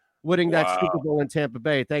 winning that Super Bowl in Tampa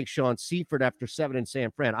Bay. Thanks, Sean Seifert, after 7 in San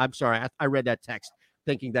Fran. I'm sorry. I read that text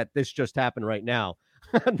thinking that this just happened right now.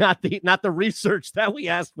 not the research that we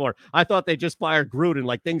asked for. I thought they just fired Gruden,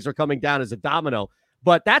 like things are coming down as a domino.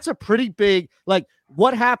 But that's a pretty big,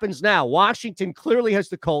 what happens now? Washington clearly has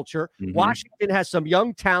the culture. Mm-hmm. Washington has some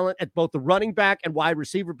young talent at both the running back and wide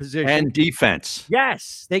receiver position. And defense.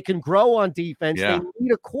 Yes, they can grow on defense. Yeah. They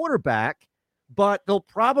need a quarterback, but they'll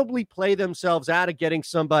probably play themselves out of getting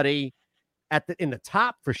somebody in the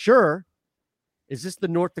top for sure. Is this the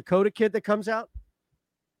North Dakota kid that comes out?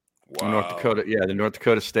 Wow. North Dakota, the North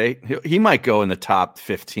Dakota State. He might go in the top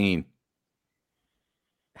 15.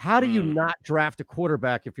 How do you not draft a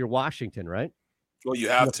quarterback if you're Washington, right? Well, you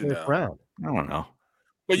have to now. Round. I don't know.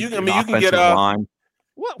 But you can get line.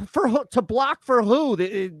 What to block for who? Who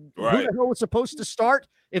the hell was supposed to start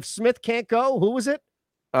if Smith can't go? Who was it?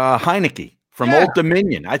 Heineke from Old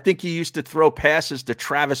Dominion. I think he used to throw passes to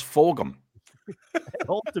Travis Fulgham.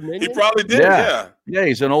 Old Dominion. He probably did. Yeah,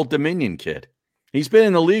 he's an Old Dominion kid. He's been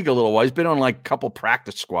in the league a little while. He's been on a couple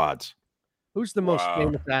practice squads. Who's the most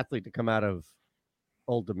famous athlete to come out of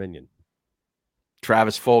Old Dominion?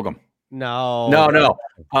 Travis Fulgham. No.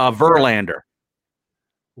 Verlander.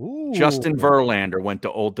 Ooh. Justin Verlander went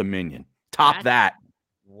to Old Dominion. Top that.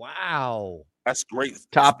 Wow. That's great.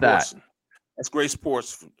 Top that. That's great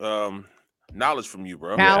sports knowledge from you,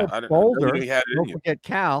 bro. Cal Boulder. Don't forget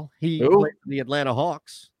Cal. He played for the Atlanta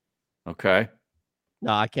Hawks. Okay.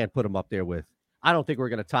 No, I can't put him up there with. I don't think we're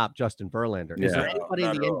going to top Justin Verlander. Is there anybody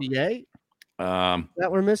in the NBA?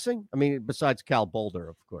 That we're missing? I mean, besides Cal Boulder,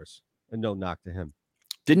 of course, and no knock to him.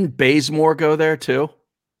 Didn't Bazemore go there too?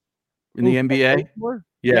 In the NBA? Bazemore?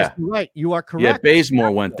 Yeah. Yes, you're right. You are correct. Yeah,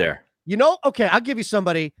 Bazemore went there. You know, okay, I'll give you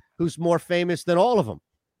somebody who's more famous than all of them.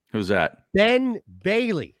 Who's that? Ben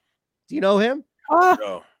Bailey. Do you know him?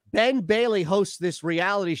 No. Ben Bailey hosts this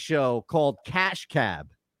reality show called Cash Cab.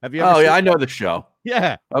 Have you ever Oh, seen yeah, I that? know the show.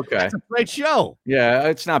 Yeah. Okay. It's a great show. Yeah,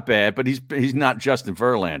 it's not bad, but he's not Justin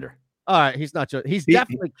Verlander. All right, he's not just he's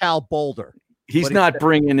definitely Cal Boulder. He's but not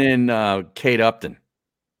bringing in Kate Upton.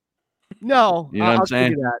 No, You know what I'm I'll give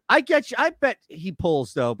saying? you that. I get you. I bet he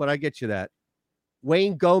pulls though, but I get you that.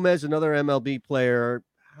 Wayne Gomez, another MLB player.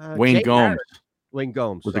 Wayne Jay Gomes. Barrett. Wayne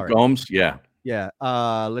Gomes. Was sorry. it Gomes? Yeah. Yeah.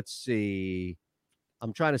 Let's see.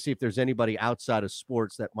 I'm trying to see if there's anybody outside of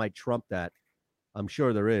sports that might trump that. I'm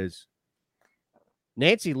sure there is.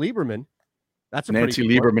 Nancy Lieberman. That's a Nancy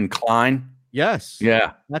pretty big one. Lieberman Klein. Yes.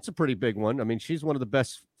 Yeah. That's a pretty big one. I mean, she's one of the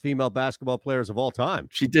best female basketball players of all time.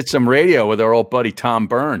 She did some radio with her old buddy Tom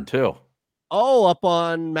Byrne, too. Oh, up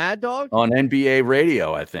on Mad Dog? On NBA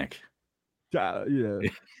radio, I think. Yeah.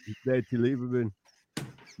 Nancy Lieberman.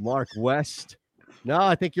 Mark West. No,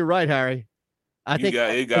 I think you're right, Harry. I think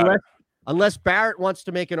you got it. Unless Barrett wants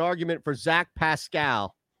to make an argument for Zach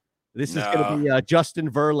Pascal, this is going to be Justin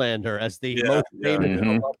Verlander as the most famous.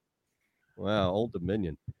 Mhm. Wow, Old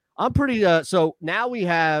Dominion. I'm pretty. So now we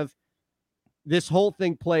have this whole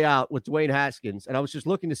thing play out with Dwayne Haskins, and I was just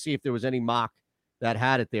looking to see if there was any mock that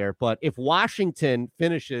had it there. But if Washington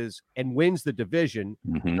finishes and wins the division,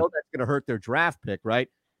 Mhm. you know that's going to hurt their draft pick, right?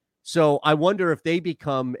 So I wonder if they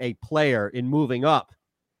become a player in moving up,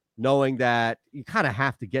 knowing that you kind of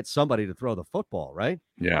have to get somebody to throw the football, right?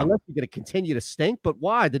 Yeah. Unless you're going to continue to stink. But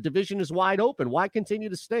why? The division is wide open. Why continue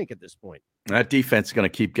to stink at this point? That defense is going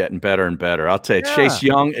to keep getting better and better. I'll tell you, Yeah. Chase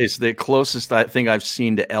Young is the closest thing I've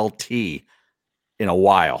seen to LT in a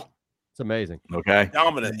while. It's amazing. Okay.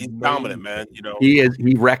 Dominant. He's dominant, man. You know, He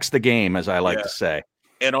wrecks the game, as I like to say.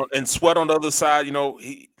 and Sweat on the other side, you know,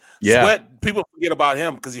 Yeah. Sweat, people forget about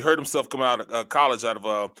him because he hurt himself coming out of college out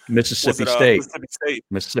of Mississippi State.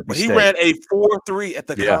 Mississippi But he ran a 4.3 at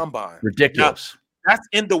the combine. Ridiculous. Now, that's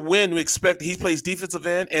in the win. We expect he plays defensive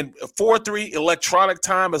end, and 4.3 electronic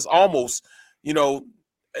time is almost, you know,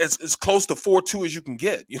 as close to 4.2 as you can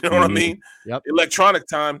get. You know what I Mhm. mean? Yep. Electronic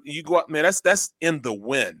time, you go out, man. That's in the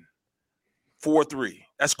win. 4.3.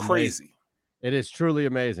 That's crazy. It is truly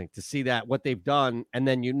amazing to see that what they've done, and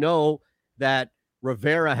then you know that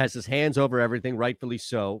Rivera has his hands over everything, rightfully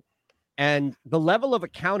so, and the level of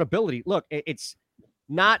accountability. Look, it's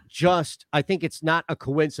not just. I think it's not a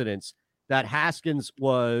coincidence that Haskins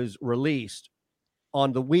was released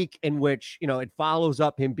on the week in which it follows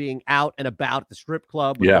up him being out and about at the strip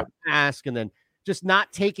club with a mask, and then just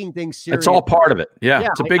not taking things serious. It's all part of it. Yeah,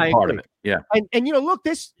 it's a big part of agree. it. Yeah. And look,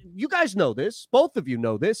 this, you guys know this, both of you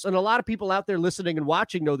know this, and a lot of people out there listening and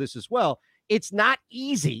watching know this as well. It's not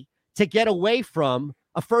easy to get away from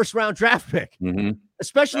a first round draft pick, Mhm.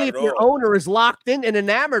 especially if your owner is locked in and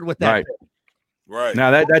enamored with that Right. pick. Right. Now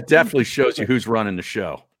that definitely shows you who's running the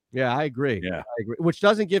show. Yeah, I agree. Yeah. I agree. Which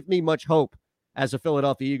doesn't give me much hope as a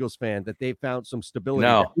Philadelphia Eagles fan that they've found some stability.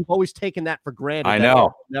 No. there. We've always taken that for granted. I that know.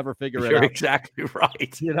 they'll never figure it You're out. exactly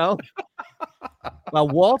right. Well,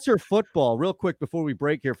 Walter Football, real quick before we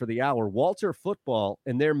break here for the hour, Walter Football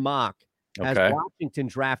in their mock has Okay. Washington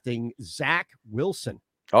drafting Zach Wilson.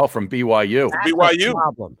 Oh, from BYU. That's a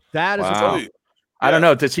problem. That is a Wow. problem. I don't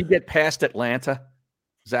know. Does he get past Atlanta?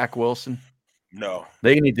 Zach Wilson? No.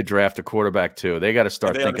 They need to draft a quarterback too. They got to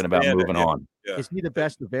start They thinking about understand it, moving yeah. on. Yeah. Is he the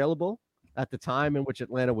best available at the time in which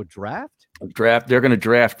Atlanta would draft? They're going to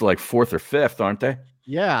draft like 4th or 5th, aren't they?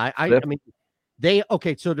 Yeah, I Fifth? mean,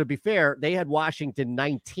 so to be fair, they had Washington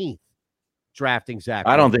 19th drafting Zach.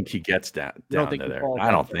 I don't Wilson. think he gets that You don't down think to he there. falls I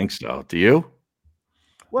down don't there? think so. Do you?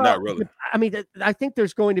 Well, Not really. I mean, I think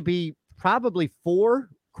there's going to be probably 4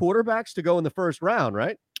 quarterbacks to go in the first round,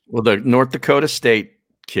 right? Well, the North Dakota State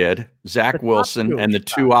kid, Zach top Wilson, two. and the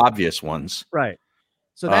two obvious ones. Right.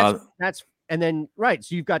 So that's and then right.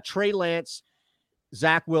 So you've got Trey Lance,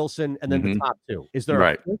 Zach Wilson, and then the Mhm. top 2. Is there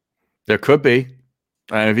Right. a fifth? There could be.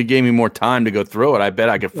 If he gave me more time to go through it, I bet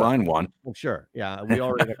I could find one. Well, sure. Yeah, we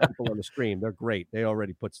already got people on the stream. They're great. They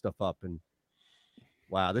already put stuff up, and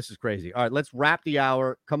wow, this is crazy. All right, let's wrap the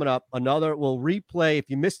hour. Coming up, we'll replay. If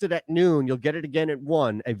you missed it at noon, you'll get it again at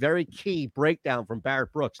 1. A very key breakdown from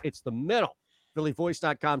Barrett Brooks. It's The Middle.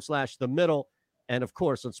 PhillyVoice.com/The Middle, and of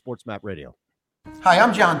course on Sports Map Radio. Hi,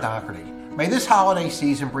 I'm John Doherty. May this holiday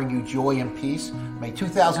season bring you joy and peace. May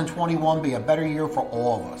 2021 be a better year for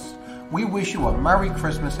all of us. We wish you a Merry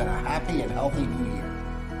Christmas and a happy and healthy New Year.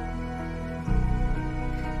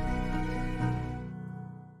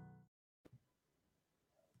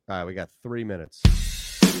 All right, we got 3 minutes.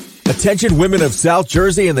 Attention women of South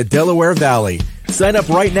Jersey and the Delaware Valley. Sign up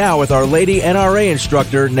right now with Our Lady NRA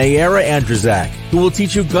instructor, Nayara Andrzak, who will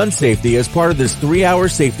teach you gun safety as part of this 3-hour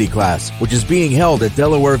safety class, which is being held at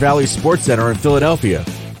Delaware Valley Sports Center in Philadelphia.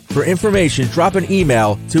 For information, drop an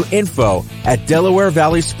email to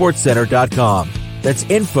info@DelawareValleySportsCenter.com. That's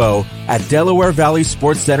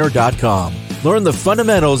info@DelawareValleySportsCenter.com. Learn the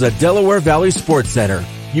fundamentals at Delaware Valley Sports Center.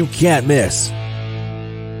 You can't miss.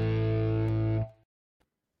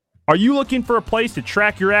 Are you looking for a place to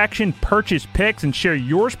track your action, purchase picks, and share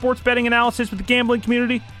your sports betting analysis with the gambling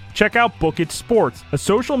community? Check out Book It Sports, a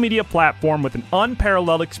social media platform with an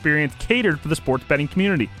unparalleled experience catered for the sports betting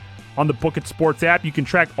community. On the Book It Sports app, you can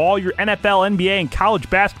track all your NFL, NBA, and college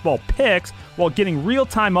basketball picks while getting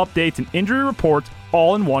real-time updates and injury reports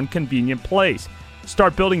all in one convenient place.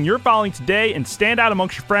 Start building your following today and stand out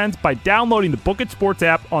amongst your friends by downloading the Book It Sports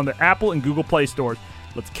app on the Apple and Google Play stores.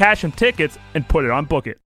 Let's cash some tickets and put it on Book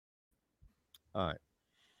It. All right.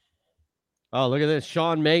 Oh, look at this.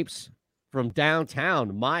 Sean Mapes from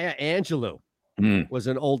downtown. Maya Angelou was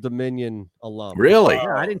an Old Dominion alum. Really?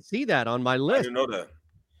 Yeah, I didn't see that on my list. I didn't know that.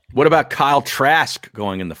 What about Kyle Trask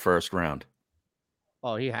going in the first round?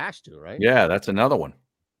 Oh, he has to, right? Yeah, that's another one.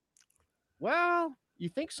 Well, you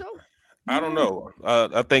think so? I don't know.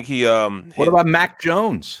 I think he. What about Mac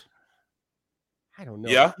Jones? I don't know.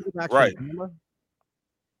 Yeah, right. Bama?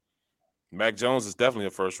 Mac Jones is definitely a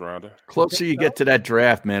first rounder. Closer you get to that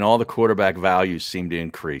draft, man, all the quarterback values seem to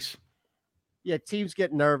increase. Yeah, teams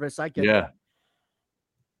get nervous. I get Yeah. that.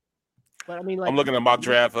 But I mean, like, I'm looking at mock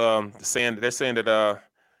draft. They're saying that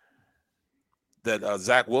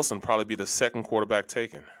Zach Wilson probably be the second quarterback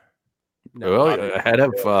taken. Well, ahead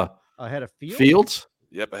of Fields? Fields?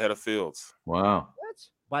 Yep, ahead of Fields. Wow. What?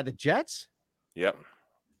 By the Jets? Yep.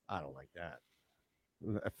 I don't like that.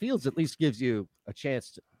 Fields at least gives you a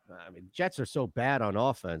chance to. I mean, Jets are so bad on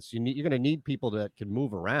offense. You're going to need people that can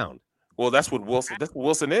move around. Well, that's what Wilson. That's what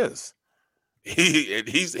Wilson is.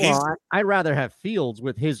 He's. I'd rather have Fields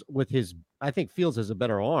with his. I think Fields has a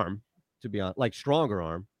better arm, to be honest, like stronger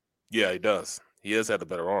arm. Yeah, he does. He has had the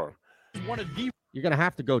better arm. You're going to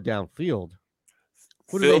have to go downfield.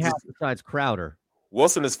 Who do they have besides Crowder?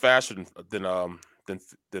 Wilson is faster than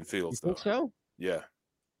Fields. You think so? Yeah.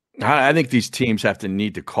 I think these teams have to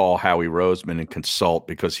need to call Howie Roseman and consult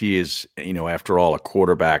because he is, after all, a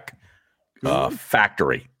quarterback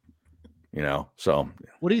factory. So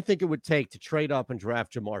what do you think it would take to trade up and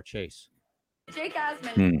draft Jamar Chase? Jake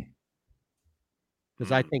Osmond.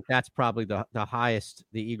 Because I think that's probably the highest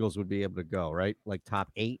the Eagles would be able to go, right? Like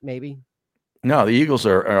top 8, maybe? No, the Eagles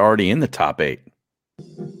are already in the top 8.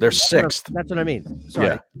 They're 6th. That's what I mean. Sorry.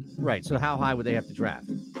 Yeah. Right. So how high would they have to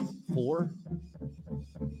draft? 4?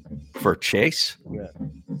 For Chase? Yeah.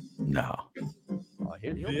 No.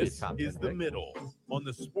 This is The Middle on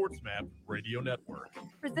the SportsMap Radio Network.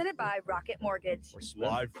 Presented by Rocket Mortgage.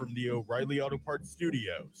 Live from the O'Reilly Auto Parts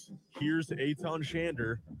Studios, here's Eitan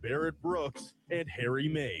Shander, Barrett Brooks, and Harry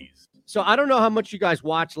Mays. So I don't know how much you guys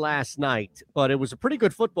watched last night, but it was a pretty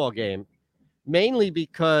good football game, mainly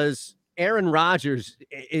because Aaron Rodgers,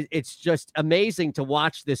 it's just amazing to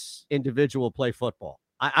watch this individual play football.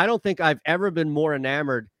 I don't think I've ever been more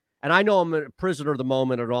enamored, and I know I'm a prisoner of the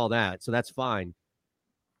moment and all that, so that's fine.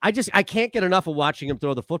 I can't get enough of watching him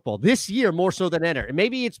throw the football this year more so than ever. And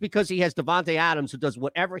maybe it's because he has Devontae Adams who does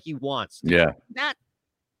whatever he wants. Yeah.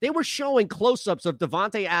 They were showing close-ups of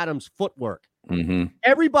Devontae Adams' footwork. Mm-hmm.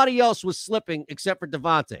 Everybody else was slipping except for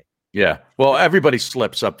Devontae. Yeah. Well, everybody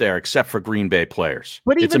slips up there except for Green Bay players.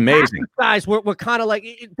 But it's even amazing. Guys were kind of like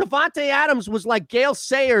Devontae Adams was like Gale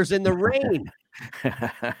Sayers in the rain.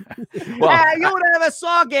 Well, you never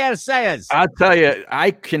saw Gale Sayers. I'll tell you,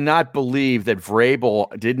 I cannot believe that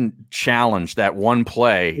Vrabel didn't challenge that one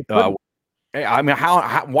play. I mean,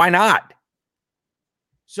 how? Why not?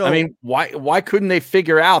 So I mean, why couldn't they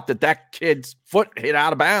figure out that kid's foot hit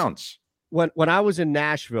out of bounds? When I was in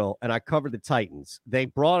Nashville and I covered the Titans, they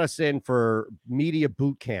brought us in for media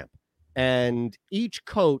boot camp, and each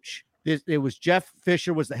coach, it was Jeff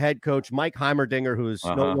Fisher was the head coach, Mike Heimerdinger, who is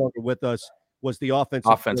no longer with us, was the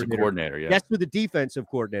offensive coordinator. Yeah. Guess who the defensive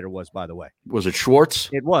coordinator was, by the way? Was it Schwartz?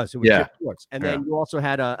 It was. Yeah. Jeff Schwartz. And then you also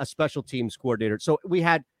had a special teams coordinator. So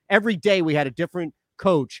every day we had a different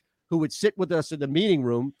coach who would sit with us in the meeting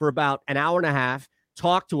room for about an hour and a half,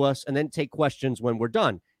 talk to us, and then take questions when we're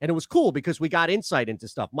done. And it was cool because we got insight into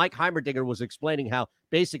stuff. Mike Heimerdinger was explaining how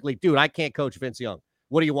basically, dude, I can't coach Vince Young.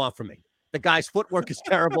 What do you want from me? The guy's footwork is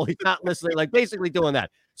terrible. He's not listening, like basically doing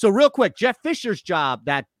that. So real quick, Jeff Fisher's job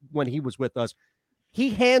that when he was with us,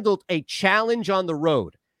 he handled a challenge on the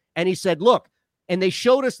road. And he said, look, And they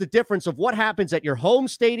showed us the difference of what happens at your home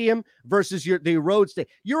stadium versus the road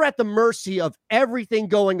stadium. You're at the mercy of everything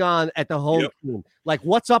going on at the home team. Like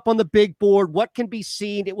what's up on the big board, what can be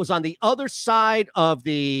seen. It was on the other side of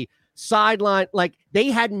the sideline. Like they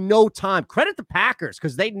had no time. Credit the Packers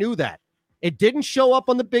because they knew that. It didn't show up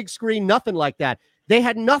on the big screen, nothing like that. They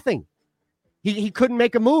had nothing. He couldn't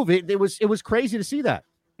make a move. It was crazy to see that.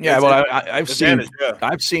 Yeah, well, I've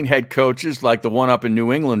seen head coaches like the one up in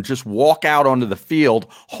New England just walk out onto the field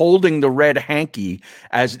holding the red hanky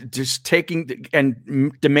as just taking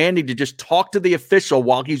and demanding to just talk to the official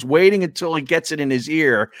while he's waiting until he gets it in his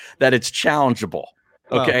ear that it's challengeable.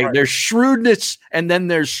 Okay, there's shrewdness and then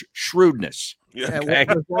there's shrewdness. Yeah, okay?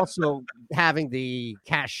 There's also having the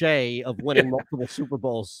cachet of winning multiple Super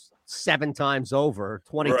Bowls 7 times over,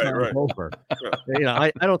 20 times over.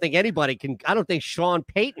 I don't think anybody can. I don't think Sean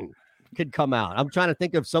Payton could come out. I'm trying to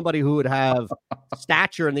think of somebody who would have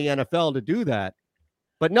stature in the NFL to do that.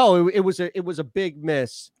 But no, it was a big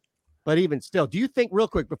miss. But even still, do you think, real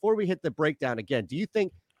quick, before we hit the breakdown again, do you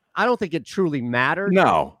think? I don't think it truly mattered.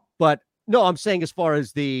 No, but no, I'm saying as far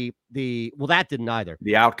as that didn't either.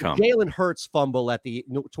 The outcome. Jalen Hurts fumble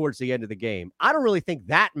towards the end of the game. I don't really think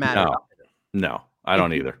that mattered. No. I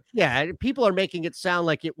don't either. Yeah, people are making it sound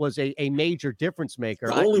like it was a major difference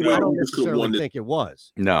maker. I don't necessarily think it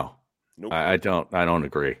was. No, nope. I don't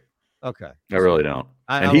agree. Okay, I really don't.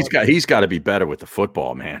 And he's got to be better with the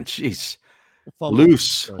football, man. Jeez,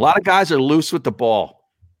 loose. A lot of guys are loose with the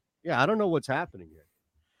ball. Yeah, I don't know what's happening here.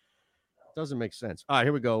 Doesn't make sense. All right,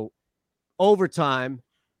 here we go. Overtime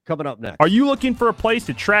coming up next. Are you looking for a place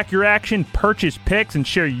to track your action, purchase picks, and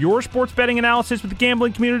share your sports betting analysis with the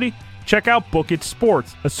gambling community? Check out Book It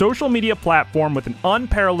Sports, a social media platform with an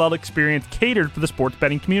unparalleled experience catered for the sports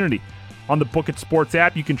betting community. On the Book It Sports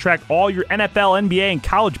app, you can track all your NFL, NBA, and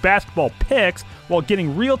college basketball picks while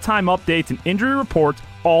getting real-time updates and injury reports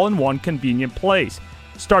all in one convenient place.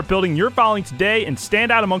 Start building your following today and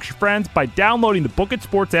stand out amongst your friends by downloading the Book It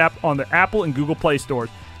Sports app on the Apple and Google Play stores.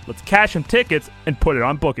 Let's cash some tickets and put it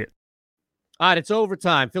on Book It. All right, it's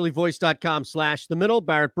overtime. PhillyVoice.com/the middle.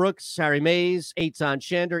 Barrett Brooks, Harry Mays, Eitan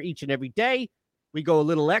Shander. Each and every day, we go a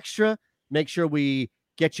little extra. Make sure we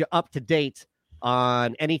get you up to date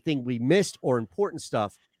on anything we missed or important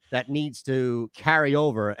stuff that needs to carry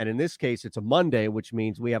over. And in this case, it's a Monday, which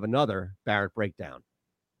means we have another Barrett breakdown.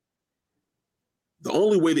 The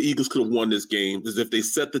only way the Eagles could have won this game is if they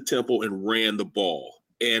set the tempo and ran the ball.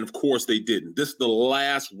 And, of course, they didn't. This is the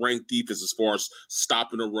last ranked defense as far as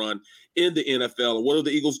stopping a run in the NFL. And what do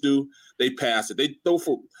the Eagles do? They pass it. They throw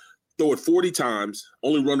it 40 times,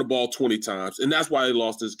 only run the ball 20 times. And that's why they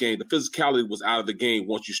lost this game. The physicality was out of the game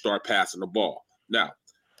once you start passing the ball. Now,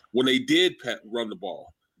 when they did run the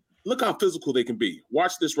ball, look how physical they can be.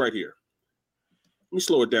 Watch this right here. Let me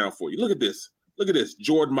slow it down for you. Look at this. Look at this.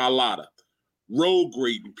 Jordan Mailata, road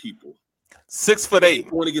grading people.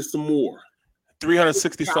 6'8". Want to get some more.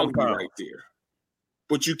 360 something right there.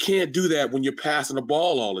 But you can't do that when you're passing the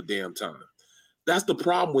ball all the damn time. That's the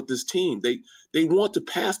problem with this team. They want to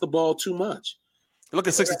pass the ball too much. Look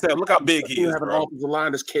at 67. Look how big he is. You have an offensive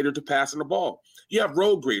line that's catered to passing the ball. You have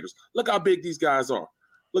road graders. Look how big these guys are.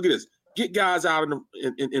 Look at this. Get guys out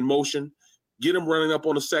in motion. Get them running up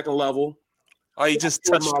on the second level. Oh, he just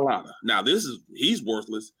touched. Now he's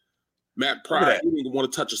worthless. Matt Pryor, he didn't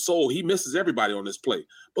want to touch a soul. He misses everybody on this play.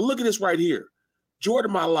 But look at this right here.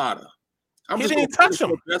 Jordan Mailata. He didn't touch him.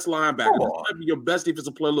 Your best linebacker. Your best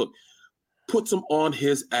defensive player. Look, puts him on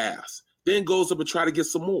his ass. Then goes up and try to get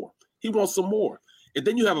some more. He wants some more. And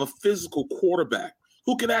then you have a physical quarterback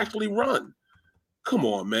who can actually run. Come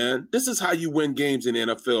on, man. This is how you win games in the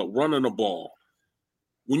NFL, running the ball.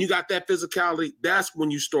 When you got that physicality, that's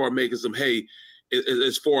when you start making some hay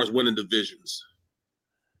as far as winning divisions.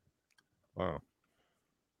 Wow.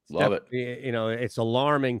 Love it. You know, it's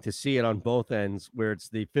alarming to see it on both ends where it's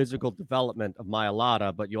the physical development of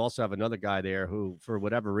Mailata, but you also have another guy there who, for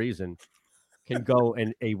whatever reason, can go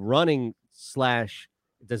in a running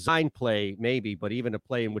 / design play, maybe, but even a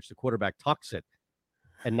play in which the quarterback tucks it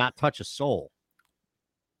and not touch a soul.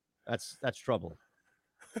 That's troubling.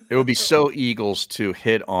 It would be so Eagles to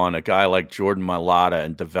hit on a guy like Jordan Mailata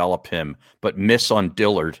and develop him, but miss on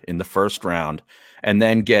Dillard in the first round, and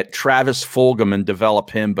then get Travis Fulgham and develop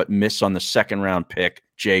him, but miss on the second round pick,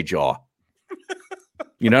 J-Jaw.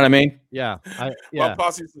 You know what I mean? Yeah. My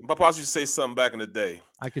posse used to say something back in the day.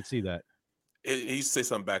 I could see that. He used to say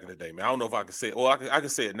something back in the day, man. I don't know if I can say it. Well, I can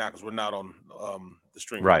say it now because we're not on the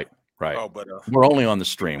stream. Right. Oh, but we're only on the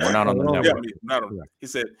stream. We're not on the network. Yeah, he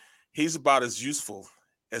said he's about as useful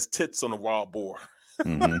as tits on a wild boar.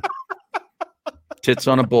 Mm-hmm. Tits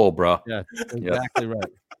on a bull, bro. Yeah, exactly right.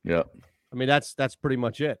 Yep. I mean, that's pretty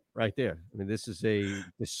much it right there. I mean, this is a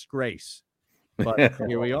disgrace. But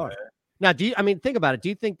here we are. Now, think about it. Do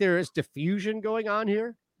you think there is diffusion going on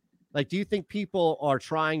here? Like, do you think people are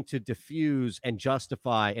trying to diffuse and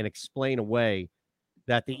justify and explain away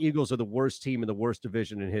that the Eagles are the worst team in the worst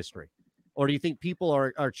division in history? Or do you think people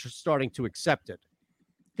are starting to accept it?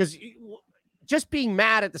 Because just being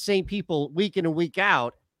mad at the same people week in and week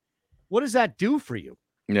out, what does that do for you?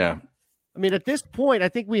 Yeah. I mean, at this point, I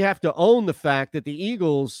think we have to own the fact that the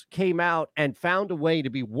Eagles came out and found a way to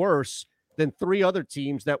be worse than 3 other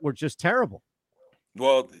teams that were just terrible.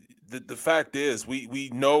 Well, the fact is, we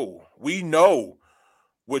know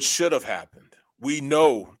what should have happened. We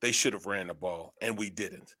know they should have ran the ball, and we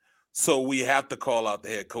didn't. So we have to call out the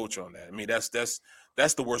head coach on that. I mean, that's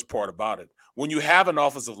the worst part about it. When you have an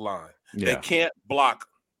offensive line, they can't block.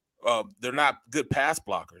 They're not good pass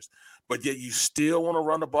blockers, but yet you still want to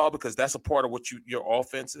run the ball because that's a part of what your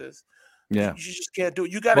offense is. Yeah, you just can't do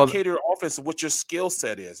it. You got to cater your offense to what your skill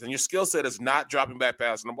set is, and your skill set is not dropping back,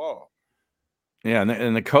 passing the ball. Yeah,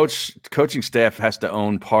 and the coaching staff has to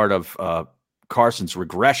own part of Carson's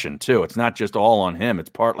regression too. It's not just all on him; it's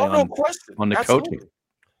partly on the Absolutely. coaching.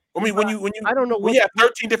 I mean, when you I don't know. We have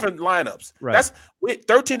 13 different lineups. Right. That's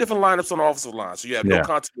 13 different lineups on the offensive line, so you have no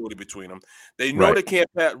continuity between them. They know they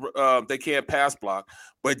can't pass block,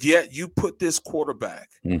 but yet you put this quarterback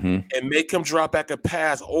and make him drop back and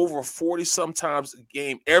pass over 40 sometimes a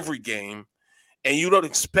game, every game, and you don't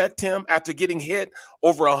expect him after getting hit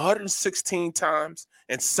over 116 times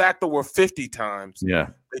and sacked over 50 times. Yeah,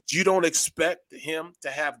 that you don't expect him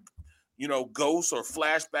to have, ghosts or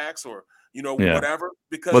flashbacks or. Whatever.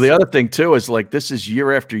 Because the other thing too is like this is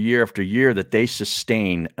year after year after year that they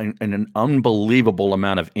sustain an unbelievable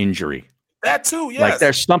amount of injury. That too, yes. Like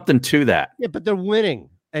there's something to that. Yeah, but they're winning.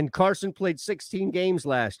 And Carson played 16 games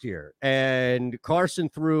last year, and Carson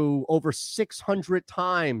threw over 600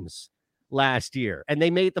 times last year, and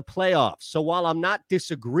they made the playoffs. So while I'm not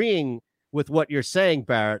disagreeing with what you're saying,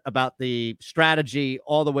 Barrett, about the strategy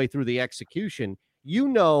all the way through the execution,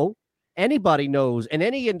 anybody knows in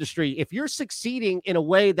any industry, if you're succeeding in a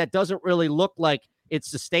way that doesn't really look like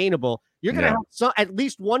it's sustainable, you're going to have at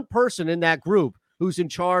least one person in that group who's in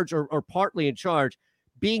charge or partly in charge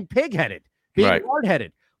being pig-headed, being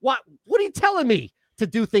hard-headed. What are you telling me to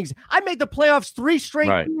do things? I made the playoffs 3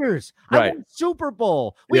 straight years. I won Super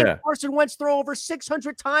Bowl. We had Carson Wentz throw over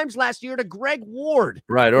 600 times last year to Greg Ward.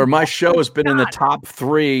 Right. Or my show has been in the top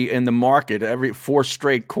 3 in the market every 4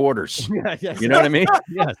 straight quarters. You know what I mean?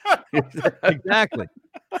 Yes, exactly.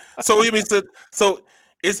 So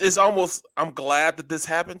it's almost. I'm glad that this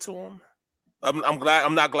happened to him. I'm glad.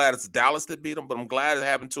 I'm not glad it's Dallas that beat him, but I'm glad it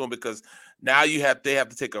happened to him because now they have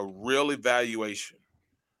to take a real evaluation,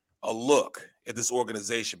 a look at this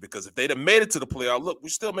organization, because if they'd have made it to the playoffs, look, we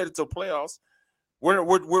still made it to the playoffs. We're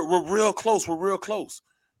real close. We're real close.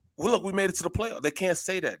 Well, look, we made it to the playoffs. They can't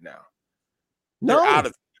say that now. They're out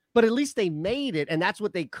of it. But at least they made it, and that's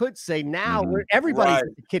what they could say now. Where everybody's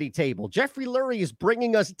at the kiddie table. Jeffrey Lurie is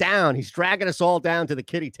bringing us down. He's dragging us all down to the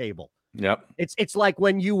kiddie table. Yep. It's like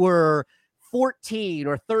when you were 14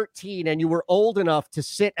 or 13 and you were old enough to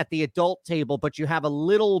sit at the adult table, but you have a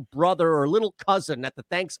little brother or little cousin at the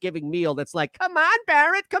Thanksgiving meal that's like, come on,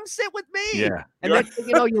 Barrett, come sit with me. Yeah. And then,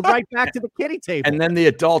 you're right back to the kiddie table. And then the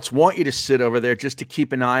adults want you to sit over there just to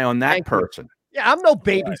keep an eye on that person. Yeah, I'm no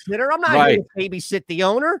babysitter. I'm not here to babysit the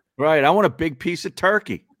owner. Right. I want a big piece of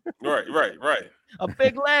turkey. Right. A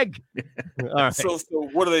big leg. All right. So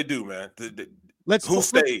what do they do, man? Who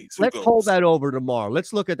stays? Let's hold that over tomorrow.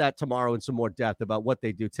 Let's look at that tomorrow in some more depth about what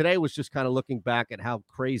they do. Today was just kind of looking back at how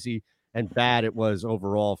crazy and bad it was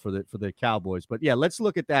overall for the Cowboys. But yeah, let's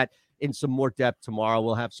look at that in some more depth tomorrow.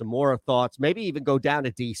 We'll have some more thoughts, maybe even go down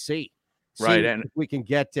to DC. Right. And if we can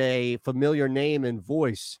get a familiar name and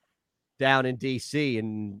voice down in DC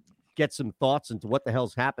and get some thoughts into what the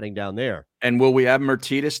hell's happening down there. And will we have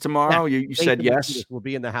Mertitas tomorrow? Yeah, you said yes. Will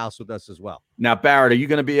be in the house with us as well. Now, Barrett, are you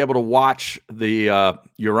going to be able to watch the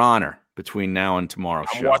Your Honor between now and tomorrow's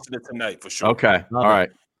show? I'm watching it tonight for sure. Okay. All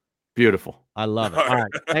right. Beautiful. I love it. All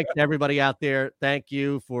right. Thanks to everybody out there. Thank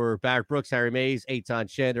you for Barrett Brooks, Harry Mays, Eitan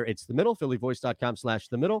Shander. It's The Middle,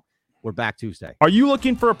 phillyvoice.com/The Middle. We're back Tuesday. Are you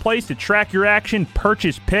looking for a place to track your action,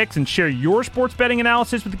 purchase picks, and share your sports betting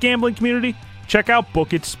analysis with the gambling community? Check out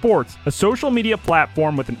Book It Sports, a social media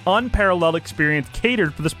platform with an unparalleled experience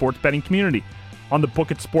catered for the sports betting community. On the Book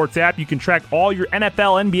It Sports app, you can track all your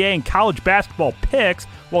NFL, NBA, and college basketball picks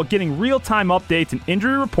while getting real-time updates and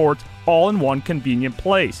injury reports all in one convenient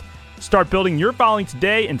place. Start building your following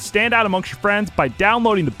today and stand out amongst your friends by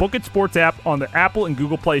downloading the Book It Sports app on the Apple and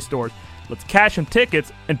Google Play stores. Let's cash some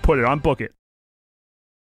tickets and put it on Book It.